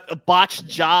 A botched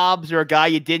jobs, or a guy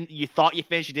you thought you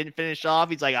finished, you didn't finish off.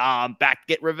 He's like, I'm back to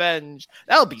get revenge.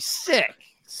 That would be sick.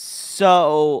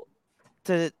 So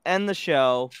to end the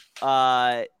show,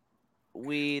 there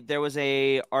was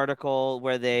a article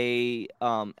where they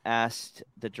asked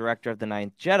the director of the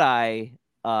Ninth Jedi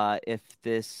if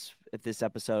this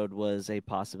episode was a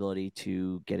possibility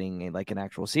to getting an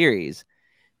actual series,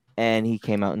 and he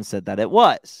came out and said that it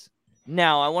was.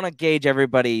 Now I want to gauge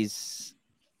everybody's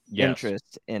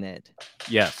interest in it.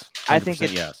 Yes, I think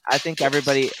yes. I think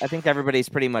everybody's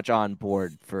pretty much on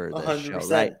board for this show,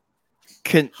 right?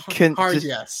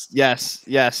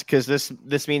 Yes, because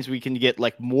this means we can get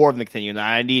more of the continuum.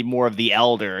 I need more of the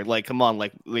Elder. Come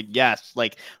on, yes,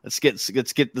 let's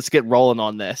get rolling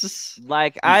on this.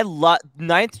 I love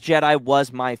Ninth Jedi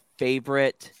was my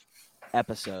favorite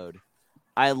episode.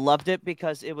 I loved it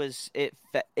because it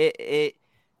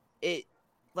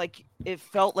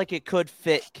felt like it could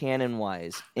fit canon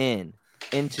wise in.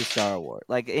 into Star Wars,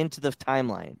 like into the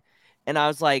timeline. And I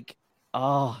was like,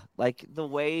 oh, like the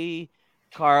way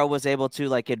Kara was able to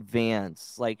like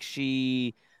advance, like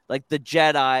she, like the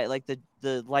Jedi, like the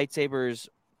lightsabers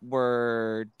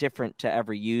were different to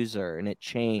every user and it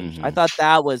changed. I thought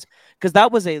that was because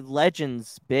that was a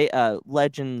Legends thing,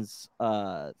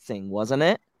 wasn't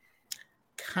it?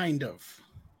 Kind of.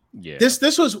 Yeah.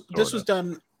 This was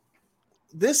done.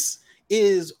 This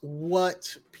is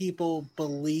what people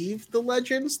believe the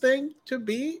Legends thing to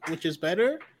be, which is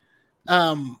better.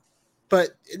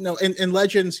 But no, in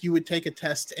Legends, you would take a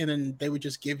test and then they would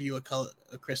just give you a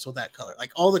crystal that color.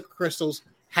 Like all the crystals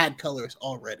had colors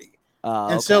already.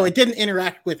 And so it didn't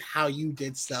interact with how you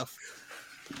did stuff.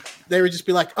 They would just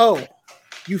be like, "Oh,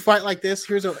 you fight like this.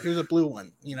 Here's a blue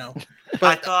one," you know.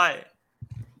 But I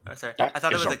thought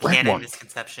it was a canon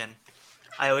misconception.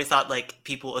 I always thought like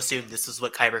people assumed this is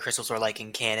what kyber crystals were like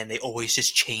in canon. They always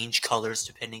just change colors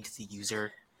depending to the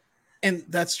user. And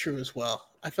that's true as well.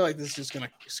 I feel like this is just gonna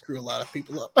screw a lot of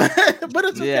people up, but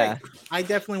it's okay. Yeah. I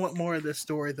definitely want more of this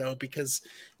story though, because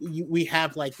we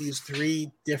have like these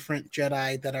 3 different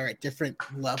Jedi that are at different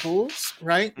levels,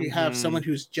 right? You have someone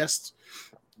who's just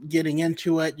getting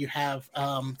into it. You have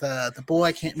the boy,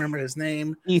 I can't remember his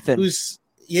name, Ethan. he's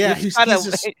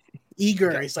just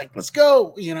eager. He's like, let's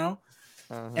go, you know.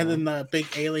 And then the big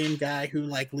alien guy who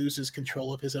like loses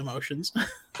control of his emotions.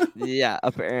 Yeah,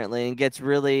 apparently, and gets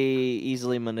really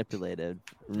easily manipulated.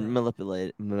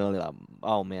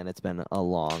 Oh man, it's been a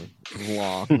long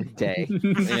day.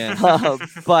 Yeah.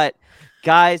 But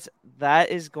guys,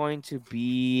 that is going to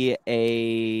be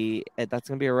a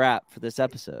wrap for this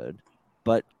episode.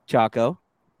 But Choco,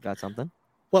 got something?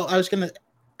 Well, I was gonna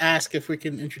ask if we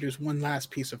can introduce one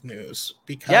last piece of news,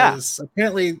 because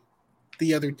apparently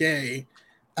the other day,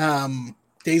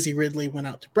 Daisy Ridley went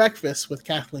out to breakfast with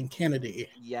Kathleen Kennedy.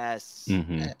 Yes.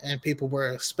 And people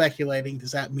were speculating,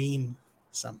 does that mean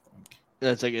something?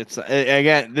 It's like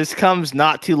again. This comes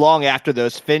not too long after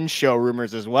those Finn show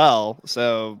rumors as well.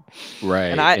 So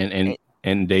right,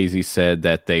 and Daisy said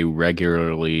that they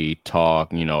regularly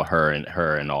talk. You know, her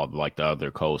and all like the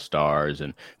other co-stars.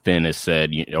 And Finn has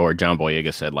said, or John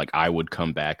Boyega said, like, I would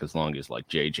come back as long as like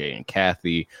JJ and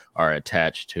Kathy are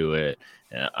attached to it.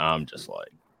 And I'm just like,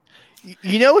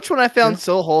 you know which one I found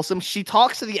so wholesome? She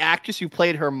talks to the actress who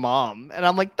played her mom, and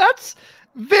I'm like, that's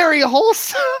very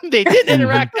wholesome. They didn't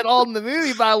interact at all in the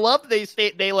movie, but I love they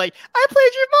like, I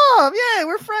played your mom. Yeah,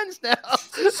 we're friends now.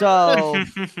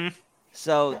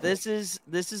 So this is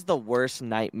the worst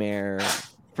nightmare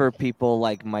for people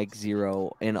like Mike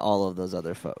Zero and all of those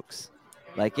other folks.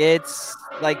 Like it's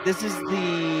like this is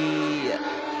the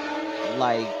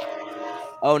like,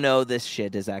 oh no, this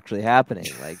shit is actually happening.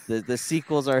 Like the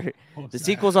sequels are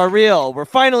real. We're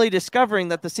finally discovering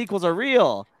that the sequels are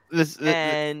real. There's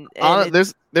a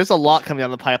lot coming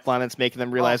down the pipeline that's making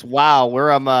them realize, wow,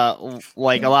 we're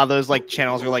like a lot of those like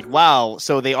channels are like, wow,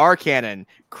 so they are canon.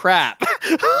 Crap.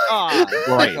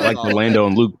 Right, like the Lando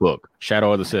and Luke book,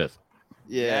 Shadow of the Sith.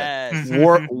 Yeah. Yes.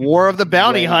 War of the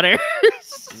Bounty Hunter.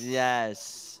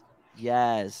 Yes.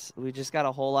 We just got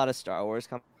a whole lot of Star Wars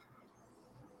coming.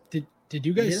 Did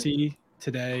you guys see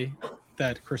today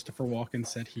that Christopher Walken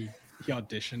said he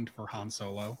auditioned for Han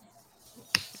Solo?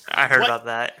 I heard about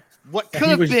that. What could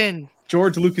have been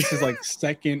George Lucas's like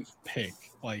second pick?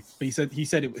 Like, but he said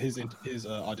his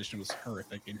audition was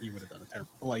horrific and he would have done a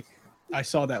terrible. Like, I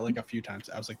saw that like a few times.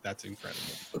 I was like, that's incredible.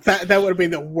 That would have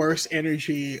been the worst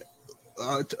energy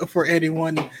for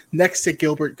anyone next to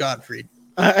Gilbert Gottfried.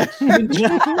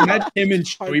 Imagine him and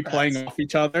Chewie playing off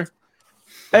each other.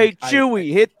 Hey,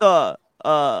 Chewie, hit the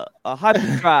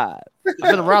hyperdrive.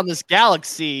 I've been around this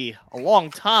galaxy a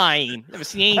long time. Never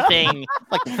seen anything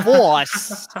like the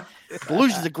Force.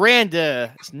 Illusions of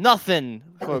grandeur. It's nothing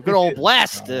for a good old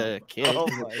blaster, kid. Oh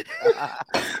my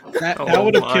That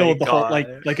would have killed the whole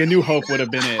like A New Hope would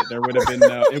have been it. There would have been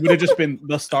it would have just been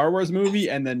the Star Wars movie,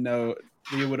 and then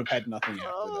we would have had nothing after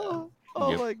that. Oh my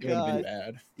It would have been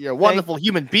bad. You're a wonderful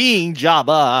human being,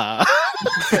 Jabba.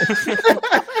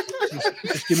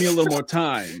 Just give me a little more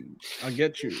time. I'll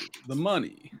get you the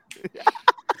money.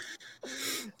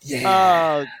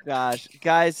 Oh gosh,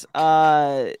 guys.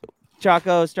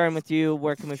 Choco, starting with you.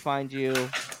 Where can we find you?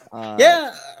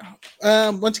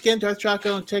 Once again, Darth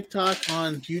Choco on TikTok,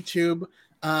 on YouTube.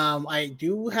 I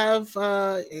do have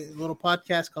a little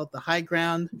podcast called The High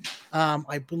Ground.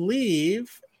 I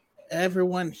believe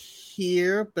everyone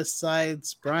here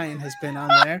besides Bryan has been on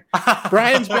there.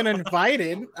 Bryan's been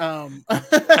invited.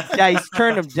 Yeah, he's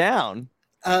turned him down.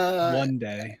 One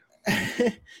day.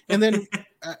 And then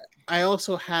I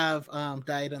also have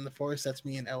Diet on the Force. That's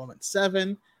me in Element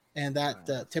 7. and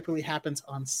that typically happens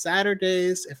on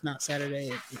Saturdays. If not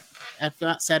Saturdays at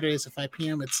 5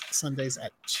 p.m., it's Sundays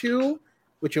at 2,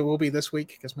 which it will be this week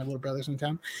because my little brother's in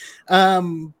town.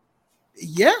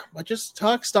 Yeah, I just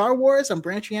talk Star Wars. I'm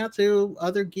branching out to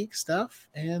other geek stuff,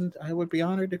 and I would be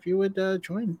honored if you would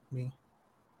join me.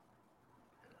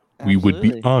 We would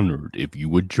be honored if you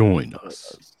would join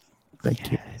us.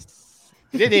 Thank you.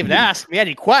 You didn't even ask me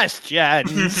any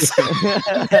questions.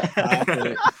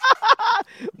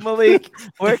 Malik,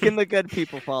 where can the good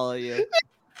people follow you?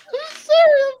 I'm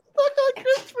sorry, I'm stuck on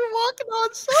Christopher Walken on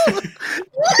solo.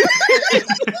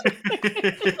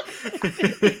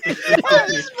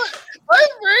 My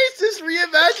brain's just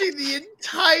reimagining the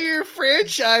entire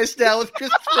franchise now with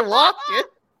Christopher Walken.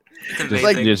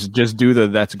 Just do the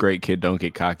 "that's great, kid. Don't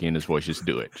get cocky" in his voice. Just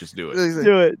do it. Just do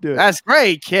it. Do it. That's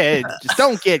great, kid. Just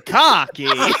don't get cocky.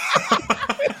 I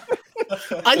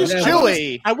just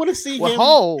Chewie. I want to see We're him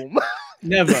home.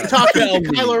 Never talking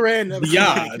to Kylo Ren. The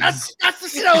odds. That's the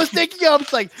shit I was thinking of.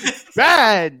 It's like,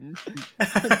 man,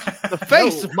 the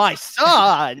face of my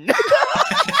son.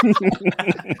 You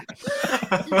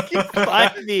can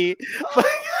find me.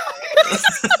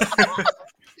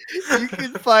 You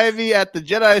can find me at the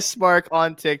Jedi Spark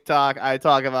on TikTok. I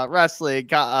talk about wrestling,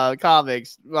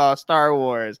 comics, Star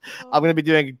Wars. I'm going to be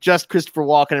doing just Christopher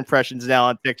Walken impressions now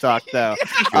on TikTok, though.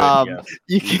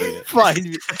 You can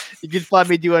find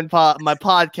me doing my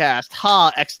podcast.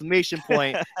 Ha! Exclamation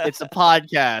point! It's a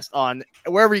podcast on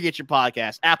wherever you get your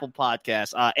podcast: Apple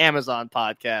Podcasts, Amazon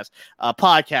Podcasts,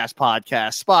 Podcast,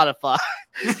 Spotify.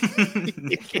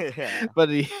 But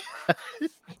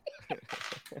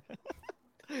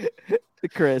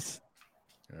Chris.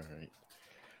 All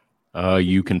right.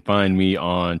 You can find me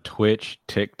on Twitch,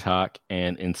 TikTok,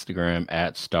 and Instagram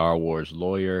at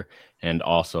StarWarslawyer, and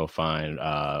also find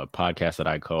a podcast that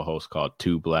I co-host called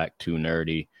Too Black, Too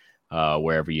Nerdy,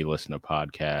 wherever you listen to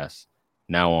podcasts.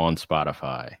 Now on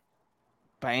Spotify.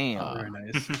 Bam. Very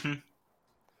nice.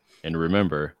 And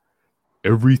remember,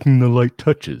 everything the light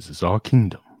touches is our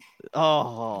kingdom.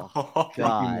 Oh,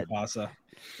 God.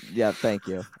 Yeah, thank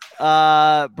you.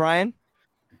 Bryan?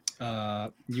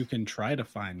 You can try to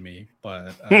find me,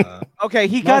 but okay,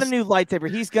 he got a new lightsaber.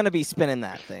 He's gonna be spinning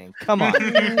that thing. Come on.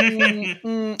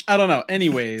 I don't know.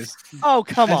 Anyways. Oh,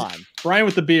 come on. Bryan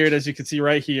with the beard, as you can see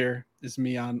right here, is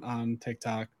me on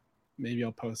TikTok. Maybe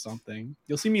I'll post something.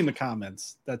 You'll see me in the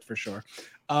comments, that's for sure.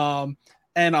 And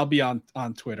I'll be on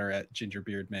Twitter at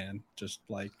GingerBeardMan, just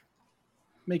like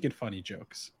making funny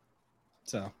jokes.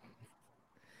 So.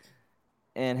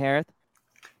 And Hereth?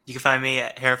 You can find me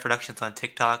at Hereth Productions on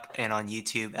TikTok and on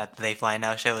YouTube at the They Fly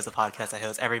Now Show. Is a podcast I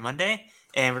host every Monday,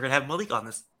 and we're gonna have Malik on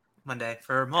this Monday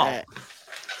for Maul.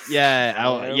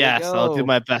 I'll do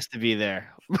my best to be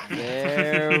there.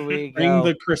 There we go. Bring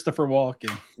the Christopher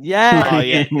Walken. Yeah. Oh,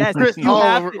 yeah. Yes.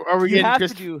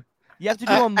 You have to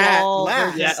do a Maul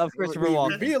version of Christopher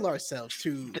Walken. Reveal ourselves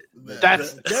to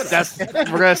That's we're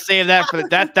gonna save that for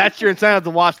that's your incentive to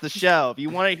watch the show. If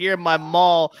you want to hear my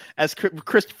Maul as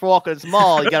Christopher Walken's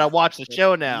Maul, you gotta watch the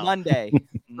show now. Monday.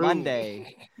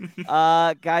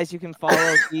 Guys, you can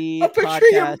follow the picture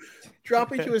podcast. him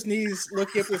dropping to his knees,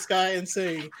 looking up at the sky, and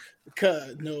saying,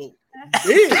 "No."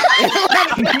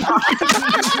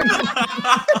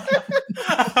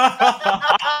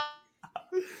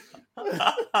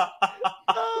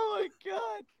 Oh my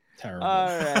God. Terrible. All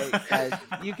right, guys.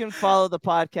 You can follow the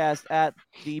podcast at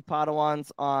the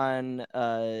Padawans on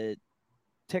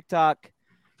TikTok,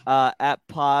 at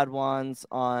Podwans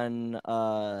on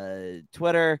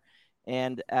Twitter,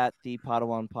 and at the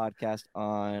Padawan Podcast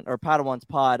Padawans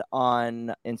Pod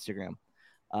on Instagram.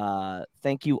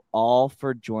 Thank you all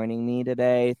for joining me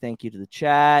today. Thank you to the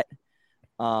chat.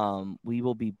 We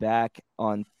will be back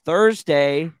on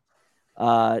Thursday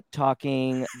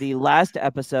talking the last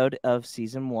episode of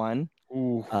season 1.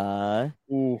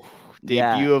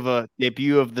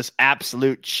 Debut of this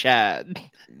absolute Chad.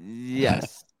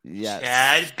 Yes.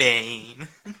 Chad Bane.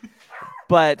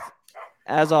 But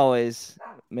as always,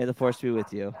 may the force be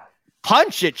with you.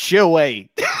 Punch it, Chewie.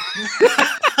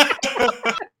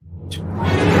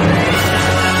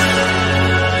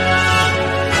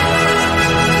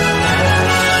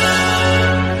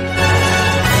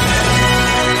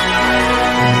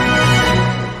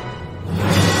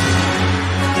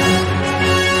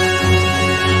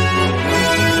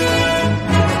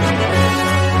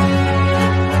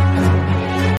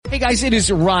 Hey guys, it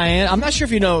is Ryan. I'm not sure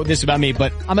if you know this about me,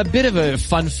 but I'm a bit of a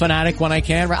fun fanatic when I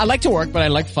can. I like to work, but I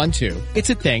like fun too. It's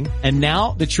a thing. And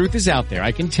now the truth is out there.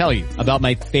 I can tell you about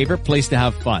my favorite place to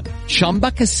have fun.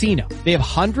 Chumba Casino. They have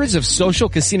hundreds of social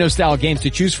casino style games to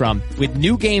choose from with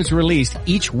new games released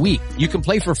each week. You can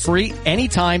play for free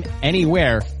anytime,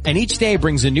 anywhere. And each day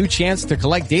brings a new chance to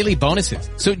collect daily bonuses.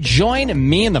 So join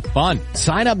me in the fun.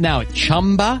 Sign up now at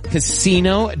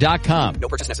ChumbaCasino.com. No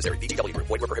purchase necessary. VGW Group.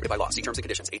 Void where prohibited by law. See terms and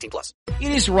conditions. 18 plus.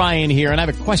 It is Ryan here, and I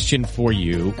have a question for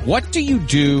you. What do you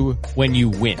do when you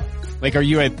win? Like, are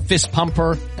you a fist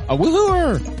pumper, a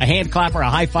woohooer, a hand clapper, a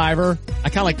high fiver? I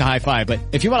kind of like the high five, but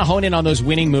if you want to hone in on those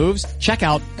winning moves, check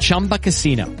out Chumba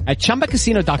Casino. At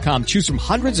ChumbaCasino.com, choose from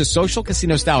hundreds of social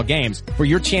casino style games for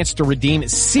your chance to redeem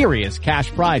serious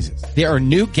cash prizes. There are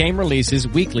new game releases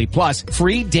weekly, plus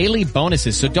free daily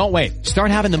bonuses. So don't wait. Start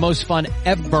having the most fun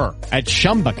ever at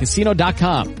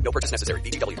ChumbaCasino.com. No purchase necessary.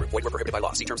 VGW Group. Void where prohibited by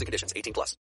law. See terms and conditions. 18 plus.